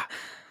 Ah!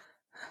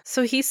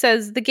 So he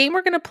says, the game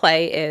we're going to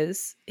play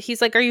is,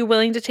 he's like, are you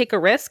willing to take a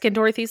risk? And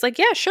Dorothy's like,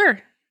 yeah,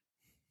 sure.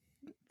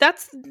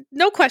 That's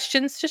no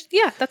questions. Just,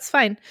 yeah, that's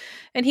fine.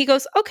 And he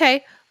goes,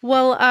 okay,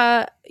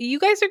 well, you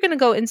guys are going to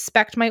go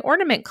inspect my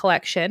ornament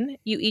collection.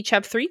 You each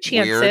have 3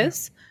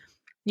 chances. Weird.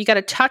 You got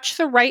to touch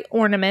the right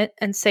ornament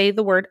and say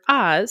the word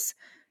Oz.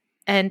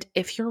 And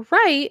if you're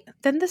right,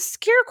 then the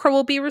scarecrow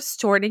will be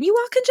restored and you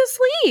all can just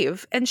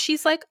leave. And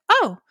she's like,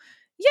 oh,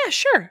 yeah,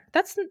 sure.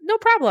 That's no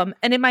problem.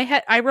 And in my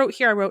head, I wrote,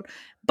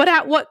 but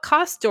at what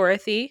cost,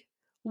 Dorothy?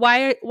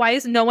 Why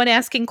is no one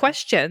asking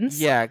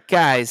questions? Yeah,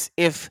 guys,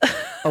 if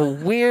a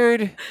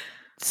weird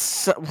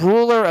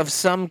ruler of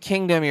some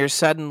kingdom you're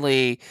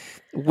suddenly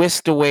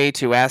whisked away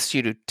to asks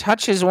you to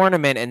touch his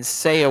ornament and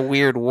say a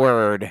weird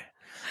word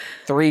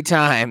 3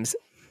 times,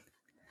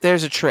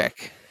 there's a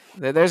trick.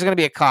 There's going to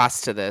be a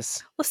cost to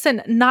this.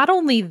 Listen, not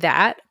only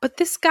that, but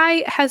this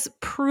guy has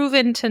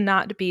proven to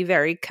not be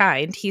very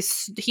kind.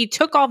 He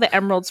took all the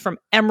emeralds from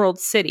Emerald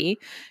City.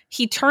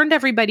 He turned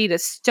everybody to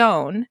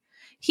stone.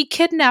 He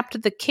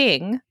kidnapped the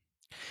king.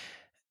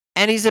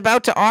 And he's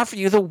about to offer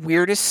you the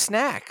weirdest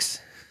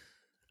snacks.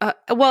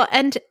 Well,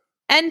 and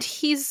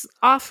he's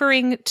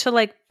offering to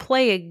like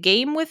play a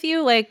game with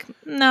you. Like,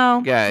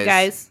 no,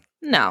 guys,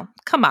 no,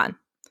 come on.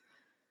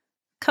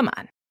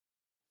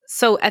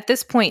 So at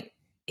this point,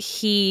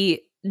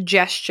 he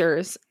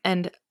gestures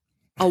and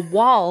a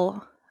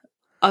wall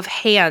of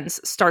hands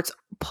starts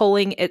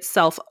pulling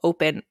itself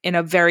open in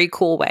a very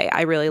cool way.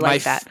 I really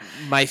like that.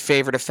 My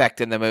favorite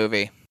effect in the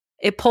movie.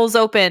 It pulls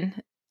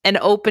open an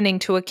opening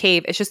to a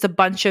cave. It's just a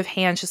bunch of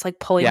hands just like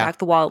pulling back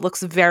the wall. It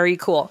looks very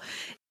cool.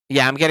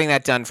 Yeah, I'm getting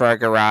that done for our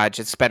garage.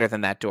 It's better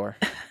than that door.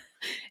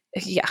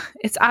 Yeah,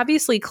 it's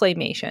obviously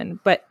claymation,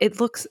 but it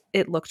looked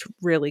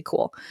really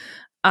cool.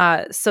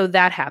 So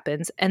that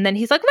happens. And then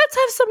he's like, let's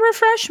have some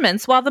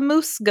refreshments while the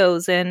moose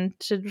goes in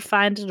to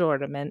find an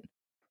ornament.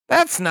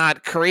 That's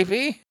not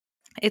creepy.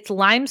 It's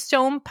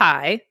limestone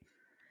pie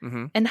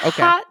and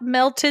hot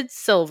melted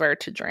silver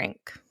to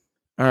drink.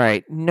 All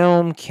right,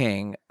 Gnome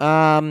King.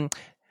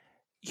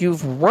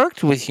 You've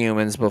worked with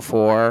humans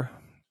before.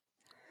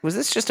 Was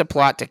this just a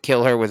plot to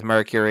kill her with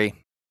mercury?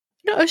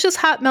 No, it's just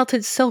hot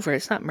melted silver.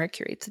 It's not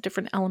mercury. It's a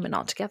different element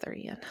altogether,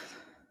 Ian.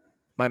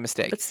 My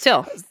mistake. But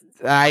still.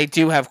 I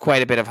do have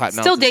quite a bit of hot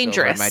melted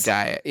silver in my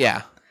diet.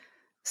 Yeah.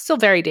 Still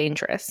very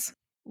dangerous.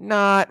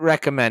 Not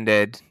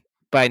recommended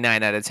by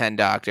 9 out of 10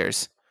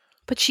 doctors.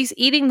 But she's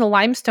eating the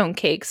limestone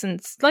cakes and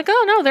it's like,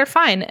 oh no, they're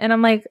fine. And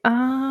I'm like,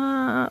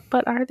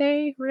 but are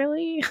they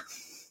really?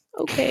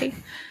 Okay.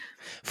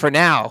 For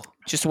now,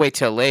 just wait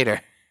till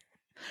later.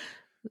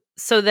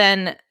 So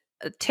then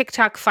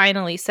TikTok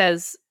finally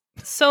says,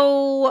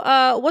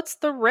 so what's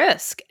the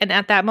risk? And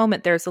at that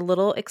moment, there's a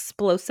little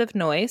explosive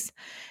noise.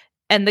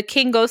 And the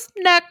king goes,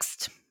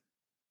 next.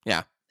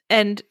 Yeah.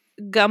 And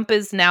Gump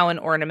is now an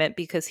ornament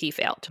because he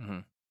failed. Mm-hmm.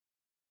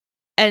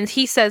 And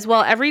he says,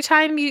 well, every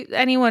time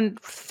anyone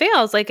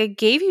fails, like I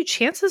gave you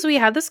chances. We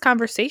had this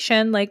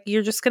conversation. Like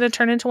you're just going to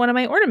turn into one of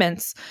my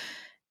ornaments.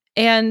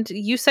 And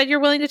you said you're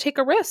willing to take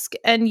a risk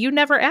and you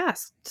never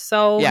asked.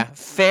 So yeah,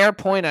 fair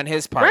point on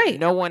his part. Right.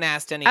 No one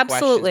asked any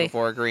questions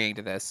before agreeing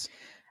to this.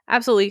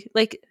 Absolutely.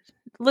 Like,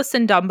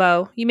 listen,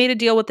 Dumbo, you made a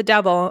deal with the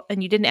devil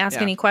and you didn't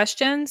ask any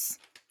questions.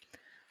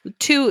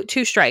 Two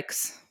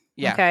strikes.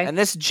 Yeah. Okay. And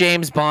this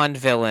James Bond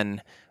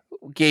villain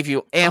gave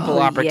you ample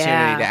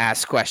opportunity to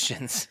ask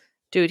questions.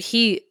 Dude,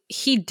 he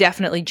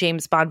definitely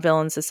James Bond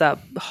villains this up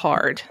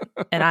hard.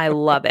 And I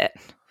love it.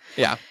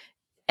 Yeah.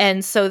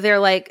 And so they're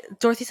like,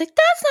 Dorothy's like,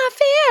 that's not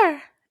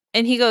fair.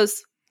 And he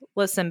goes,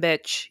 listen,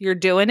 bitch, you're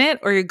doing it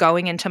or you're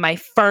going into my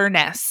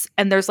furnace.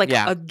 And there's like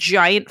a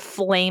giant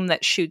flame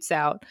that shoots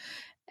out.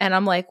 And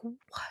I'm like, what?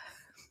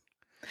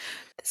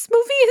 This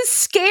movie is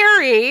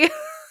scary.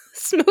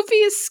 This movie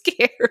is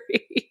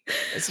scary.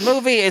 This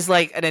movie is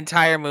like an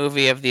entire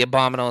movie of the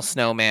abominable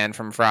snowman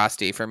from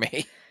Frosty for me.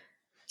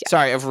 Yeah.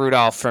 Sorry, of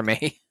Rudolph for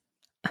me.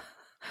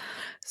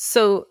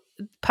 So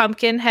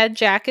Pumpkinhead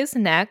Jack is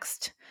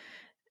next.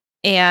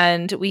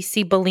 And we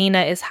see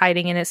Billina is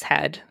hiding in his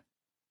head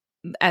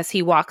as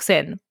he walks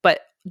in.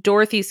 But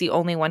Dorothy's the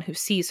only one who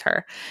sees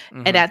her.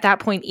 Mm-hmm. And at that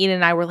point, Ian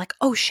and I were like,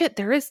 oh shit,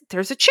 there's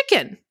a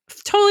chicken.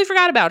 Totally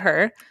forgot about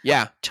her.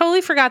 Yeah.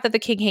 Totally forgot that the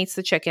king hates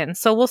the chicken.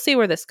 So we'll see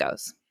where this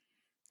goes.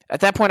 At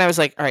that point, I was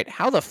like, all right,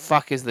 how the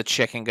fuck is the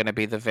chicken going to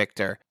be the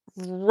victor?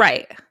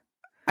 Right.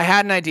 I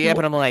had an idea,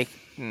 but I'm like,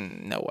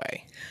 no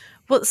way.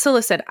 Well, so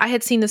listen, I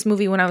had seen this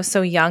movie when I was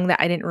so young that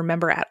I didn't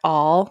remember at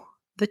all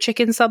the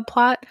chicken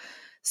subplot.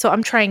 So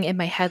I'm trying in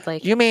my head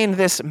like... You mean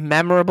this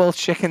memorable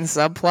chicken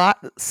subplot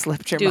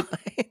slipped your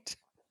mind?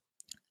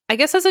 I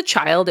guess as a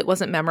child, it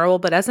wasn't memorable,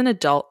 but as an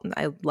adult,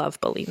 I love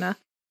Billina.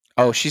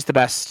 Oh, she's the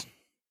best.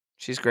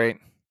 She's great.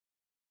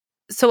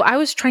 So I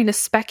was trying to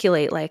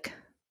speculate, like,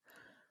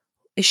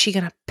 is she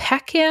going to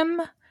peck him?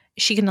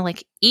 Is she going to,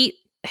 like, eat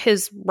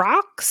his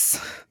rocks?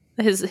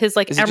 His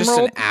like, is emerald? Is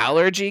it just an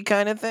allergy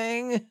kind of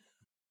thing?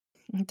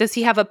 Does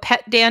he have a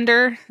pet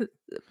dander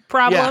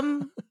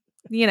problem?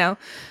 Yeah. You know?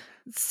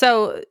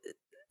 So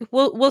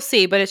we'll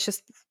see, but it's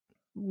just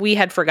we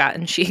had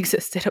forgotten she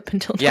existed up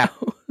until Yeah.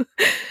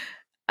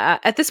 now.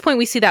 At this point,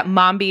 we see that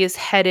Mombi is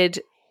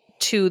headed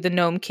to the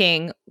Gnome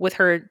King with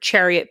her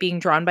chariot being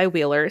drawn by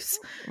wheelers.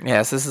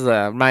 Yes, this is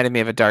reminded me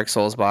of a Dark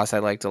Souls boss I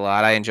liked a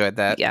lot. I enjoyed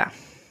that. Yeah.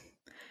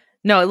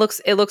 No, it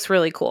looks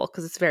really cool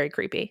because it's very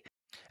creepy.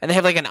 And they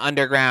have like an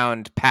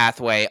underground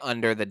pathway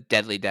under the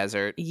deadly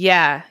desert.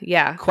 Yeah,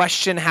 yeah.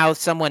 Question how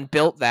someone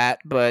built that,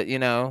 but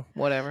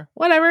whatever.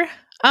 Whatever.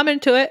 I'm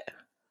into it.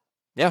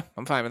 Yeah,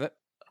 I'm fine with it.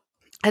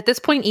 At this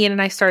point, Ian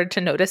and I started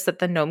to notice that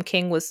the Gnome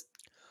King was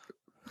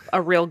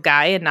a real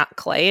guy and not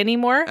clay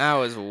anymore. That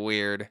was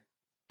weird.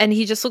 And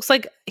he just looks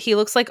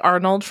like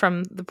Arnold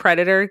from The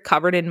Predator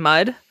covered in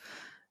mud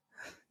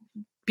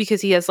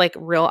because he has like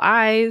real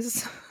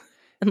eyes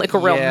and like a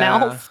real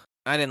mouth.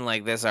 I didn't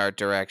like this art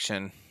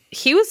direction.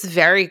 He was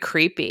very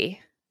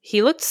creepy.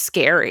 He looked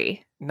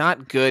scary.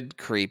 Not good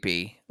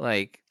creepy.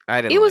 Like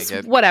I didn't it was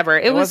like it. Whatever.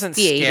 It wasn't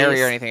the scary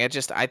 80s. or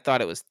anything. I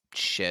thought it was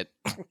shit.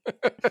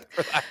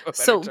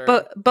 So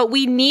but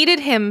we needed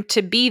him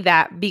to be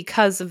that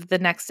because of the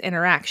next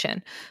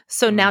interaction.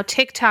 So now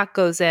TikTok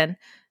goes in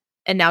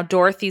and now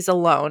Dorothy's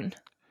alone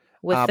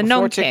with the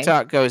Gnome King. Before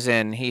TikTok goes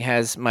in, he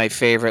has my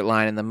favorite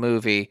line in the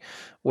movie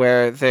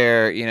where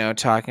they're,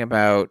 talking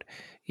about,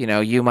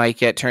 you might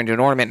get turned to an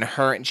ornament, and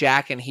her and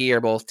Jack and he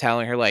are both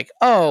telling her like,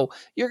 oh,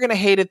 you're going to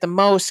hate it the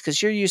most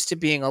because you're used to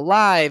being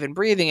alive and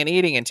breathing and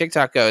eating. And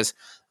TikTok goes,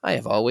 I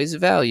have always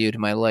valued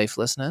my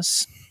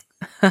lifelessness.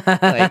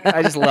 Like,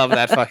 I just love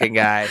that fucking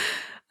guy.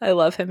 I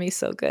love him. He's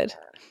so good.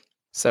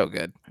 So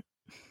good.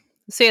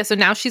 So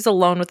now she's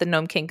alone with the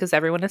Gnome King because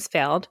everyone has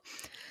failed.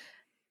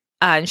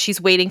 And she's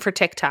waiting for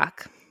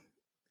TikTok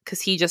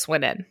because he just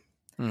went in.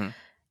 Mm-hmm.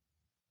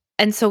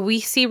 And so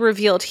we see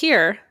revealed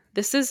here,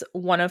 this is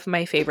one of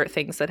my favorite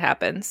things that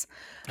happens.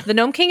 The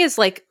Gnome King is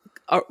like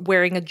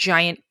wearing a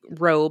giant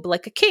robe,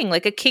 like a king,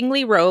 like a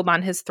kingly robe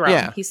on his throne.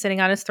 Yeah. He's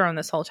sitting on his throne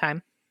this whole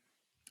time.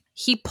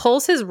 He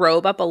pulls his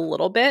robe up a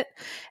little bit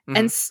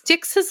and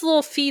sticks his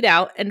little feet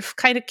out and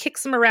kind of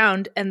kicks them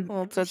around. And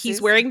he's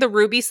wearing the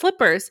ruby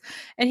slippers.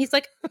 And he's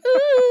like, ooh,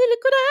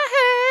 look what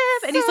I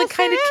have. And he's like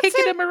kind of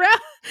kicking him around.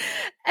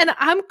 And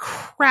I'm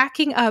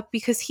cracking up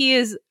because he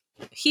is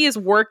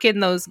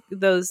working those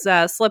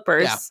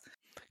slippers. Yeah.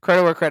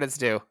 Credit where credit's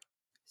due.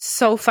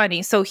 So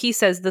funny. So he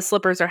says the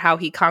slippers are how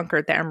he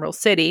conquered the Emerald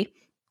City.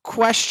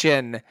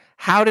 Question: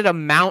 how did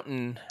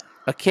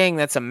a king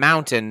that's a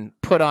mountain,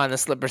 put on the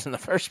slippers in the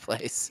first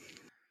place?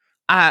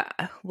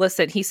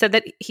 Listen, he said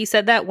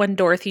that when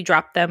Dorothy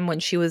dropped them when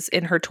she was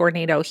in her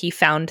tornado, he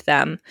found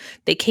them.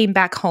 They came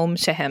back home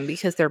to him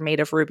because they're made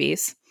of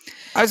rubies.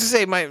 I was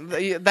gonna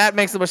say that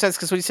makes the most sense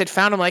because when you said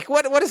found, I'm like,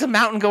 what is a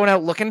mountain going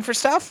out looking for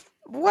stuff?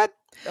 What?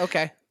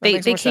 Okay, they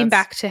came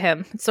back to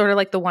him. It's sort of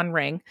like the One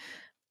Ring.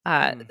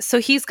 So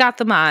he's got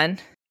them on.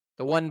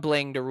 The one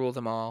bling to rule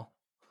them all.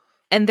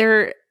 And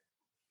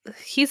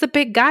he's a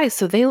big guy,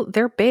 so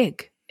they're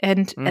big,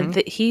 and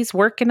he's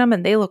working them,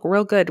 and they look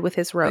real good with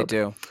his robe. They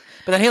do.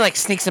 But then he like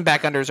sneaks them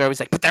back under his robe. He's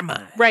like, "But they're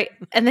mine." Right,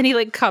 and then he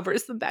like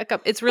covers them back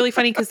up. It's really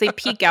funny because they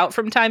peek out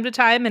from time to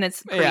time, and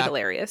it's pretty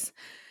hilarious.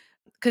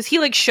 Because he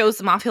like shows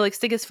them off. He'll like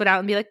stick his foot out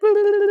and be like.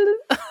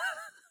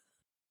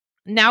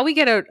 Now we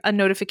get a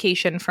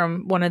notification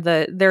from one of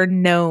their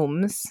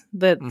gnomes,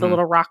 the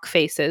little rock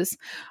faces,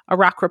 a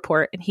rock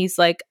report, and he's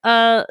like,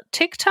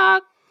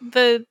 TikTok,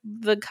 the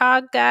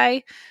cog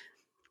guy,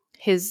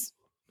 he's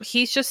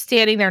just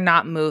standing there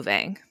not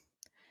moving.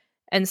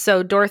 And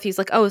so Dorothy's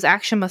like, oh, his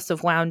action must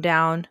have wound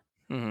down.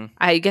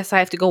 I guess I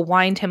have to go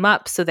wind him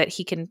up so that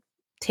he can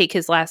take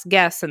his last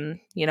guess and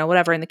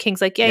whatever. And the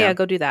king's like, yeah,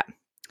 go do that.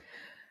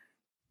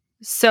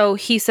 So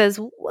he says,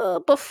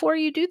 well, before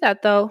you do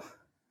that though,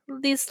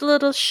 these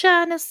little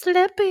shiny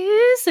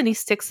slippies, and he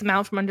sticks them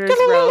out from under his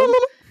robe,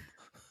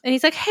 and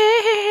he's like,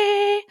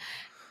 hey,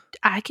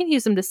 I can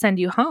use them to send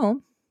you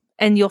home,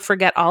 and you'll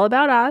forget all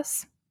about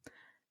us.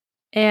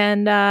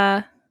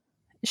 And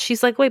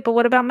she's like, wait, but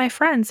what about my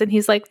friends? And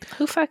he's like,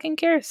 who fucking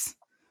cares?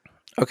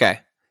 Okay,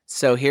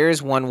 so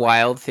here's one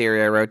wild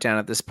theory I wrote down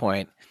at this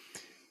point.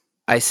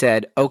 I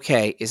said,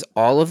 okay, is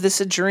all of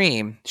this a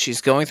dream? She's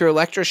going through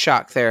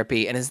electroshock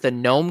therapy, and is the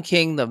Gnome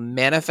King the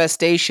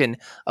manifestation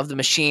of the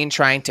machine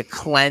trying to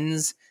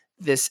cleanse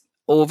this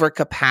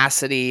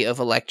overcapacity of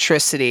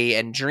electricity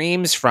and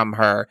dreams from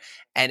her?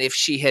 And if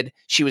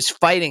she was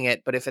fighting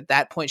it, but if at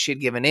that point she had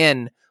given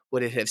in,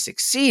 would it have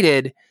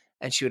succeeded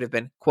and she would have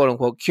been quote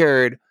unquote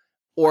cured?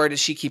 Or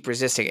does she keep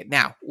resisting it?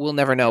 Now, we'll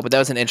never know, but that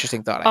was an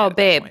interesting thought. Oh,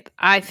 babe,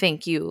 I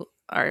think you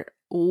are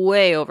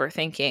way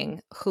overthinking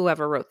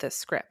whoever wrote this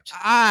script.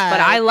 But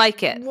I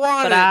like it.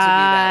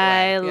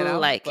 I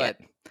like it.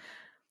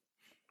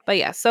 But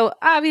yeah, so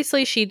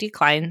obviously she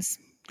declines.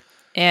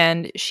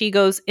 And she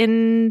goes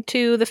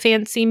into the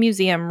fancy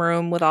museum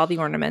room with all the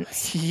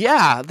ornaments.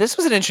 Yeah, this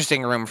was an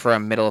interesting room for a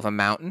middle of a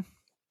mountain.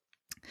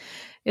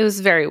 It was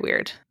very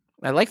weird.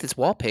 I like this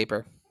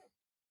wallpaper.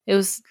 It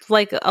was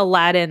like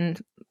Aladdin,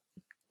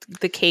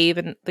 the cave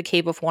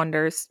of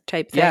wonders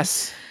type thing.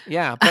 Yes.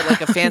 Yeah, but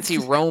like a fancy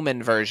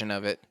Roman version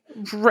of it.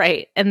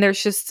 Right. And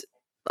there's just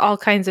all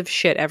kinds of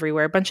shit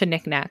everywhere, a bunch of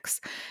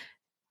knickknacks.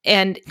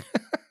 And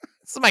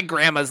This is my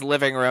grandma's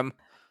living room.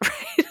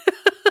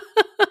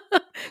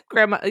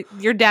 Grandma,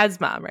 your dad's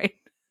mom, right?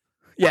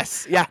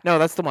 Yes. Yeah. No,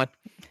 that's the one.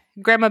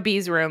 Grandma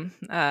B's room.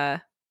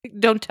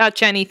 Don't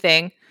touch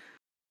anything.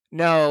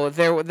 No,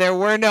 there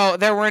were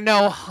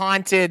no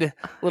haunted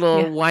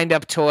little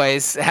wind-up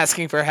toys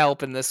asking for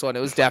help in this one.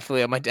 It was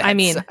definitely on my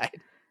dad's side.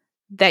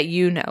 That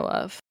you know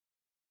of.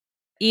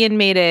 Ian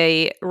made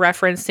a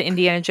reference to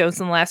Indiana Jones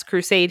and the Last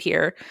Crusade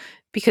here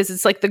because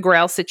it's like the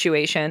Grail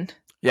situation.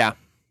 Yeah.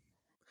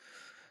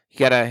 You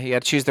gotta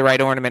choose the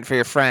right ornament for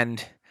your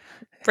friend.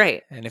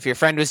 Right. And if your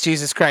friend was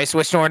Jesus Christ,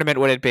 which ornament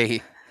would it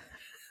be?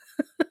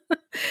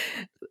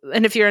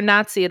 And if you're a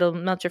Nazi, it'll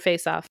melt your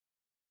face off.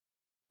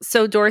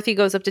 So Dorothy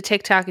goes up to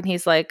TikTok and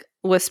he's like,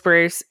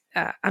 whispers,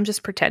 I'm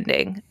just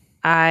pretending.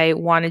 I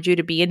wanted you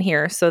to be in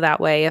here so that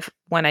way if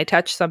when I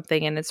touch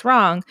something and it's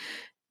wrong,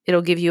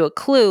 it'll give you a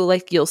clue,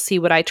 like you'll see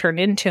what I turned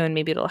into and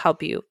maybe it'll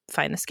help you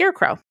find the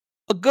scarecrow.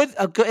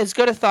 As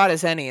good a thought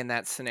as any in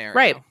that scenario.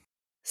 Right.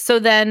 So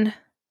then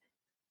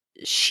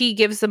she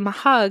gives him a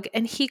hug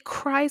and he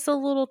cries a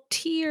little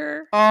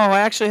tear. Oh, I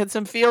actually had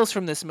some feels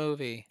from this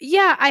movie.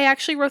 Yeah, I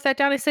actually wrote that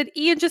down. I said,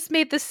 Ian just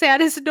made the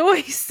saddest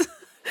noise.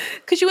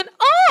 Because you went,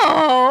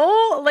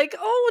 oh, like,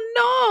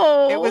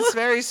 oh no. It was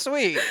very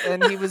sweet.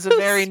 And he was a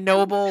very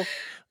noble,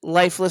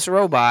 lifeless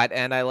robot.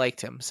 And I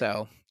liked him.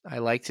 So I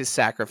liked his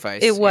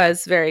sacrifice. It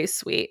was very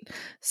sweet.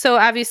 So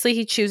obviously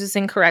he chooses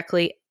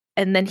incorrectly.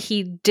 And then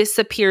he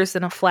disappears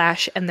in a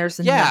flash and there's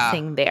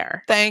nothing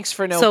there. Thanks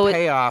for no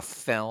payoff,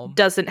 film.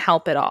 Doesn't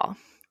help at all.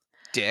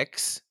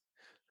 Dicks.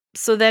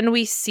 So then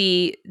we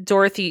see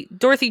Dorothy.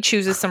 Dorothy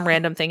chooses some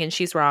random thing and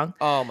she's wrong.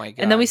 Oh my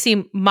God. And then we see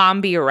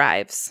Mombi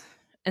arrives.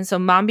 And so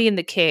Mombi and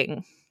the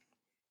king,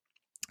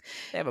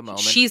 they have a moment.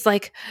 She's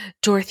like,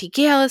 Dorothy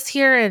Gale is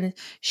here and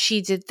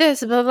she did this,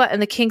 blah, blah, blah.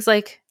 And the king's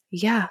like,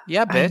 yeah.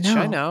 Yeah, bitch,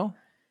 I know.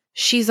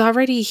 She's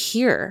already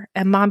here.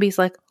 And Mombi's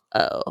like,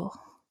 oh.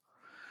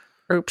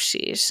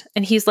 Oopsies.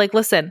 And he's like,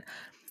 listen,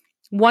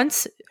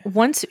 once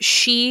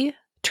she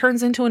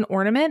turns into an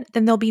ornament,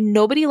 then there'll be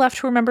nobody left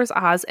who remembers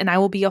Oz and I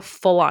will be a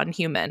full-on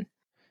human.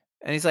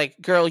 And he's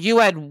like, girl, you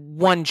had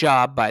one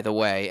job, by the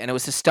way, and it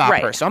was to stop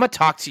her. So I'm going to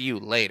talk to you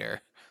later.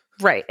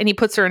 Right. And he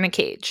puts her in a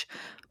cage.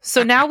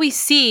 So now we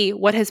see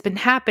what has been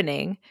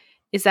happening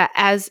is that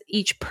as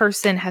each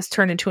person has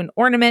turned into an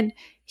ornament,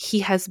 he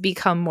has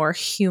become more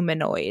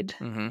humanoid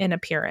in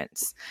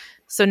appearance.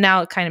 So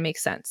now it kind of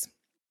makes sense.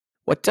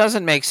 What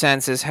doesn't make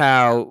sense is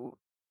how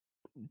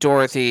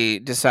Dorothy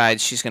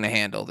decides she's going to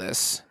handle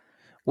this,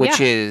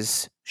 which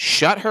is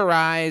shut her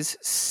eyes,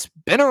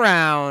 spin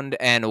around,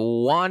 and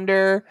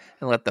wander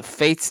and let the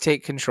fates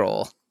take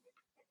control.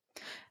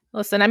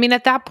 Listen, I mean,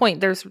 at that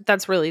point,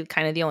 that's really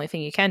kind of the only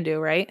thing you can do,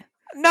 right?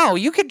 No,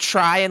 you could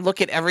try and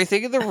look at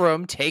everything in the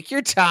room, take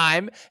your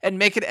time, and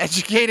make an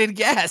educated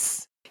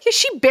guess. Yeah,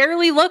 she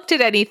barely looked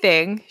at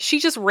anything. She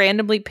just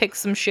randomly picked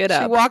some shit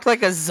up. She walked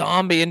like a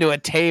zombie into a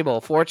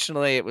table.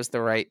 Fortunately, it was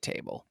the right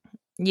table.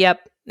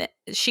 Yep.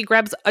 She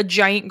grabs a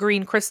giant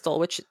green crystal,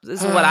 which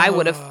is what I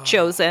would have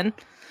chosen.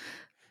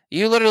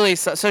 You literally,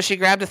 so she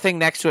grabbed a thing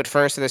next to it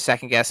first or the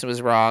second guess and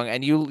was wrong.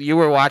 And you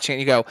were watching it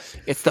and you go,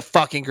 it's the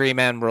fucking green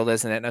emerald,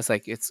 isn't it? And I was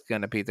like, it's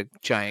going to be the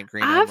giant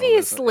green emerald.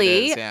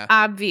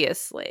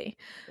 Obviously.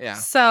 Yeah.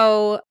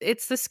 So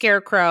it's the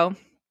scarecrow.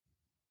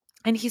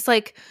 And he's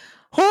like,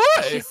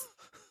 hi.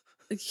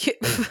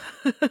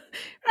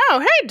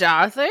 Oh, hey,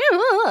 Dorothy.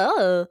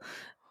 What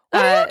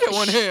are you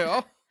doing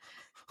here?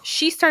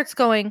 She starts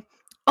going,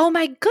 oh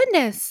my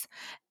goodness.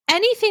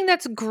 Anything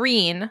that's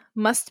green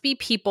must be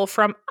people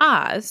from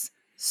Oz.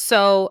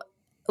 So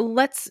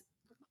let's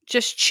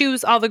just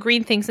choose all the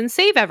green things and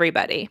save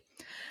everybody.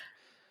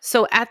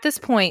 So at this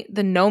point,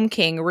 the Gnome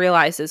King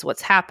realizes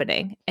what's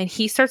happening and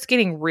he starts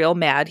getting real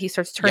mad. He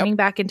starts turning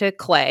back into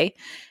clay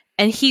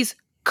and he's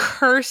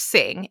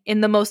cursing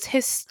in the most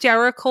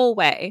hysterical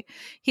way.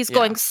 He's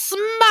going,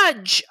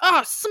 smudge,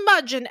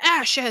 smudge and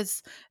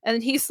ashes.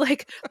 And he's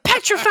like,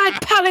 petrified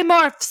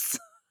polymorphs.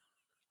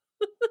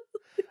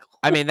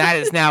 I mean, that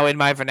is now in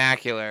my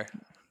vernacular.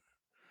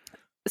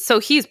 So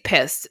he's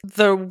pissed.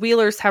 The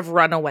Wheelers have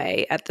run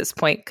away at this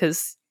point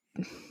because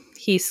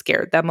he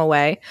scared them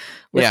away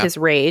with his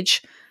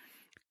rage.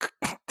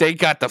 They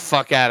got the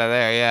fuck out of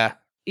there, yeah.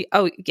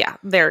 Oh, yeah.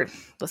 They're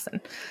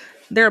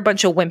a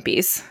bunch of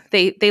wimpies.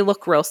 They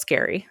look real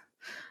scary.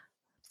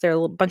 They're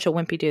a bunch of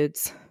wimpy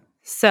dudes.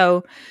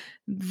 So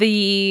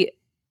the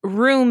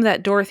room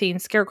that Dorothy and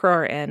Scarecrow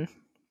are in,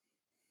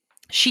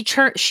 she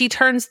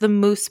turns the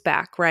moose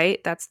back,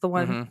 right? That's the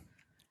one. Mm-hmm.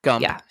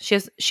 Gump. Yeah,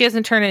 she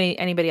hasn't turned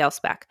anybody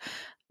else back.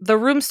 The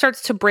room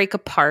starts to break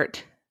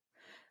apart.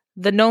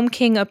 The Gnome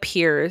King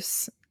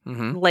appears,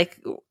 like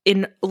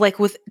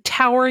with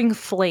towering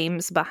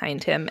flames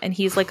behind him, and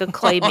he's like a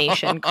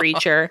claymation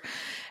creature,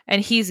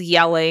 and he's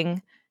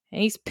yelling,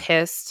 and he's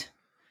pissed,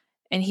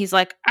 and he's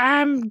like,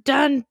 "I'm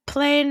done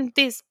playing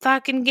these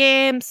fucking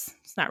games."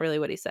 It's not really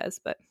what he says,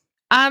 but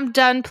I'm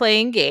done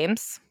playing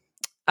games.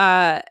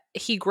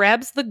 He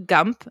grabs the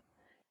Gump,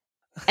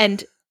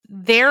 and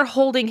they're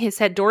holding his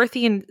head.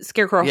 Dorothy and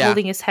Scarecrow are Yeah.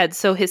 holding his head.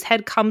 So his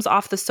head comes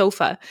off the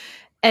sofa.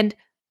 And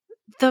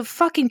the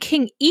fucking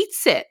king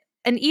eats it.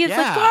 And Ian's like,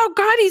 Yeah. oh,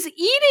 God, he's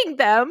eating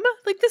them.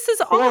 Like, this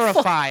is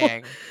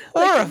Horrifying.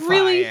 awful. Like,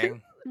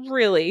 Horrifying.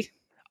 Really.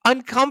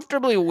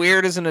 Uncomfortably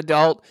weird as an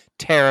adult,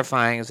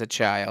 terrifying as a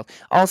child.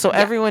 Also,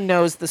 everyone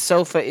knows the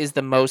sofa is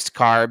the most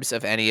carbs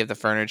of any of the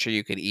furniture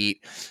you could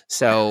eat.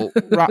 So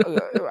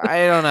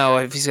I don't know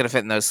if he's going to fit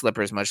in those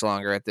slippers much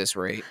longer at this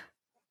rate.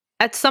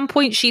 At some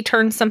point, she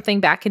turns something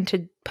back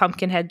into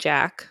Pumpkinhead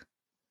Jack.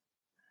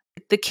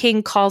 The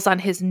king calls on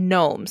his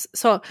gnomes.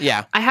 So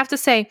Yeah. I have to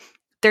say,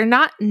 they're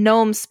not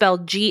gnomes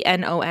spelled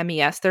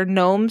Gnomes. They're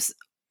gnomes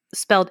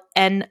spelled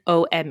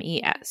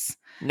Nomes.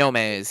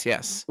 Nomes,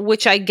 yes.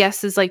 Which I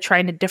guess is like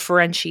trying to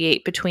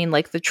differentiate between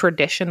like the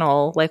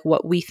traditional, like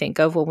what we think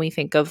of when we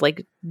think of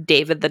like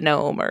David the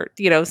Gnome or,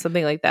 you know,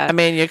 something like that. I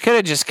mean, you could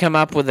have just come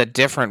up with a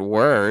different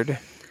word.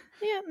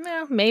 Yeah,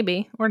 well,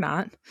 maybe or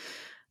not.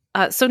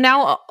 So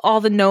now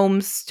all the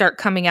gnomes start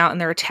coming out and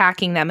they're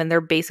attacking them, and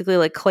they're basically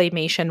like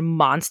claymation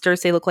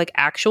monsters. They look like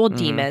actual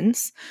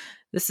demons.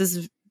 This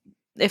is,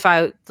 if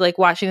I like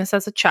watching this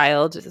as a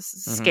child, this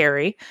is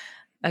scary.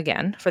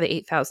 Again, for the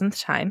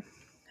 8,000th time.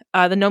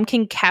 The Gnome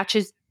King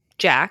catches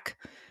Jack,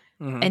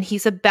 and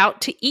he's about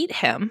to eat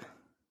him.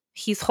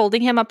 He's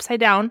holding him upside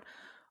down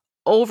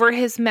over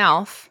his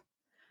mouth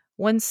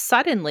when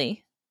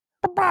suddenly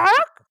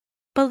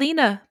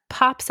Bellina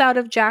pops out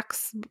of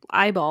Jack's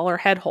eyeball or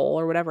head hole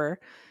or whatever.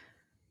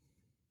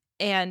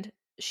 And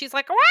she's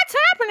like, what's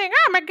happening?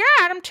 Oh my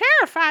God, I'm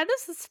terrified.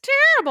 This is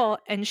terrible.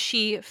 And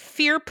she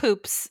fear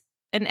poops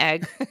an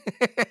egg.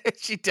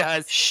 She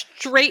does.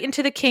 Straight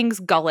into the king's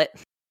gullet.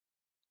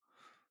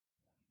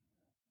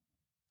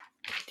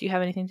 Do you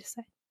have anything to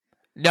say?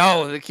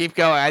 No, keep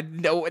going. I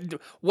know.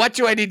 What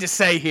do I need to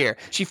say here?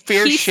 She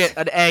fears shit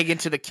an egg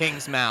into the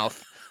king's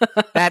mouth.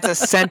 That's a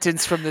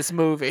sentence from this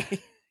movie.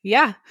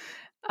 Yeah.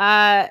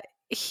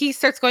 He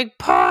starts going,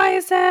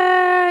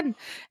 poison!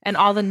 And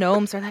all the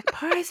gnomes are like,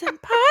 poison,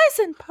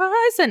 poison,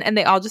 poison. And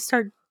they all just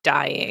start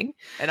dying.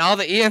 And all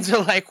the Ians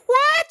are like,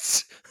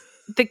 what?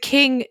 The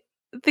king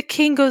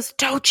goes,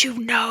 don't you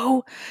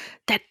know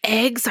that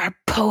eggs are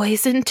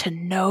poison to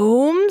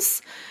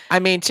gnomes? I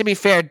mean, to be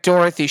fair,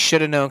 Dorothy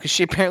should have known because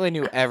she apparently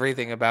knew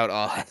everything about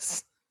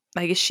Oz.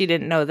 I guess she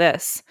didn't know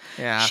this.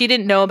 Yeah. She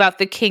didn't know about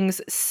the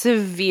king's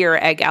severe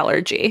egg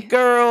allergy.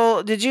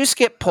 Girl, did you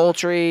skip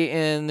poultry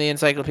in the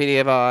Encyclopedia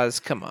of Oz?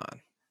 Come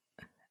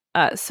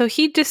on. So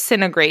he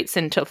disintegrates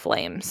into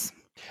flames.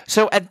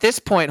 So at this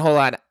point, hold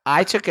on.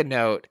 I took a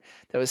note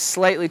that was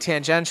slightly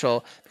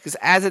tangential because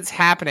as it's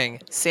happening,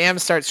 Sam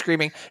starts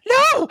screaming,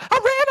 no, I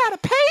ran out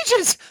of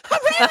pages. I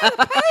ran out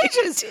of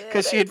pages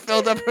because she had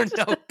filled up her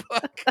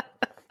notebook.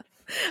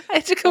 I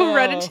had to go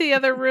run into the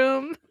other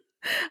room.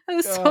 I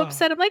was so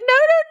upset. I'm like, no.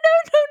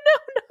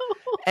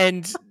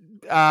 And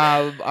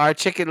our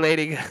chicken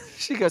lady,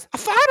 she goes, I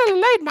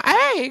finally laid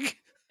my egg.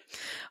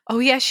 Oh,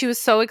 yeah. She was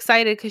so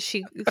excited because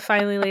she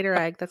finally laid her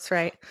egg. That's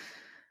right.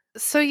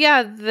 So,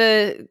 yeah,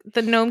 the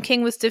Gnome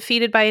King was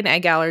defeated by an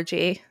egg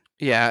allergy.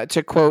 Yeah,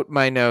 to quote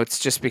my notes,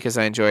 just because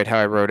I enjoyed how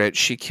I wrote it,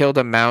 she killed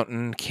a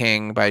mountain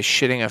king by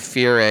shitting a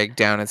fear egg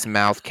down its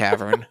mouth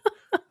cavern.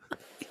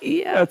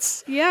 Yeah.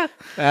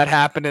 That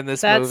happened in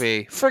this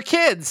movie. For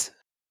kids.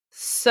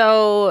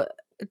 So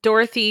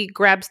Dorothy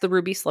grabs the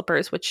ruby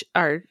slippers, which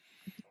are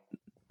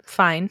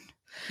fine.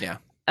 Yeah.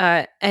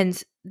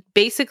 And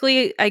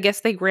basically, I guess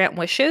they grant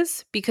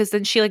wishes because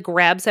then she like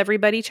grabs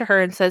everybody to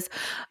her and says,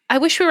 I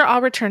wish we were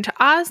all returned to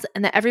Oz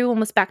and that everyone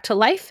was back to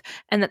life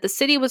and that the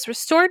city was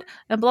restored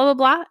and blah, blah,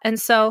 blah.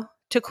 And so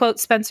to quote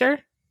Spencer,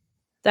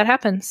 that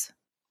happens.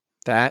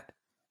 That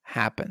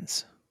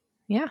happens.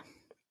 Yeah.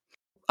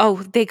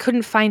 Oh, they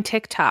couldn't find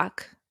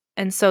TikTok.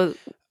 And so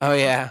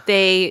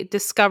they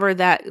discover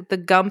that the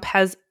Gump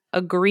has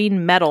a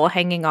green medal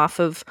hanging off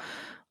of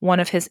one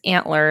of his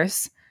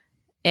antlers.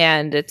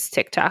 And it's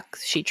TikTok.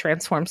 She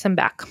transforms him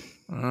back.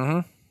 Mm-hmm.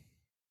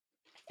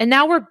 And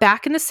now we're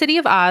back in the city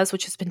of Oz,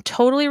 which has been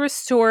totally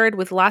restored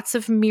with lots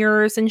of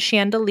mirrors and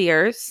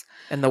chandeliers.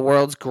 And the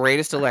world's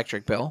greatest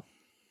electric bill.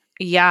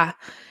 Yeah.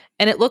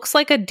 And it looks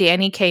like a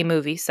Danny Kaye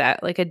movie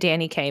set, like a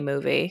Danny Kaye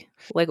movie,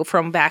 like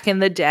from back in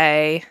the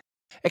day.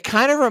 It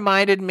kind of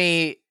reminded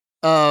me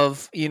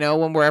of, you know,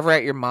 when we're ever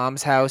at your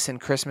mom's house in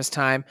Christmas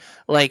time,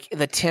 like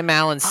the Tim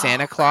Allen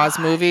Santa Claus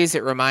movies.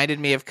 It reminded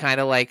me of kind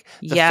of like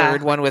the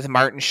third one with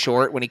Martin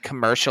Short when he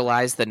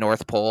commercialized the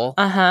North Pole.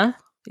 Uh-huh.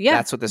 Yeah.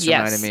 That's what this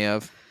reminded me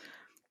of.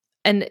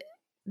 And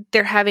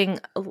they're having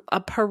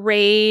a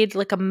parade,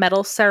 like a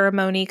medal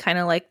ceremony, kind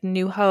of like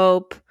New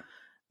Hope.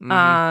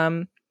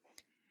 Mm-hmm.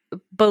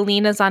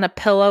 Bellina's on a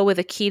pillow with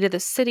a key to the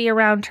city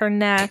around her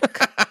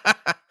neck.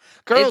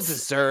 Girl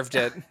deserved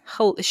it.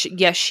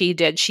 Yes, she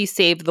did. She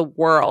saved the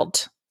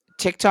world.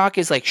 TikTok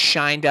is like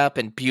shined up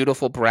in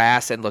beautiful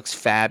brass and looks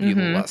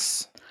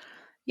fabulous. Mm-hmm.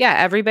 Yeah,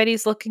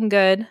 everybody's looking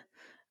good.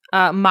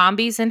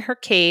 Mombi's in her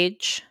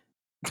cage.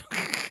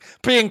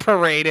 Being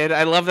paraded.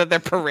 I love that they're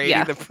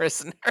parading the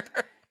prisoner.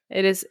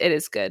 It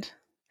is good.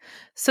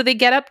 So they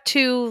get up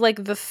to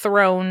like the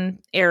throne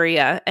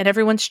area and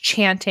everyone's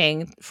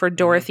chanting for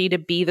Dorothy to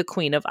be the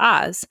Queen of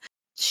Oz.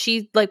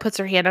 She like puts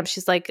her hand up.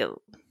 She's like,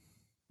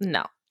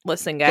 no,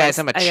 listen, guys,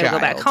 I'm a I gotta go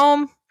back child.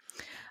 home.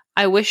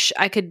 I wish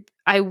I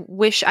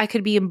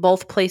could be in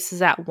both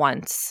places at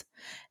once.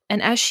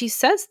 And as she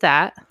says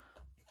that,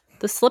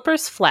 the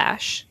slippers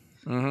flash.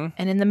 And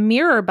in the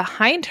mirror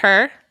behind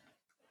her,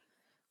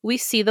 we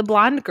see the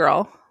blonde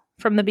girl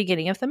from the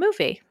beginning of the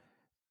movie.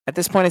 At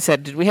this point, I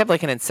said, did we have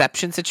like an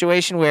Inception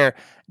situation where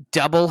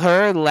double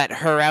her let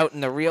her out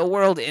in the real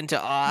world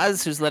into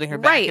Oz, who's letting her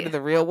back into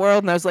the real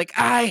world? And I was like,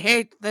 I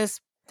hate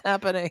this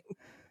happening.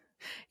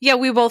 Yeah,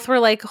 we both were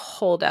like,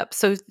 hold up.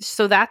 So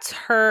that's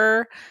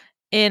her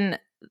in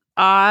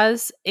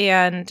Oz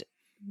and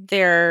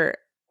their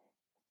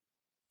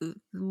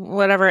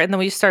whatever. And then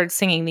we started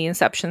singing the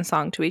Inception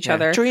song to each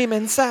other. Dream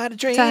inside a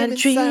dream, inside a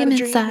dream,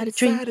 inside a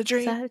dream,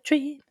 inside a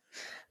dream.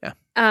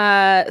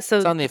 Yeah. So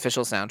it's on the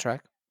official soundtrack.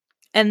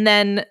 And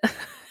then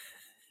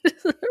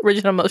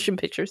original motion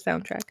picture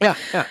soundtrack. Yeah.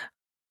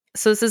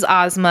 So this is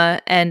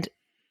Ozma, and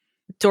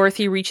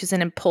Dorothy reaches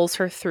in and pulls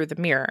her through the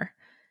mirror.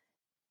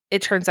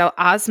 It turns out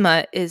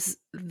Ozma is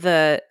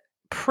the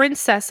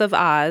Princess of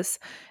Oz,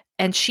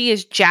 and she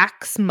is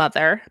Jack's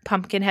mother,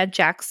 Pumpkinhead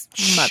Jack's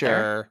mother.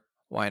 Sure.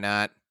 Why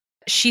not?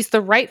 She's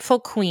the rightful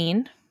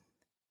queen.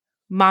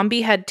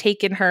 Mombi had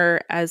taken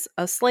her as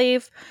a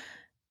slave,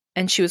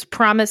 and she was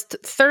promised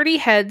 30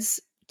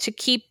 heads to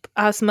keep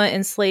Ozma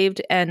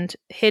enslaved and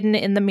hidden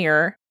in the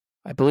mirror.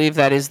 I believe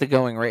that is the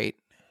going rate.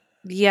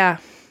 Yeah.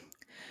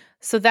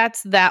 So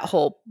that's that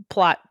whole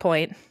plot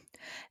point.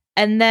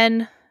 And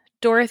then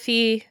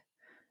Dorothy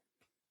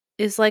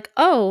is like,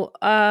 oh,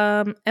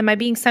 am I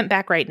being sent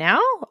back right now?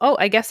 Oh,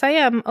 I guess I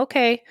am.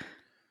 Okay.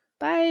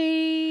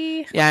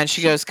 Bye. Yeah, and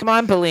she goes, come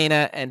on,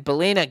 Bellina. And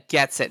Bellina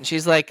gets it. And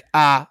she's like,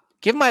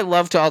 give my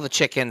love to all the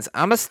chickens.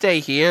 I'm going to stay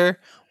here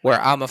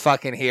where I'm a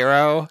fucking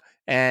hero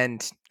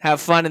and have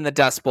fun in the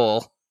Dust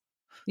Bowl.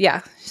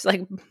 Yeah. She's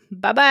like,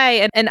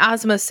 bye-bye. And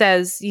Ozma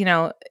says, you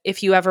know,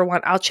 if you ever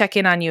want, I'll check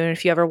in on you. And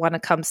if you ever want to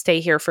come stay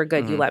here for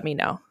good, you let me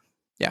know.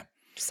 Yeah.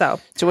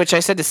 So to which I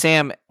said to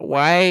Sam,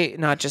 why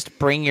not just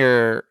bring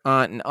your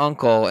aunt and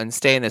uncle and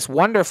stay in this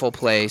wonderful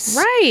place?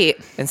 Right.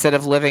 Instead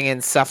of living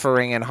in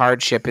suffering and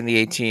hardship in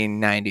the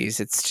 1890s.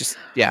 It's just,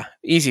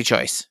 easy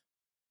choice.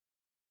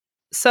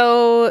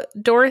 So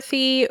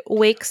Dorothy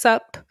wakes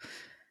up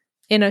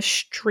in a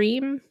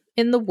stream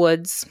in the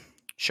woods.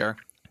 Sure.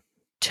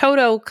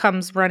 Toto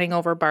comes running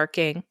over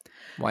barking.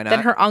 Why not? Then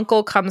her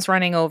uncle comes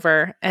running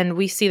over, and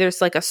we see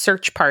there's like a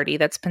search party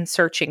that's been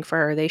searching for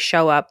her. They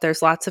show up.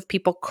 There's lots of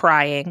people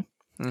crying.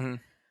 Mm-hmm.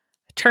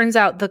 Turns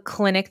out the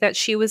clinic that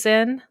she was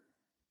in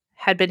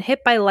had been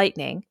hit by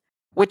lightning.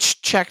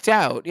 Which checked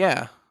out,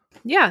 yeah.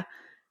 Yeah.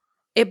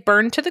 It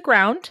burned to the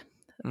ground.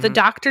 Mm-hmm. The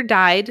doctor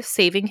died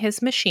saving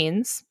his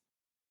machines.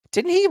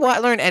 Didn't he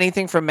learn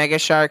anything from Mega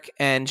Shark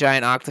and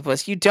Giant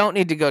Octopus? You don't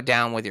need to go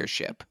down with your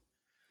ship.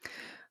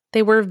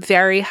 They were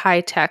very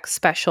high-tech,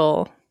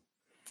 special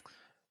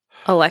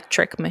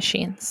electric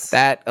machines.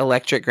 That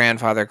electric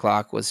grandfather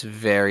clock was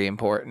very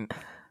important.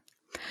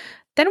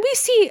 Then we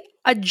see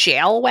a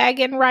jail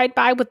wagon ride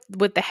by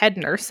with the head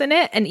nurse in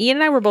it, and Ian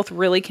and I were both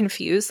really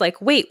confused.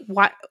 Like, wait,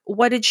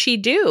 what did she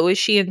do? Is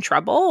she in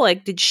trouble?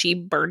 Like, did she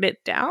burn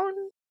it down?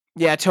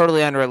 Yeah,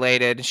 totally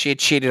unrelated. She had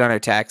cheated on her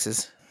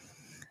taxes.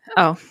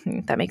 Oh,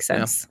 that makes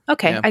sense. Yeah.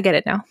 Okay, I get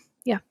it now.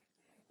 Yeah.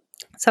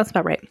 Sounds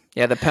about right.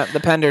 Yeah, the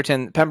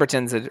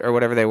Pembertons, or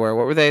whatever they were.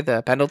 What were they?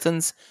 The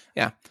Pendletons?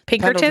 Yeah.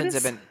 Pinkertons?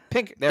 Have been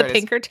there. The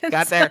Pinkertons?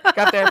 Got there.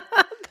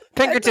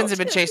 Pinkertons have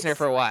been chasing her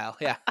for a while.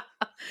 Yeah.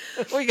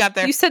 We got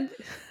there. You said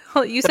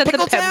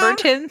the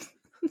Pembertons.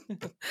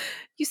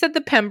 You said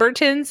the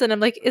Pembertons, and I'm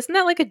like, isn't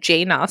that like a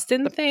Jane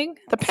Austen thing?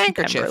 The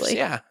Pankerchiefs.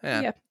 Yeah.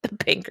 The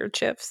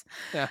Pankerchiefs.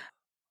 Yeah.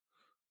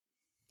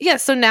 Yeah,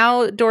 so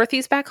now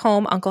Dorothy's back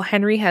home. Uncle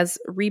Henry has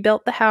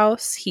rebuilt the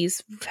house.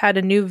 He's had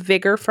a new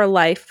vigor for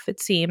life, it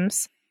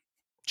seems.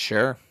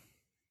 Sure.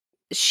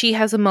 She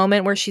has a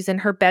moment where she's in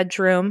her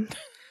bedroom.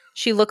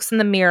 She looks in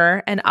the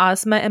mirror, and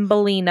Ozma and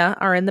Bellina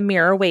are in the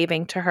mirror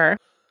waving to her.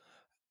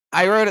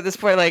 I wrote at this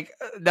point, like,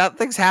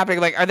 nothing's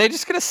happening. Like, are they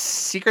just going to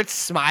secret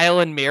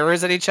smile in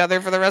mirrors at each other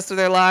for the rest of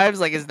their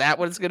lives? Like, is that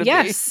what it's going to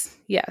be?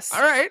 Yes.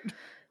 All right.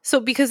 So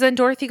because then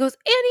Dorothy goes,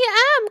 Auntie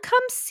M,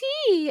 come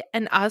see.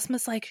 And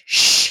Ozma's like,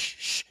 shh.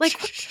 Like,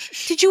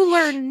 did you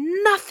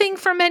learn nothing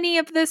from any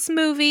of this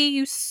movie,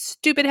 you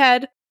stupid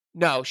head?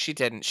 No, she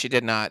didn't. She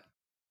did not.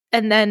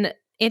 And then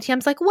Auntie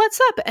M's like, what's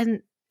up?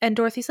 And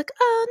Dorothy's like,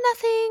 oh,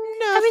 nothing.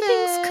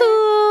 Everything's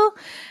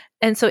cool.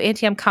 And so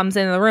Auntie M comes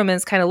into the room and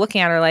is kind of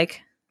looking at her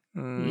like,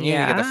 you need to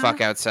get the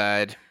fuck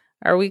outside.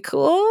 Are we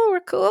cool? We're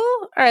cool?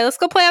 All right, let's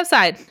go play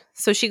outside.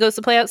 So she goes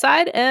to play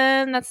outside,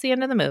 and that's the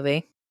end of the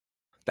movie.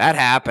 That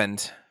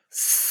happened.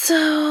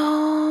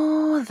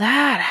 So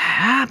that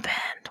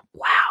happened.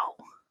 Wow.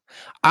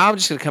 I'm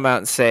just going to come out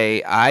and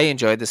say I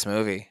enjoyed this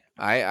movie.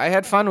 I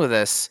had fun with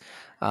this.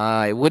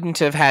 I wouldn't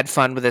have had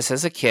fun with this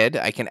as a kid.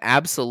 I can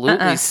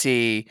absolutely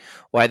see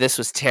why this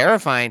was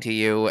terrifying to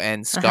you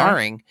and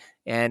scarring.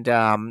 And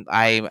I'm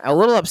a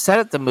little upset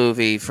at the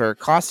movie for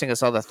costing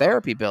us all the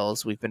therapy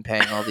bills we've been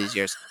paying all these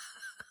years.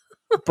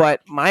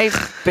 But my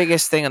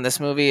biggest thing on this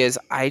movie is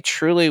I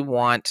truly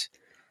want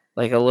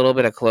like a little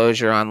bit of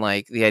closure on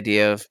like the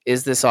idea of,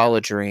 is this all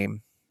a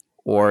dream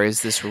or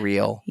is this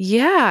real?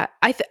 Yeah,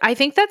 I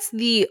think that's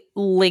the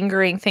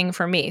lingering thing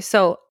for me.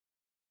 So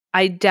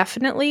I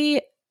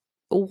definitely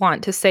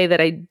want to say that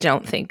I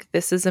don't think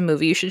this is a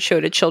movie you should show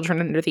to children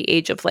under the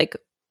age of like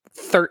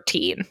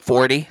 13.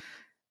 40?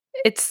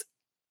 It's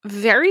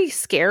very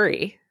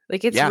scary.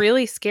 Like it's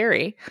really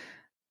scary.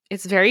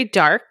 It's very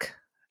dark.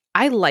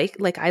 I like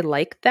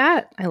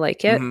that. I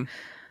like it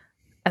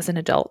as an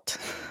adult,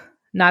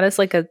 not as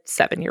like a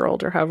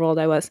 7-year-old or however old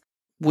I was.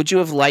 Would you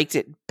have liked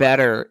it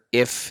better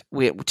if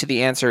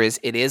the answer is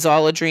it is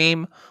all a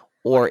dream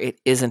or it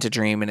isn't a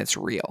dream and it's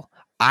real?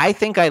 I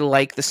think I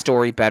like the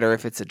story better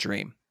if it's a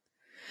dream.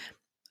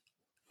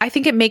 I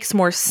think it makes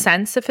more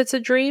sense if it's a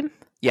dream.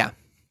 Yeah.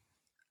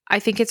 I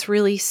think it's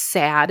really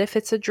sad if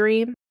it's a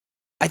dream.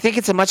 I think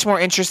it's a much more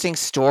interesting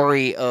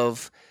story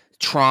of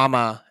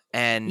trauma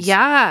and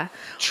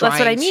that's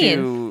what I mean.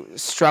 To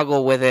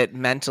struggle with it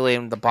mentally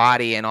and the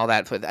body and all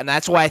that. And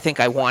that's why I think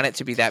I want it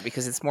to be that,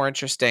 because it's more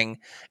interesting.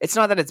 It's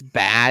not that it's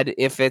bad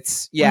if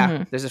it's,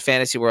 there's a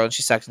fantasy world and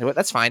she sucks into it.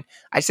 That's fine.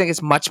 I just think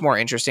it's much more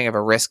interesting of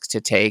a risk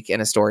to take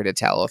and a story to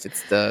tell if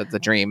it's the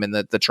dream and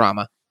the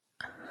trauma.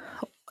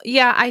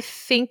 Yeah, I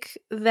think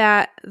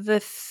that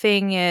the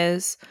thing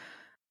is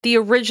the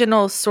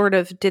original sort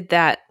of did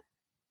that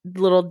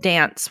little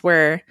dance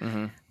where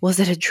was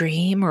it a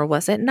dream or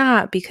was it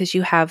not, because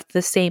you have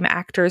the same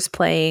actors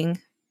playing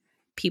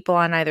people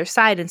on either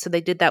side, and so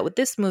they did that with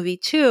this movie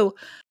too.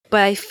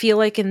 But I feel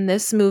like in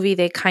this movie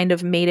they kind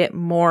of made it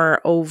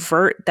more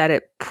overt that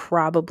it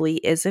probably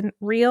isn't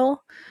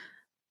real,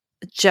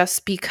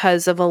 just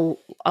because of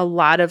a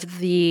lot of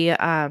the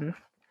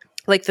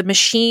like the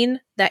machine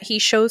that he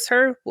shows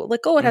her, like,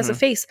 oh, it has a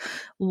face,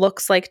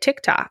 looks like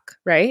TikTok,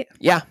 right?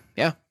 Yeah.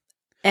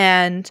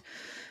 And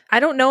I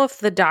don't know if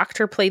the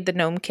doctor played the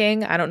Gnome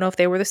King. I don't know if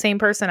they were the same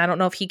person. I don't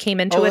know if he came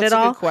into it at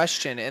all. That's a good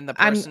question. In the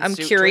person's I'm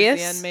suit curious.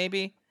 Towards the end,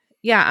 maybe?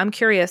 Yeah, I'm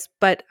curious.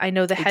 But I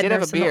know the head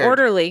nurse and the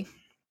orderly.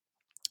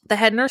 The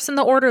head nurse and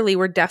the orderly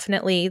were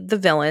definitely the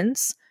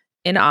villains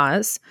in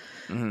Oz.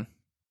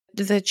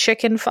 The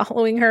chicken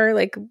following her,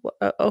 like,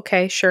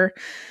 okay, sure.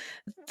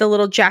 The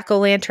little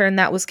jack-o'-lantern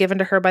that was given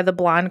to her by the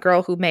blonde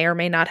girl who may or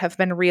may not have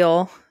been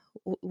real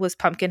was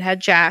Pumpkinhead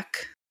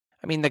Jack.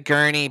 I mean, the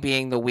gurney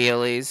being the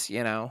wheelies,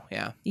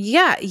 yeah.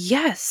 Yeah,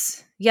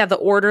 yes. Yeah, the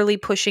orderly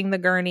pushing the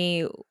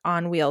gurney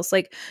on wheels.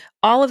 Like,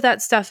 all of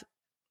that stuff,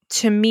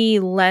 to me,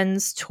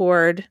 lends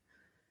toward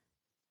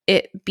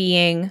it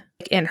being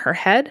in her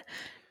head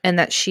and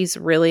that she's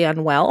really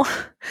unwell.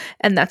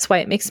 And that's why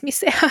it makes me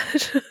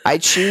sad. I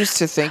choose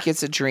to think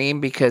it's a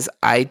dream because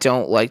I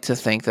don't like to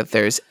think that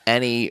there's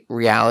any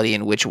reality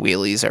in which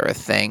wheelies are a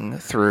thing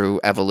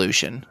through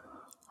evolution.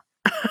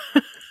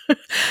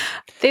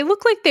 They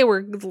look like they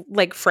were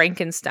like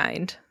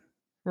Frankenstein,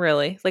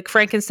 really. Like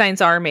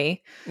Frankenstein's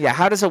army. Yeah,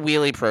 how does a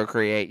wheelie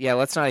procreate? Yeah,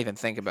 let's not even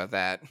think about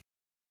that.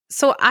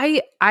 So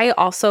I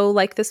also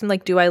like this.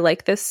 Like, do I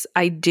like this?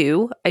 I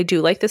do. I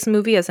do like this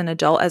movie as an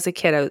adult. As a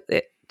kid,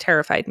 it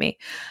terrified me.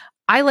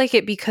 I like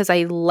it because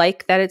I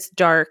like that it's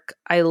dark.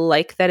 I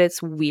like that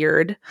it's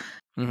weird.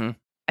 I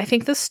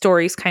think the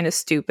story's kind of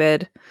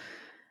stupid.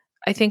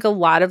 I think a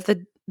lot of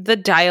the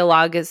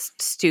dialogue is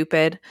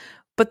stupid.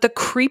 But the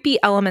creepy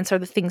elements are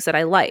the things that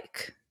I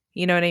like.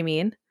 You know what I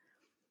mean?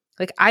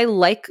 Like, I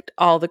liked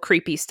all the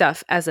creepy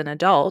stuff as an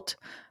adult,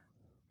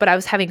 but I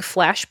was having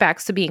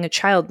flashbacks to being a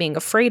child, being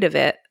afraid of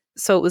it.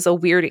 So it was a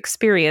weird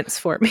experience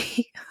for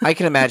me. I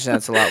can imagine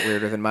that's a lot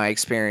weirder than my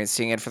experience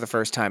seeing it for the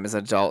first time as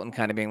an adult and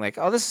kind of being like,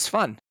 oh, this is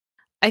fun.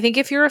 I think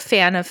if you're a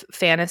fan of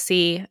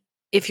fantasy,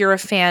 if you're a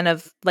fan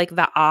of like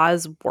the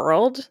Oz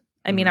world,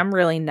 I mean, I'm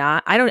really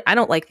not. I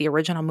don't like the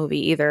original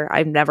movie either.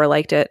 I've never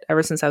liked it.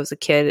 Ever since I was a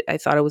kid, I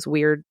thought it was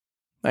weird.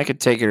 I could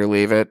take it or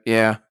leave it.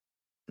 Yeah.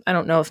 I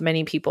don't know if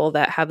many people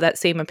that have that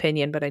same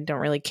opinion, but I don't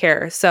really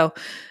care. So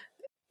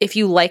if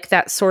you like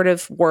that sort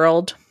of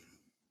world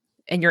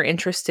and you're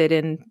interested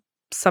in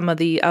some of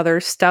the other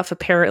stuff,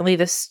 apparently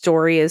this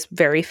story is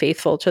very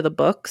faithful to the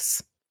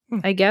books,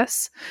 I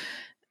guess.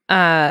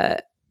 I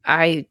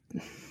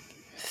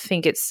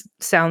think it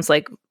sounds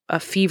like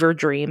a fever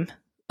dream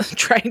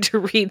trying to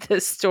read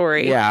this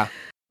story. Yeah.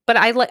 But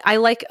I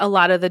like a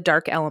lot of the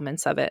dark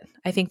elements of it.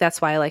 I think that's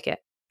why I like it.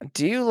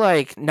 Do you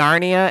like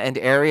Narnia and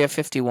Area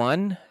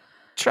 51?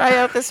 Try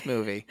out this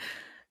movie.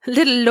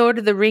 Little Lord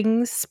of the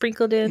Rings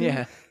sprinkled in.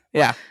 Yeah.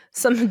 Yeah.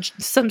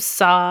 Some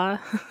Saw.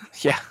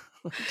 Yeah.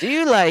 Do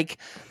you like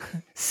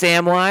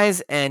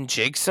Samwise and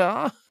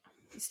Jigsaw?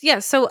 Yeah,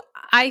 so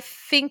I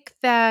think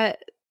that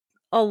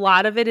a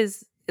lot of it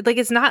is like,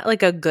 it's not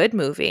like a good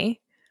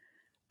movie,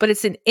 but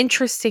it's an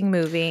interesting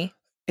movie.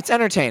 It's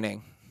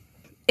entertaining.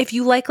 If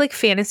you like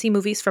fantasy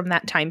movies from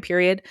that time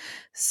period,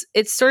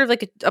 it's sort of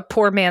like a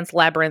poor man's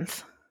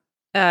labyrinth.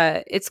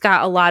 It's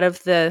got a lot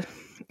of the,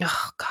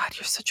 oh God,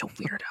 you're such a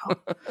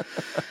weirdo.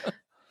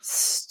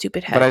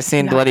 Stupid head. But I've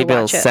seen You have Bloody to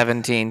Bill watch it.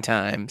 17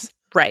 times.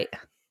 Right.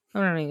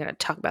 I'm not even going to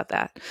talk about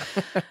that.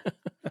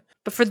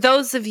 But for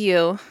those of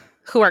you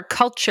who are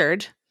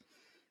cultured,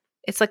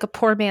 it's like a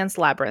poor man's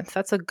labyrinth.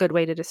 That's a good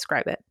way to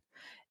describe it.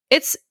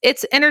 It's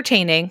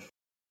entertaining.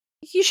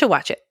 You should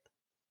watch it.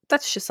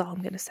 That's just all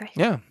I'm going to say.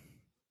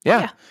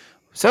 Yeah.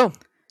 So,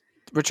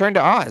 Return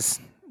to Oz.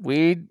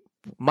 We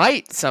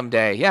might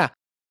someday. Yeah.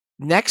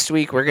 Next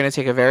week, we're going to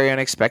take a very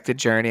unexpected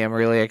journey. I'm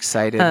really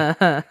excited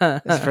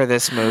for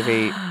this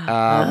movie.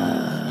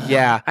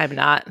 Yeah. I'm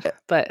not,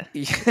 but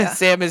yeah.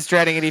 Sam is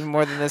dreading it even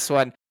more than this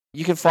one.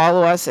 You can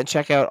follow us and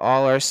check out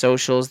all our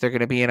socials. They're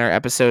going to be in our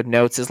episode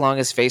notes. As long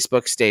as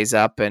Facebook stays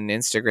up and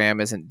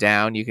Instagram isn't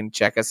down, you can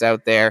check us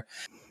out there.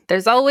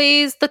 There's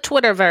always the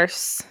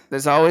Twitterverse.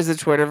 There's always the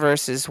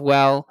Twitterverse as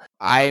well.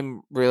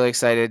 I'm really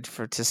excited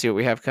to see what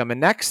we have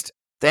coming next.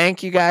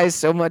 Thank you guys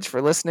so much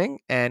for listening,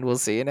 and we'll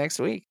see you next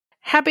week.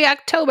 Happy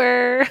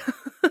October!